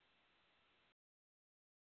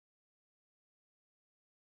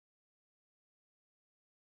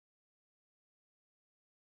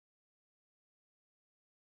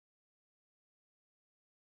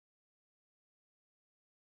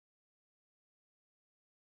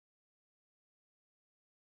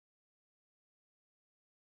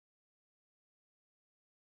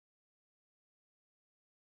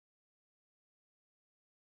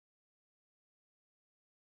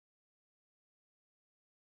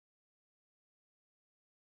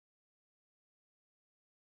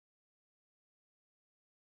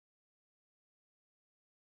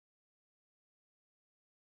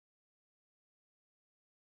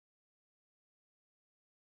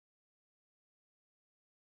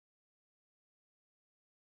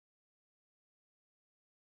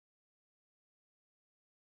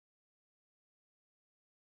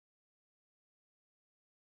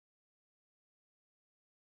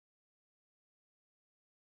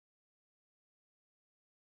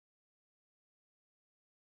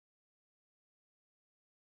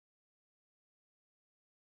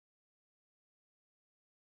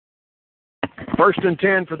 First and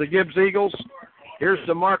 10 for the Gibbs Eagles. Here's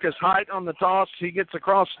DeMarcus Height on the toss. He gets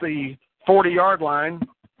across the 40-yard line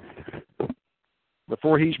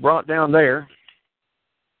before he's brought down there.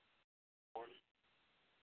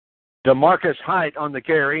 DeMarcus Height on the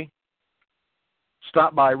carry.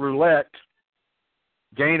 Stopped by Roulette.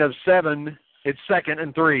 Gain of 7. It's 2nd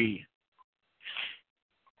and 3.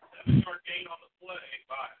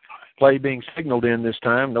 Play being signaled in this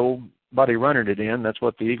time. Nobody running it in. That's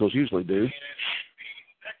what the Eagles usually do.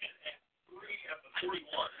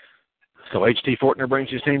 So H.T. Fortner brings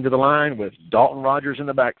his team to the line with Dalton Rogers in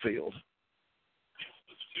the backfield.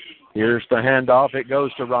 Here's the handoff. It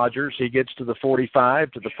goes to Rogers. He gets to the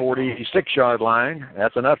 45, to the 46-yard line.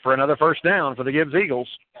 That's enough for another first down for the Gibbs Eagles.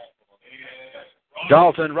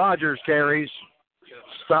 Dalton Rogers carries.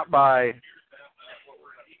 Stopped by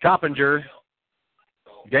Coppinger.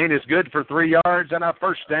 Gain is good for 3 yards and a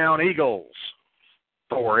first down, Eagles.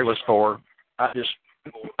 4. It was 4. I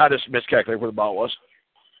just miscalculated where the ball was.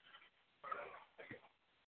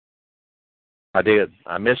 I did.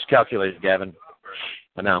 I miscalculated, Gavin.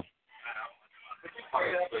 I know.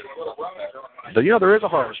 So, there is a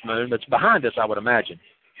harvest moon that's behind us, I would imagine.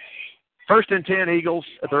 First and 10, Eagles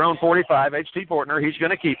at their own 45. H.T. Fortner, he's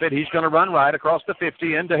going to keep it. He's going to run right across the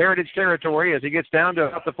 50 into Heritage territory as he gets down to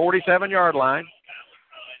about the 47-yard line.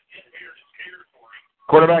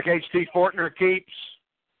 Quarterback H.T. Fortner keeps.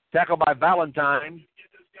 Tackle by Valentine.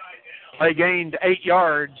 Play gained 8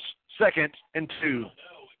 yards. 2nd and 2.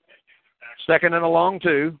 2nd and a long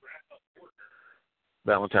 2.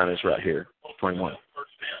 Valentine is right here. 21.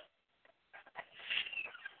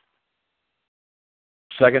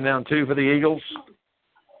 2nd down 2 for the Eagles.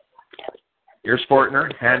 Here's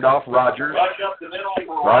Fortner. Handoff, Rogers.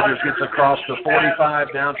 Rogers gets across the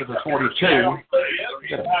 45 down to the 42.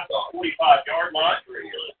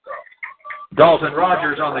 Dalton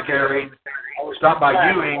Rogers on the carry. Stopped by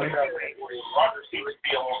Ewing.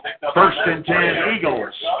 First and 10,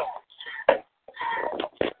 Eagles.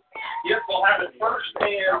 Yes, we'll have it first and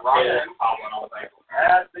 10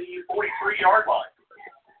 at the 43-yard line.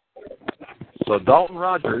 So Dalton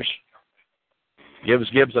Rogers gives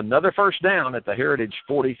Gibbs another first down at the Heritage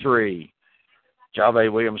 43.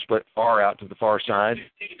 Jave Williams split far out to the far side.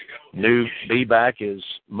 New B-back is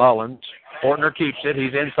Mullins. Fortner keeps it.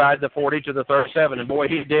 He's inside the 40 to the 37. And, boy,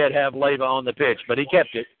 he did have Leyva on the pitch, but he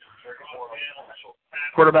kept it.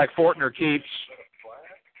 Quarterback Fortner keeps.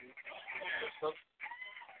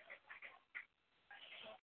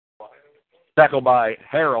 Tackled by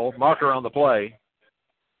Harrell. Marker on the play.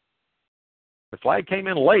 The flag came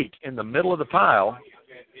in late in the middle of the pile.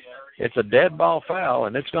 It's a dead ball foul,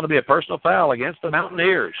 and it's going to be a personal foul against the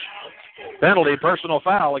Mountaineers. Penalty, personal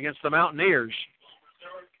foul against the Mountaineers.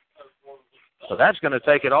 So that's going to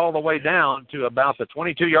take it all the way down to about the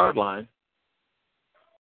 22-yard line.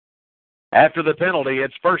 After the penalty,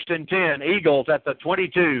 it's first and 10. Eagles at the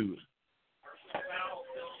 22.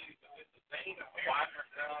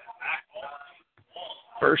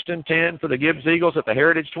 First and 10 for the Gibbs Eagles at the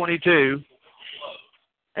Heritage 22.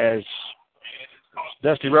 As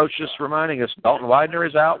Dusty Roach just reminding us, Dalton Widener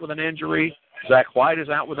is out with an injury. Zach White is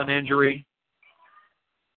out with an injury.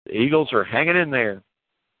 The Eagles are hanging in there.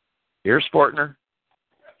 Here's Fortner.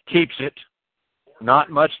 Keeps it. Not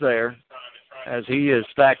much there as he is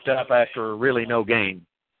stacked up after really no gain.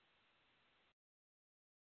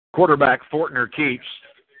 Quarterback Fortner keeps.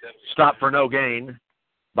 Stopped for no gain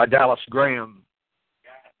by Dallas Graham.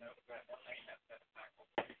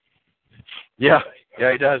 Yeah,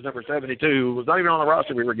 he does. Number 72 was not even on the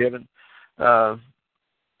roster we were given. Has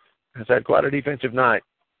had quite a defensive night.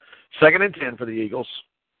 2nd and 10 for the Eagles.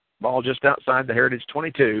 Ball just outside the Heritage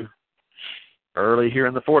 22. Early here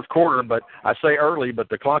in the fourth quarter, but I say early, but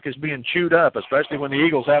the clock is being chewed up, especially when the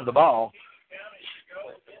Eagles have the ball.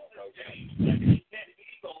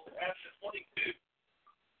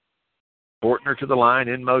 Fortner to the line,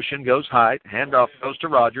 in motion, goes Height. Handoff goes to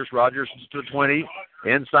Rogers. Rogers to 20.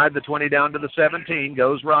 Inside the 20 down to the 17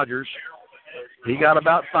 goes Rogers. He got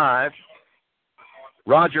about 5.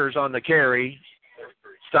 Rogers on the carry.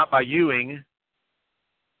 Stopped by Ewing.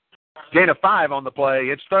 Gain of 5 on the play.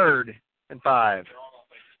 It's 3rd and 5.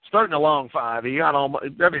 Starting a long 5. He got almost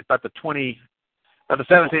about the 20, about the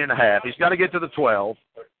 17 and a half. He's got to get to the 12.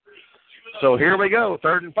 So here we go,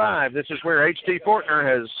 3rd and 5. This is where H.T. Fortner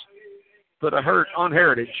has put a hurt on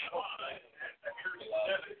Heritage.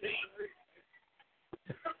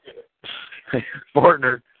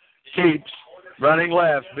 Fortner keeps running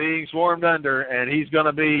left, being swarmed under, and he's going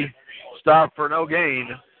to be stopped for no gain.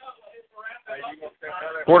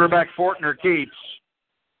 Quarterback Fortner keeps.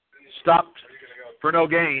 Stopped for no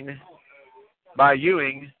gain by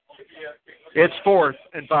Ewing. It's 4th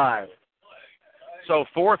and 5. So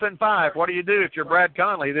 4th and 5, what do you do if you're Brad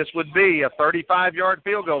Conley? This would be a 35-yard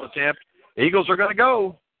field goal attempt. Eagles are going to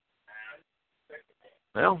go.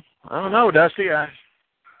 Well, I don't know, Dusty.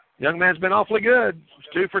 Young man's been awfully good. He's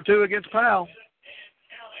 2 for 2 against Powell.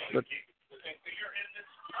 But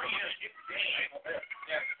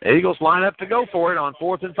Eagles line up to go for it on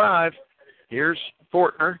 4th and 5. Here's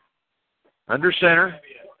Fortner under center.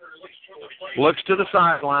 Looks to the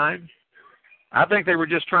sideline. I think they were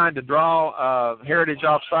just trying to draw Heritage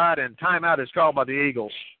offside, and timeout is called by the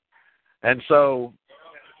Eagles. And so,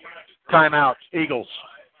 timeout, Eagles.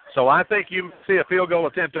 So I think you see a field goal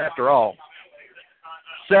attempt after all.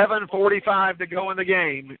 7:45 to go in the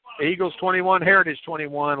game. Eagles 21, Heritage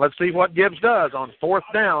 21. Let's see what Gibbs does on 4th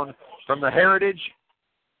down from the Heritage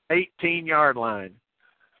 18-yard line.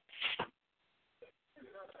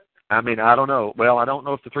 I mean, I don't know. Well, I don't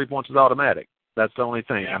know if the 3 points is automatic. That's the only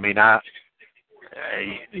thing. I mean,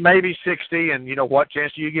 maybe 60, and you know, what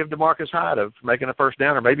chance do you give to Marcus Hyde of making a first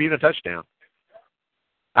down or maybe even a touchdown?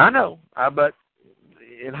 I know, but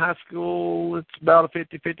in high school, it's about a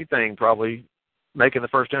 50-50 thing, probably making the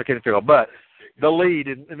first down, kicking the field. But the lead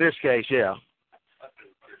in this case, yeah.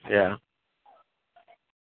 Yeah.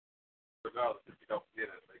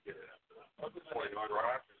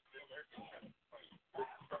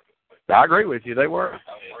 I agree with you. They were.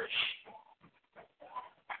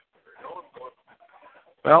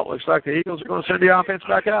 Well, looks like the Eagles are going to send the offense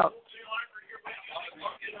back out.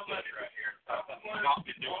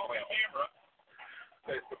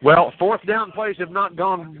 Well, 4th down plays have not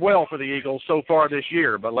gone well for the Eagles so far this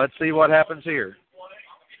year, but let's see what happens here.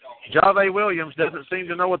 Jave Williams doesn't seem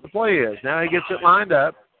to know what the play is. Now he gets it lined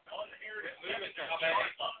up.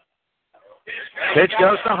 Pitch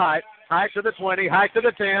goes to Height. Height to the 20, Height to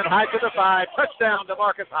the 10, Height to the 5. Touchdown to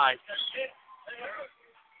Marcus Height.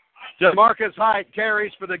 DeMarcus Height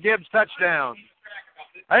carries for the Gibbs touchdown.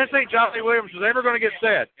 I didn't think Jave Williams was ever going to get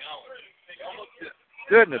set.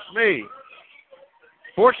 Goodness me.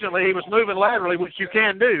 Fortunately, he was moving laterally, which you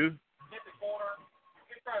can do.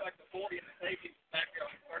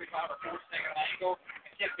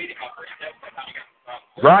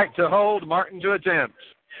 Right to hold, Martin to attempt.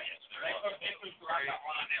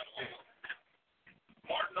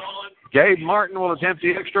 Gabe Martin will attempt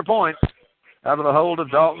the extra point out of the hold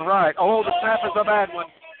of Dalton Wright. Oh, the snap is a bad one.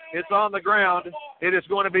 It's on the ground. It is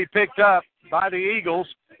going to be picked up by the Eagles,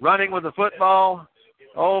 running with the football.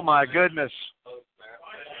 Oh, my goodness.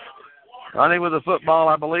 Running with the football,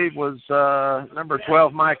 I believe, was number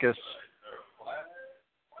 12, Micus.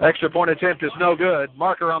 Extra point attempt is no good.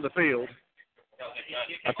 Marker on the field.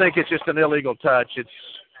 I think it's just an illegal touch.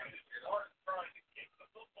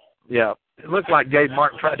 Yeah, it looked like Gabe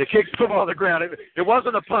Martin tried to kick the football on the ground. It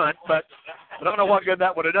wasn't a punt, but I don't know what good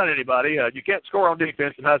that would have done anybody. You can't score on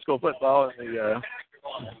defense in high school football. And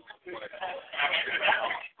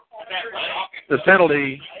the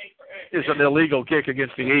penalty is an illegal kick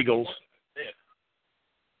against the Eagles.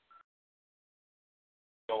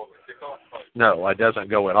 No, it doesn't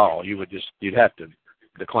go at all. You'd have to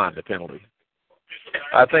decline the penalty.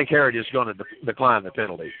 I think Heritage is going to decline the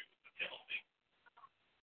penalty.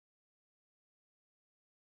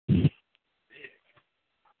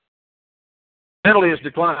 Penalty is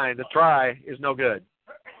declined. The try is no good.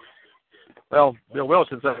 Well, Bill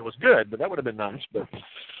Wilson said it was good, but that would have been nice. But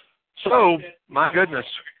so, my goodness.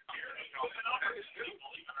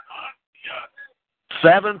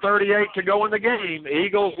 7:38 to go in the game.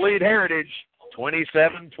 Eagles lead Heritage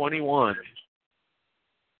 27-21.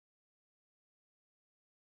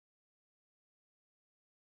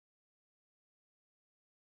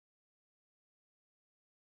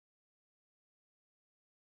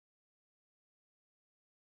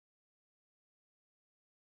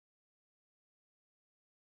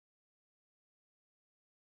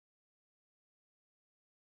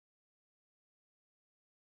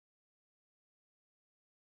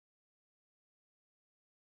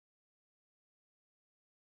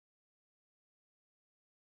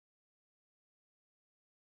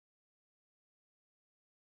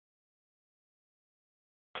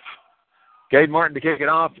 Gabe Martin to kick it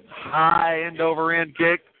off. High end-over-end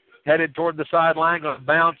kick. Headed toward the sideline. Going to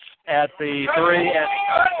bounce at the 3. And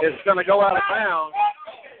it's going to go out of bounds.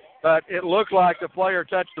 But it looked like the player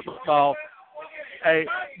touched the football.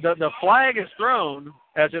 The flag is thrown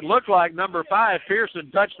as it looked like number 5,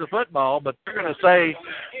 Pearson, touched the football. But they're going to say,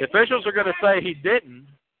 the officials are going to say he didn't.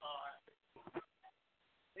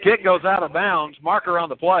 Kick goes out of bounds. Marker on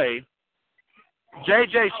the play.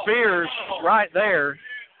 J.J. Spears right there.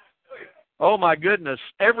 Oh, my goodness.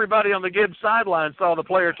 Everybody on the Gibbs sideline saw the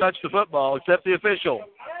player touch the football except the official.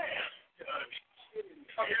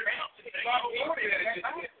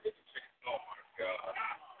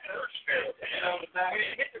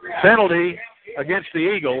 Penalty against the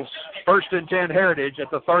Eagles. 1st and 10 Heritage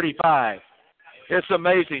at the 35. It's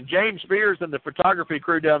amazing. James Spears and the photography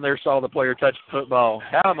crew down there saw the player touch the football.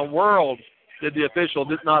 How in the world did the official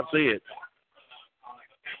not see it?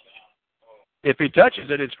 If he touches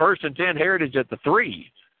it, it's 1st and 10 Heritage at the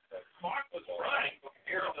 3.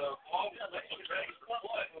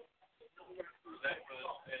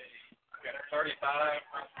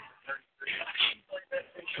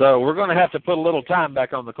 So we're going to have to put a little time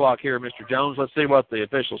back on the clock here, Mr. Jones. Let's see what the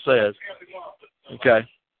official says. Okay.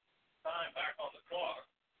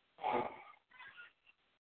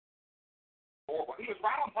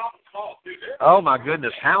 Oh, my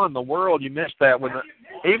goodness. How in the world you missed that when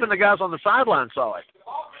even the guys on the sideline saw it?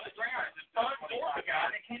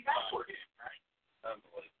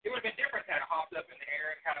 It would have been different had it hopped up in the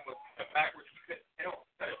air and kind of was backwards. You couldn't tell.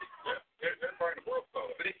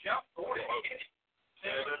 But it jumped forward and hit it.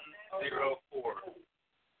 7-0-4.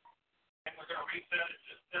 And we're going to reset it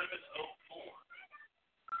to 7-0-4.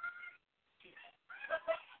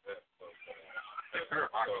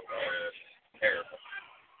 Terrible.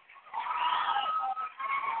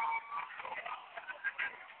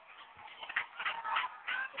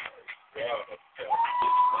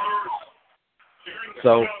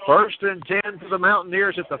 So 1st and 10 for the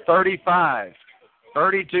Mountaineers at the 35.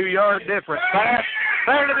 32-yard difference. Pass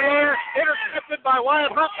there to the air, intercepted by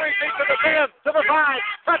Wyatt Humphreys into the 10, to the 5,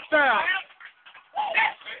 touchdown.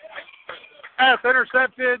 Pass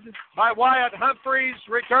intercepted by Wyatt Humphreys,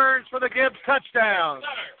 returns for the Gibbs touchdown.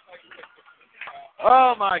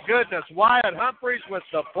 Oh, my goodness. Wyatt Humphreys with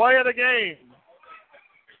the play of the game.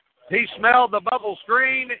 He smelled the bubble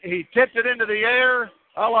screen. He tipped it into the air,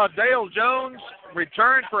 a la Dale Jones,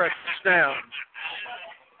 returned for a touchdown.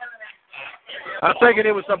 I'm thinking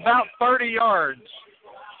it was about 30 yards.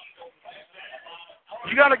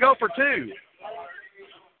 You got to go for 2.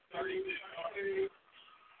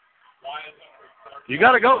 You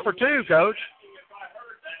got to go for 2, Coach.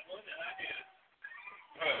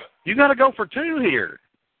 You got to go for 2 here.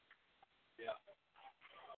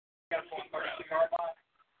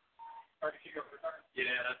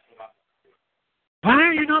 Why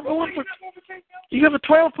are you not going for? You have a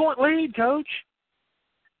 12-point lead, Coach.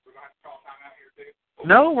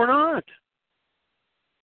 No, we're not.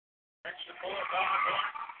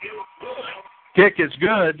 Kick is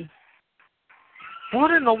good. What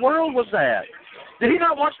in the world was that? Did he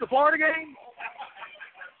not watch the Florida game?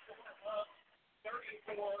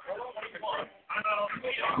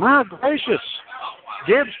 My gracious.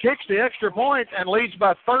 Gibbs kicks the extra point and leads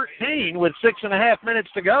by 13 with 6.5 minutes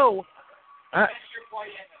to go.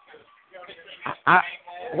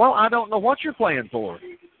 Well, I don't know what you're playing for.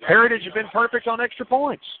 Heritage has been perfect on extra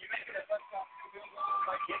points.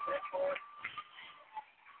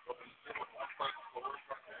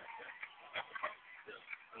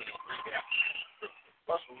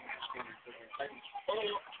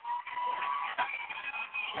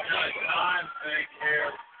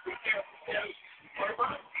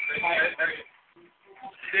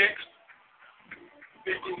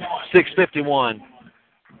 $6:51.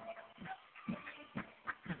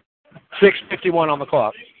 6:51 on the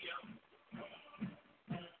clock.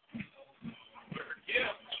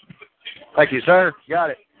 Thank you, sir.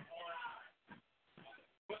 Got it.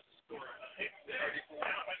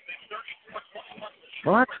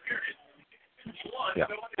 What? Yeah.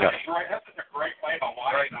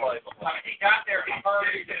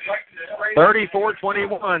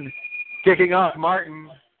 34-21. Kicking off Martin,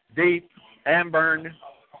 Deep, Amburn,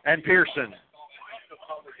 and Pearson.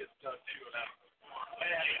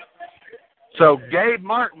 So Gabe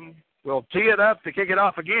Martin will tee it up to kick it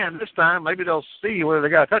off again. This time, maybe they'll see whether the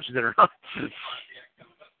guy touches it or not.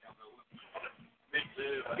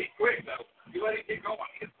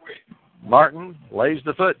 Martin lays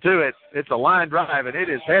the foot to it. It's a line drive, and it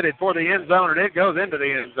is headed for the end zone, and it goes into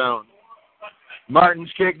the end zone.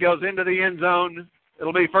 Martin's kick goes into the end zone.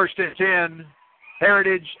 It'll be 1st and 10.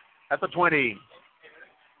 Heritage at the 20.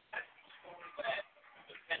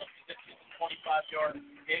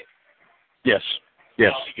 Yes.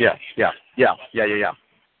 Yes. Yeah.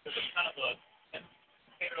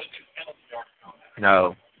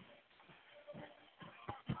 No.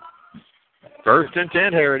 1st and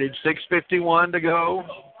 10 Heritage, 6:51 to go.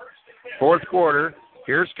 4th quarter.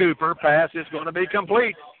 Here's Cooper. Pass is going to be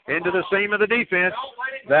complete into the seam of the defense.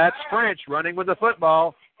 That's French running with the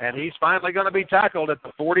football, and he's finally going to be tackled at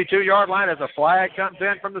the 42-yard line as a flag comes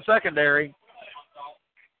in from the secondary.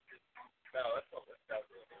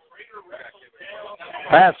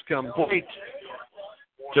 Pass complete.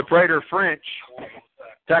 to Prater French.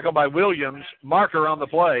 Tackled by Williams. Marker on the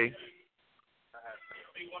play.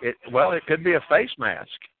 It could be a face mask.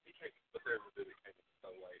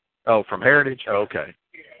 Oh, from Heritage? Oh, okay.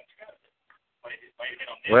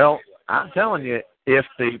 Well, I'm telling you, if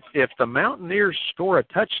the Mountaineers score a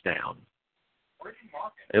touchdown,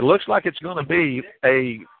 it looks like it's going to be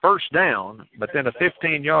a first down, but then a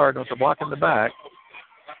 15-yard with a block in the back,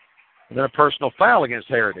 and then a personal foul against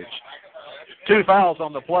Heritage. 2 fouls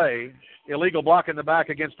on the play, illegal block in the back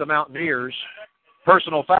against the Mountaineers,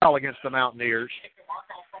 personal foul against the Mountaineers.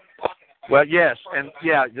 Well, yes, and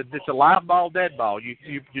yeah, it's a live ball, dead ball. You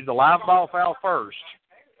do the live ball foul first.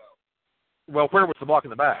 Well, where was the block in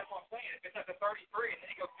the back?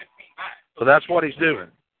 So that's what he's doing.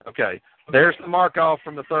 Okay, there's the mark off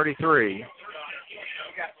from the 33.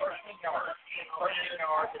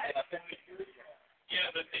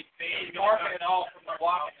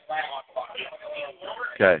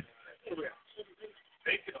 Okay.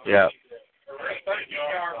 Yeah.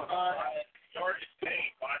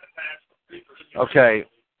 Okay.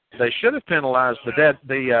 They should have penalized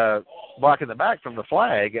the block in the back from the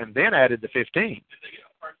flag and then added the 15.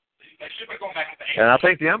 And I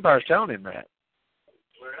think the umpire's telling him that.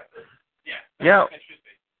 Yeah.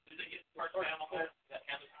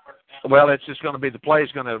 Well, it's just going to be, the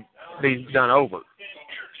play's going to be done over.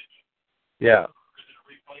 Yeah.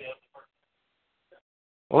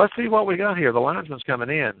 Well, let's see what we got here. The linesman's coming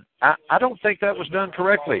in. I don't think that was done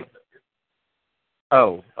correctly.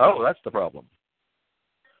 Oh, that's the problem.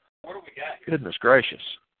 Goodness gracious.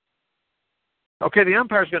 Okay, the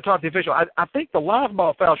umpire's going to talk to the official. I think the live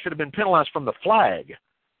ball foul should have been penalized from the flag.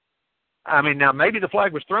 I mean, now maybe the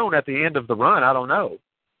flag was thrown at the end of the run. I don't know.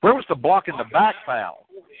 Where was the block in the back foul?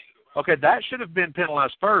 Okay, that should have been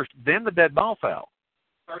penalized first, then the dead ball foul.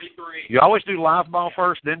 33. You always do live ball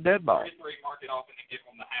first, then dead ball. 33, mark it off and then give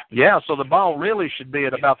them the half. Yeah, so the ball really should be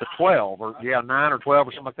at about the 12, or 9 or 12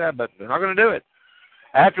 or something like that, but they're not going to do it.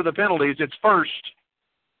 After the penalties, it's 1st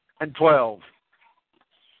and 12.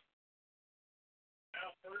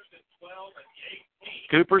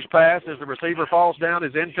 Cooper's pass as the receiver falls down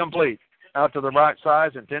is incomplete. Out to the right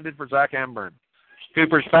side, intended for Zach Amburn.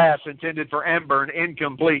 Cooper's pass intended for Amburn,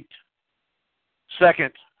 incomplete.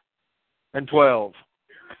 2nd and 12.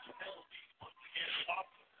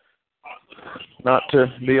 Not to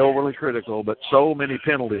be overly critical, but so many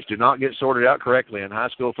penalties do not get sorted out correctly in high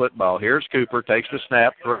school football. Here's Cooper, takes the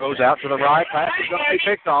snap, throws out to the right, pass is going to be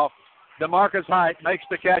picked off. DeMarcus Height makes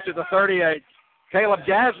the catch at the 38. Caleb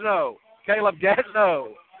Gasno.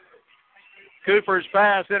 Cooper's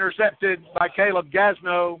pass intercepted by Caleb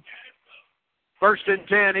Gasno. 1st and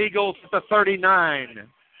 10, Eagles at the 39.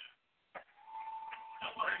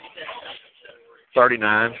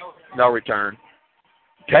 39, no return.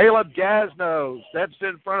 Caleb Gasno steps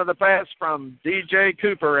in front of the pass from DJ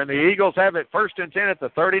Cooper, and the Eagles have it 1st and 10 at the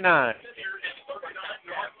 39.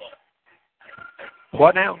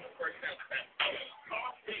 What now?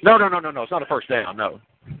 No. It's not a first down, no.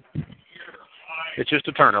 It's just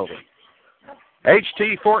a turnover.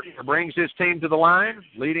 H.T. Fortner brings his team to the line,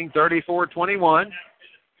 leading 34-21.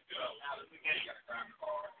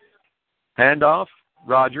 Handoff,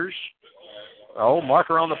 Rogers.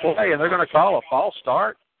 Marker on the play, and they're going to call a false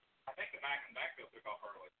start.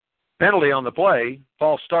 Penalty on the play,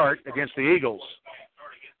 false start against the Eagles.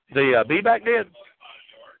 The B-back did?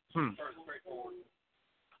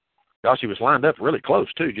 Gosh, he was lined up really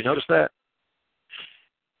close, too. Did you notice that?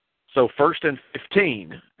 So 1st and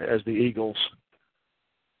 15 as the Eagles.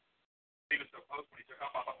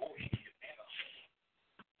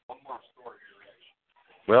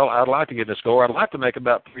 Well, I'd like to get the score. I'd like to make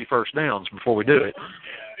about 3 first downs before we do it.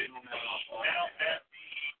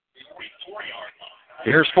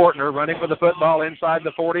 Here's Fortner running with the football inside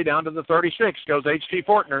the 40 down to the 36. Goes H.T.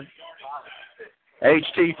 Fortner.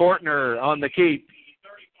 H.T. Fortner on the keep.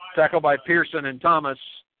 Tackled by Pearson and Thomas.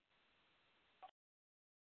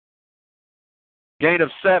 Gain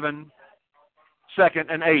of 7.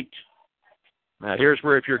 2nd and 8. Now here's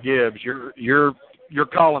where, if you're Gibbs, you're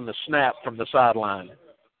calling the snap from the sideline.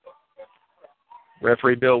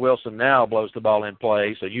 Referee Bill Wilson now blows the ball in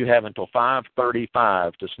play, so you have until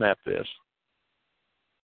 5:35 to snap this.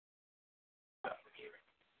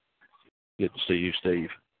 Good to see you, Steve.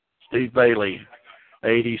 Steve Bailey,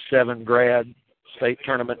 87 grad, state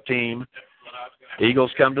tournament team.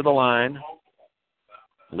 Eagles come to the line,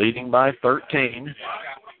 leading by 13.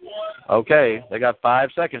 Okay, they got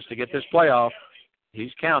 5 seconds to get this play off.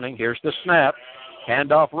 He's counting. Here's the snap.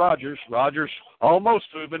 Handoff Rogers. Rogers almost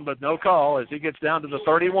moving, but no call as he gets down to the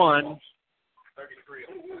 31.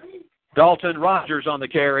 Dalton Rogers on the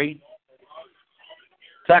carry.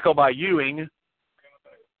 Tackle by Ewing.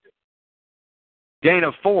 Gain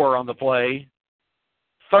of 4 on the play.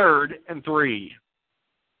 3rd and 3.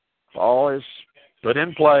 Ball is put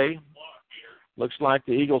in play. Looks like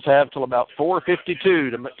the Eagles have till about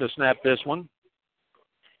 4:52 to snap this one.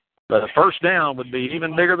 But a first down would be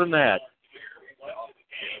even bigger than that.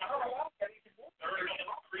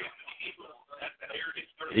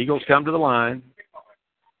 Eagles come to the line.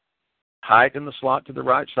 Height in the slot to the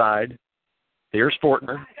right side. Here's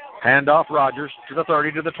Fortner. Handoff Rogers to the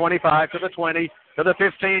 30, to the 25, to the 20, to the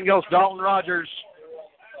 15 goes Dalton Rogers.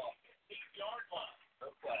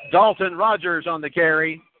 Dalton Rogers on the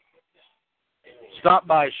carry. Stopped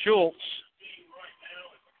by Schultz.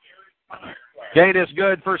 Gain is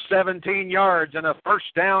good for 17 yards and a first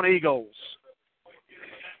down, Eagles.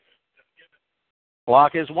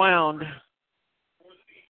 Clock is wound.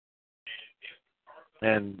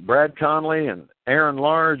 And Brad Conley and Aaron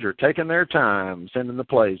Large are taking their time sending the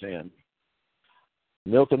plays in.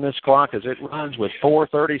 Milking this clock as it runs with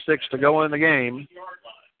 4:36 to go in the game.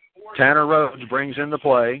 Tanner Rhodes brings in the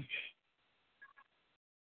play.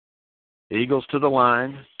 Eagles to the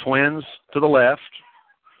line. Twins to the left.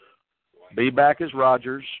 B-back is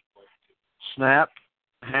Rogers. Snap.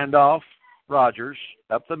 Handoff. Rogers.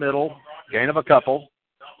 Up the middle. Gain of a couple.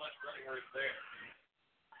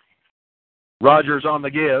 Rogers on the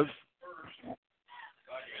give.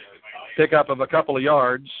 Pickup of a couple of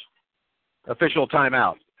yards. Official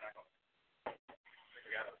timeout.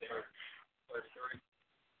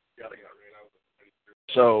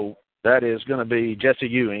 So that is going to be Jesse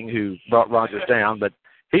Ewing who brought Rogers down, but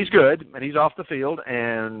he's good and he's off the field.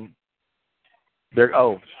 And they're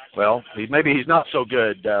maybe he's not so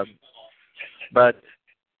good, but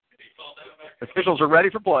officials are ready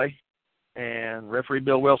for play, and referee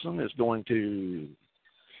Bill Wilson is going to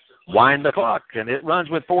wind the clock, and it runs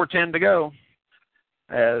with 4:10 to go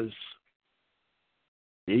as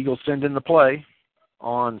the Eagles send in the play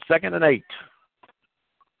on 2nd and 8.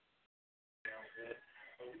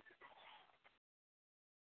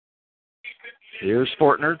 Here's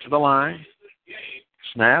Fortner to the line.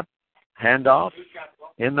 Snap. Handoff.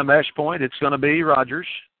 In the mesh point, it's going to be Rogers.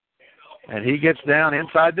 And he gets down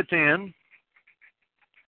inside the 10.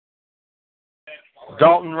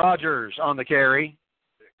 Dalton Rogers on the carry.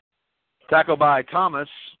 Tackle by Thomas.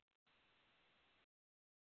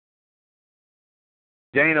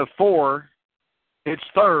 Gain of 4. It's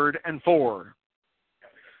 3rd and 4.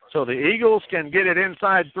 So the Eagles can get it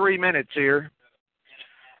inside 3 minutes here.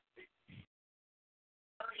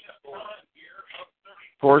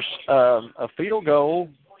 Of course, a field goal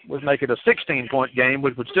would make it a 16-point game,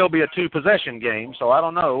 which would still be a 2-possession game. So I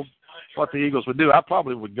don't know what the Eagles would do. I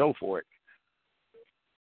probably would go for it.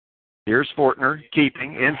 Here's Fortner,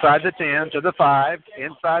 keeping inside the 10 to the 5,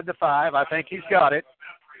 inside the 5. I think he's got it.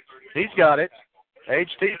 He's got it.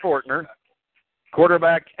 H.T. Fortner.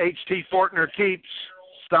 Quarterback H.T. Fortner keeps.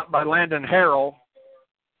 Stopped by Landon Harrell.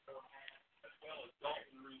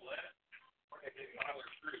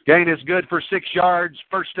 Gain is good for 6 yards.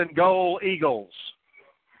 1st and goal, Eagles.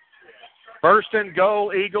 1st and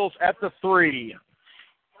goal, Eagles at the 3.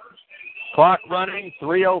 Clock running,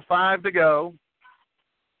 3:05 to go.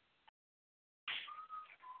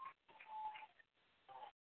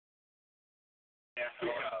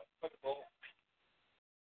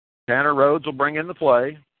 Tanner Rhodes will bring in the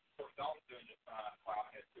play.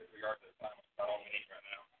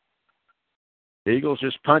 The Eagles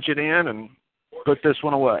just punch it in and put this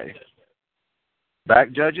one away.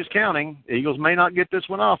 Back judge is counting. Eagles may not get this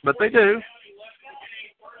one off, but they do.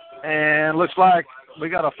 And looks like we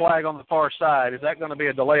got a flag on the far side. Is that going to be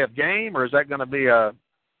a delay of game, or is that going to be a...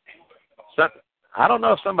 I don't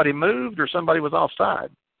know if somebody moved or somebody was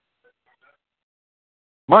offside.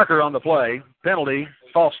 Marker on the play. Penalty.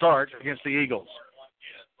 False start against the Eagles.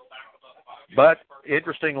 But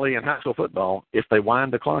interestingly, in high school football, if they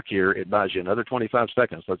wind the clock here, it buys you another 25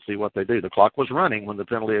 seconds. Let's see what they do. The clock was running when the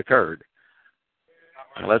penalty occurred.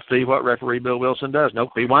 And let's see what referee Bill Wilson does.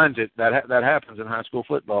 Nope, he winds it. That happens in high school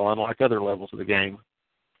football, unlike other levels of the game.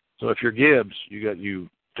 So if you're Gibbs, you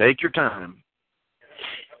take your time.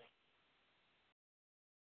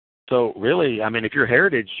 So really, I mean, if you're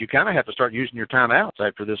Heritage, you kind of have to start using your timeouts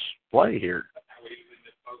after this play here.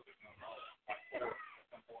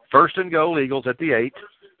 1st and goal, Eagles at the 8.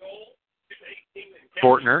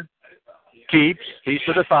 Fortner keeps. He's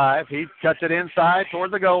to the 5. He cuts it inside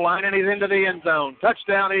toward the goal line, and he's into the end zone.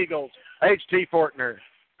 Touchdown, Eagles. H.T. Fortner.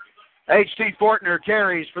 H.T. Fortner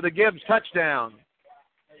carries for the Gibbs touchdown.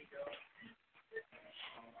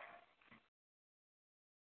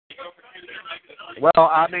 Well,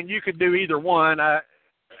 I mean, you could do either one,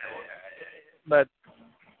 but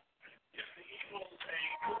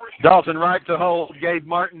Dalton Wright to hold, Gabe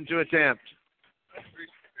Martin to attempt.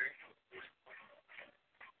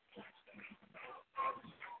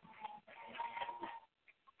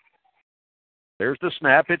 There's the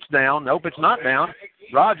snap. It's down. Nope, it's not down.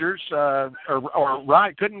 Rogers or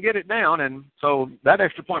Wright couldn't get it down, and so that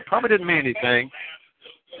extra point probably didn't mean anything.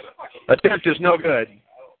 Attempt is no good.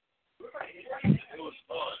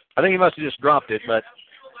 I think he must have just dropped it, but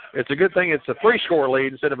it's a good thing it's a 3-score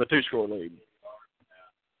lead instead of a 2-score lead.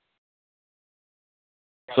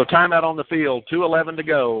 So timeout on the field, 2:11 to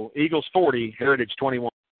go. Eagles 40, Heritage 21.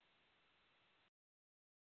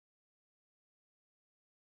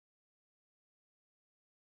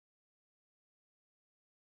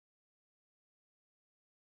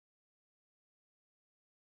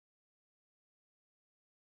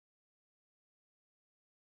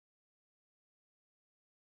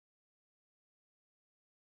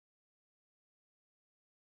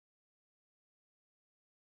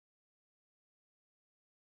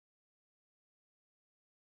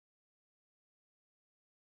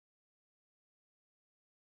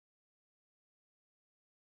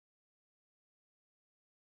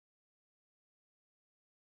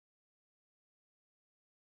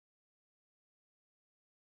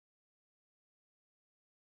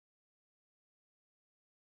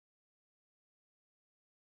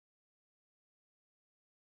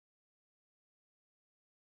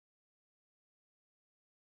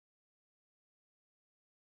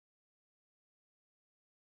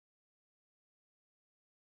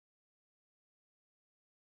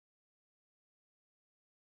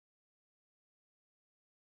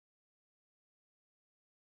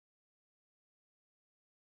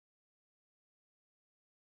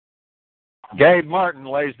 Gabe Martin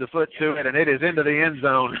lays the foot to it, and it is into the end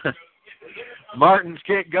zone. Martin's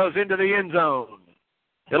kick goes into the end zone.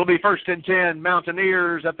 It'll be 1st and 10,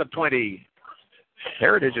 Mountaineers at the 20.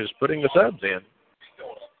 Heritage is putting the subs in.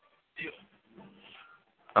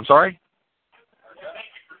 I'm sorry?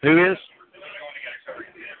 Who is?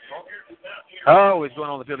 Oh, he's going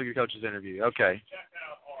on the field of your coach's interview. Okay.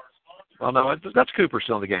 Well, no, that's Cooper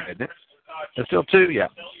still in the game, isn't it? It's still 2, yeah.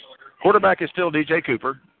 Quarterback is still DJ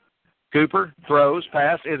Cooper. Cooper throws,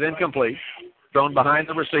 pass is incomplete. Thrown behind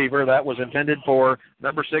the receiver. That was intended for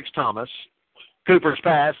number 6, Thomas. Cooper's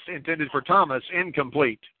pass intended for Thomas,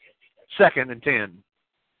 incomplete. 2nd and 10.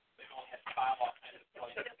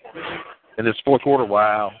 In this fourth quarter,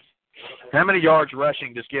 wow. How many yards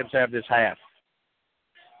rushing does Gibbs have this half?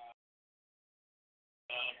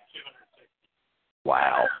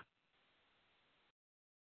 Wow.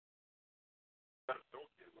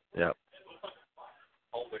 Yep.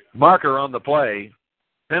 Marker on the play.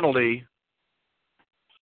 Penalty.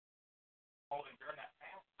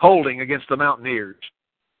 Holding against the Mountaineers.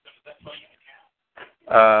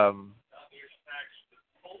 No,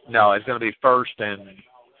 it's going to be 1st and...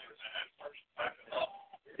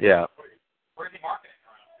 Yeah.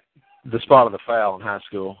 The spot of the foul in high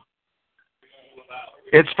school.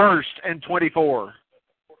 It's 1st and 24.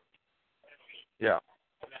 Yeah.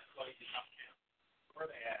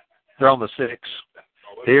 They're on the 6.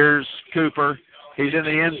 Here's Cooper. He's in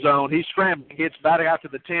the end zone. He's scrambling. Gets batting out to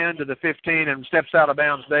the 10, to the 15, and steps out of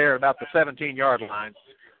bounds there about the 17-yard line.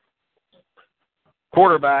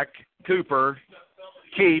 Quarterback, Cooper,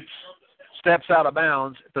 keeps, steps out of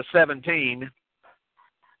bounds at the 17.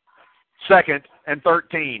 2nd and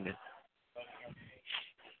 13.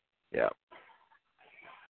 Yeah.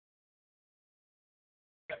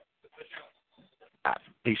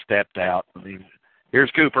 He stepped out. I mean,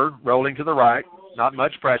 here's Cooper rolling to the right. Not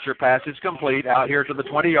much pressure. Pass is complete out here to the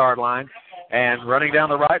 20-yard line and running down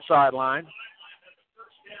the right sideline.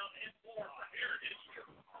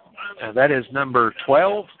 And that is number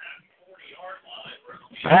 12.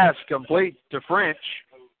 Pass complete to French.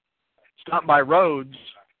 Stopped by Rhodes.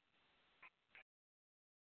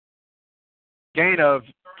 Gain of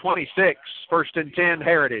 26, 1st and 10,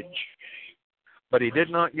 Heritage. But he did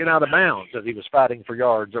not get out of bounds as he was fighting for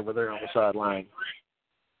yards over there on the sideline.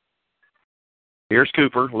 Here's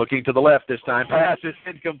Cooper looking to the left this time. Pass is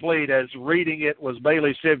incomplete as reading it was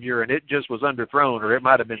Bailey Sivier, and it just was underthrown, or it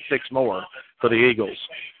might have been 6 more for the Eagles.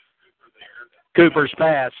 Cooper's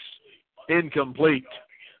pass incomplete.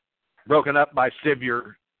 Broken up by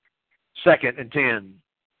Sivier. 2nd and 10.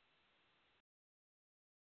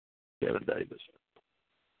 Kevin Davis.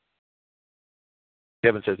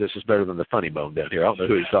 Kevin says this is better than the funny bone down here. I don't know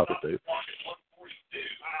who he's talking to.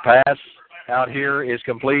 Pass out here is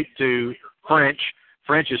complete to French.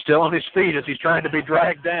 French is still on his feet as he's trying to be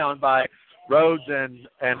dragged down by Rhodes and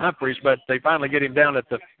Humphreys, but they finally get him down at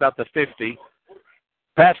about the 50.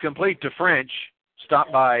 Pass complete to French,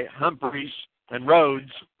 stopped by Humphreys and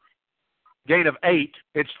Rhodes gain of 8.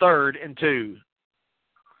 It's 3rd and 2.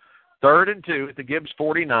 3rd and 2 at the Gibbs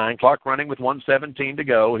 49. Clock running with 1:17 to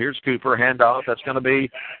go. Here's Cooper. Handoff. That's going to be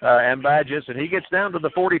Ambadges, and he gets down to the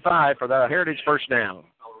 45 for the Heritage first down.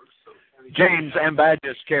 James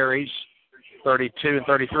Ambadges carries 32 and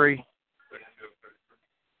 33.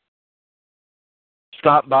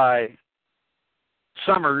 Stopped by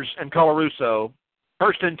Summers and Colarusso.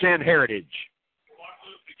 1st and 10, Heritage.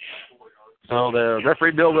 So the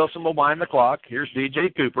referee, Bill Wilson, will wind the clock. Here's DJ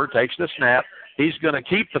Cooper, takes the snap. He's going to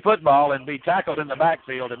keep the football and be tackled in the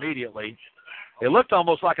backfield immediately. It looked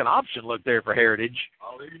almost like an option look there for Heritage,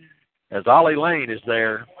 as Ollie Lane is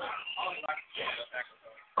there.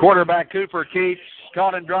 Quarterback Cooper keeps,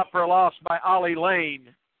 caught and dropped for a loss by Ollie Lane.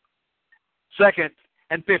 2nd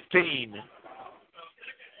and 15.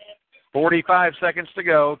 45 seconds to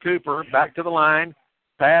go. Cooper back to the line.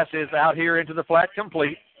 Pass is out here into the flat,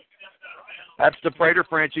 complete. That's to Prater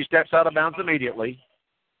French. He steps out of bounds immediately.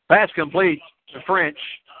 Pass complete to French.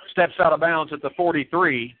 Steps out of bounds at the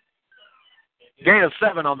 43. Gain of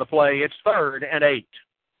 7 on the play. It's 3rd and 8.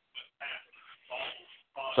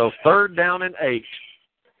 So 3rd down and 8.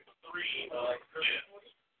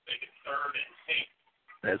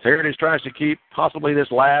 As Heritage tries to keep possibly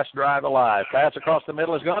this last drive alive. Pass across the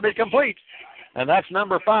middle is going to be complete. And that's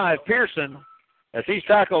number 5, Pearson, as he's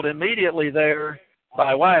tackled immediately there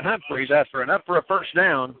by Wyatt Humphreys after an up for a first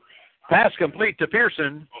down. Pass complete to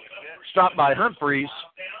Pearson. Stopped by Humphreys.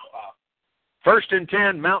 1st and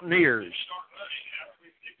 10, Mountaineers.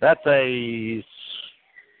 That's a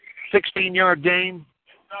 16-yard gain.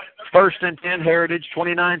 1st and 10, Heritage,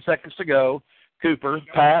 29 seconds to go. Cooper,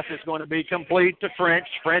 pass is going to be complete to French.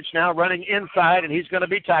 French now running inside, and he's going to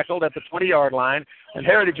be tackled at the 20-yard line. And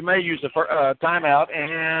Heritage may use a timeout,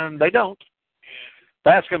 and they don't.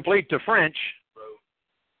 Pass complete to French.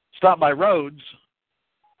 Stopped by Rhodes.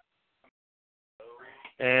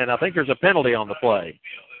 And I think there's a penalty on the play.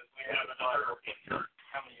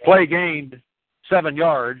 Play gained 7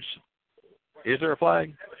 yards. Is there a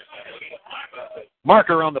flag?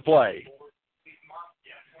 Marker on the play.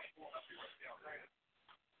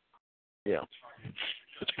 Yeah.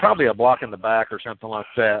 It's probably a block in the back or something like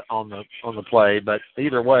that on the play, but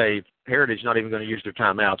either way, Heritage not even going to use their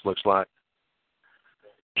timeouts, looks like.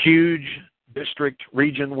 Huge district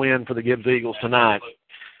region win for the Gibbs Eagles tonight.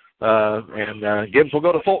 And Gibbs will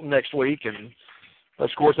go to Fulton next week, and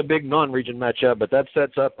of course a big non-region matchup, but that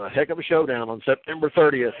sets up a heck of a showdown on September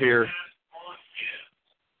 30th here.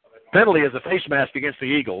 Penalty is a face mask against the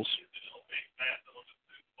Eagles.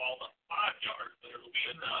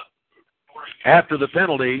 After the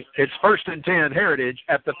penalty, it's 1st and 10, Heritage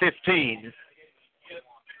at the 15.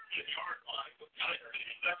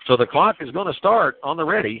 So the clock is going to start on the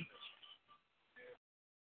ready.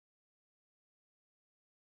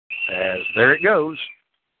 As there it goes.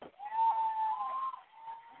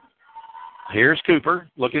 Here's Cooper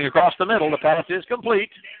looking across the middle. The pass is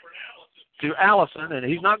complete to Allison, and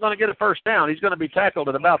he's not going to get a first down. He's going to be tackled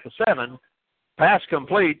at about the 7. Pass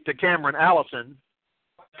complete to Cameron Allison.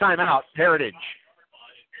 Timeout, Heritage.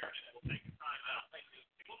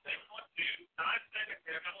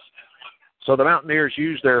 So the Mountaineers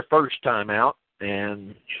use their first timeout,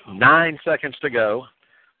 and 9 seconds to go.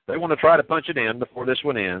 They want to try to punch it in before this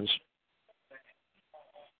one ends.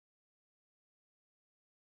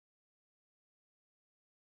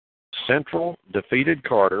 Central defeated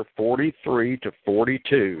Carter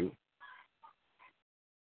 43-42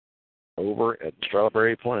 over at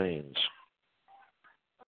Strawberry Plains.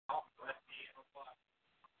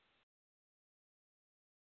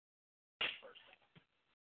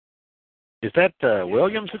 Is that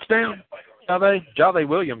Williams that's down? Jave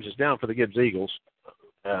Williams is down for the Gibbs Eagles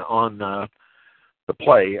on the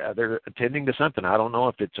play. They're attending to something. I don't know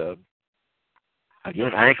if it's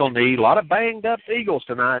again, ankle, knee. A lot of banged up Eagles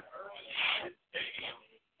tonight.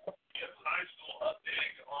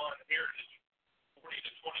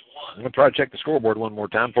 I'm going to try to check the scoreboard one more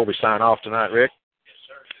time before we sign off tonight, Rick.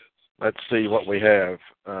 Let's see what we have.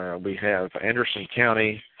 We have Anderson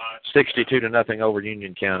County 62-0 over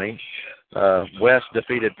Union County. West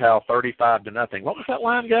defeated Powell 35-0. What was that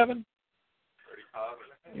line, Gavin?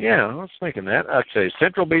 Yeah, I was thinking that. Okay,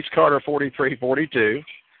 Central beats Carter 43-42.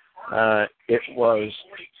 It was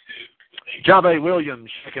Jave Williams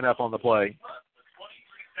picking up on the play.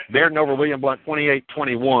 Bearden over William Blunt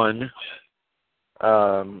 28-21.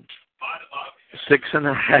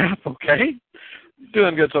 6.5, okay.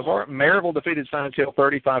 Doing good so far. Maryville defeated Science Hill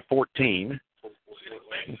 35-14.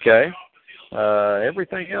 Okay.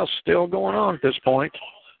 Everything else still going on at this point.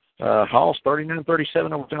 Hall's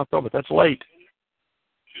 39-37 over South Hill, but that's late.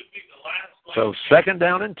 So 2nd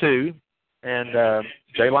down and 2. And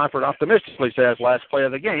Jay Lyford optimistically says last play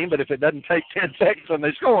of the game, but if it doesn't take 10 seconds and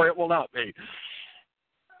they score, it will not be.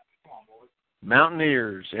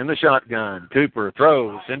 Mountaineers in the shotgun. Cooper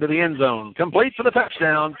throws into the end zone. Complete for the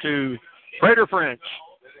touchdown to Prater French.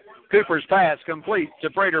 Cooper's pass complete to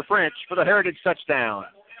Prater French for the Heritage touchdown.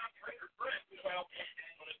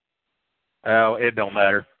 Oh, it don't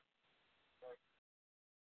matter.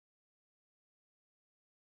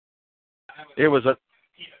 It was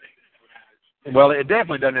well, it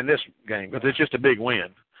definitely doesn't in this game because it's just a big win.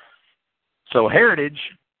 So Heritage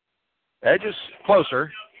edges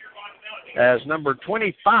closer as number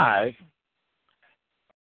 25.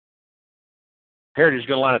 Heritage is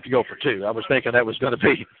going to line up to go for 2. I was thinking that was going to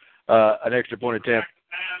be an extra point attempt.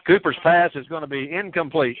 Cooper's pass is going to be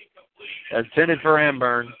incomplete. Intended for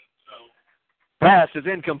Amburn. Pass is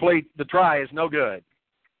incomplete. The try is no good.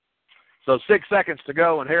 So 6 seconds to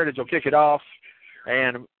go, and Heritage will kick it off.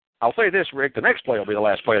 And I'll say this, Rick, the next play will be the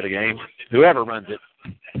last play of the game, whoever runs it.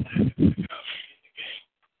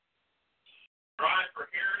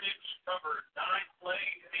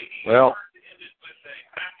 Well,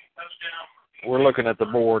 we're looking at the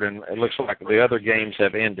board, and it looks like the other games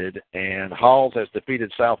have ended, and Halls has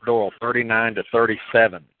defeated South Doyle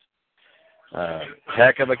 39-37.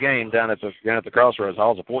 Heck of a game down at the Crossroads.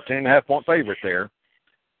 Hall's a 14.5-point favorite there.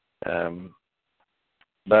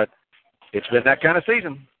 But it's been that kind of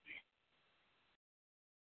season.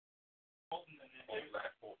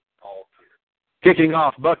 Kicking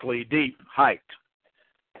off, Buckley, deep, hiked.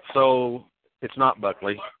 So it's not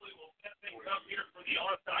Buckley.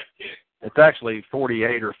 It's actually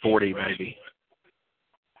 48 or 40 maybe.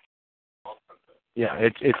 Yeah,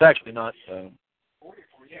 it's actually not.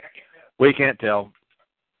 We can't tell.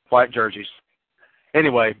 White jerseys.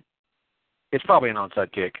 Anyway, it's probably an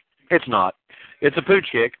onside kick. It's not. It's a pooch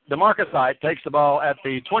kick. DeMarcus Height takes the ball at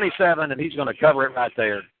the 27, and he's going to cover it right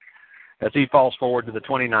there as he falls forward to the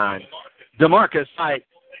 29. DeMarcus Height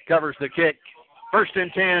covers the kick. 1st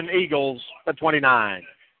and 10, Eagles at 29.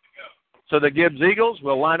 So the Gibbs Eagles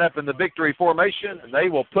will line up in the victory formation, and they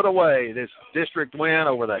will put away this district win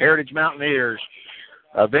over the Heritage Mountaineers,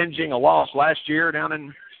 avenging a loss last year down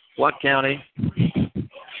in Blount County.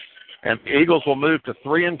 And the Eagles will move to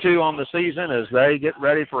 3-2 on the season as they get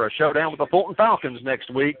ready for a showdown with the Fulton Falcons next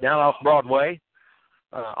week down off Broadway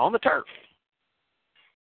on the turf.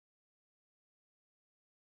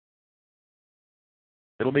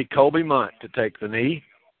 It'll be Colby Munt to take the knee.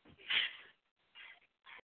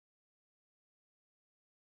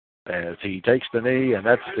 As he takes the knee, and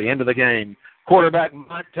that's the end of the game. Quarterback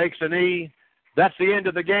Munt takes the knee. That's the end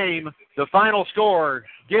of the game. The final score,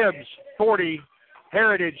 Gibbs 40,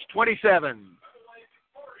 Heritage 27.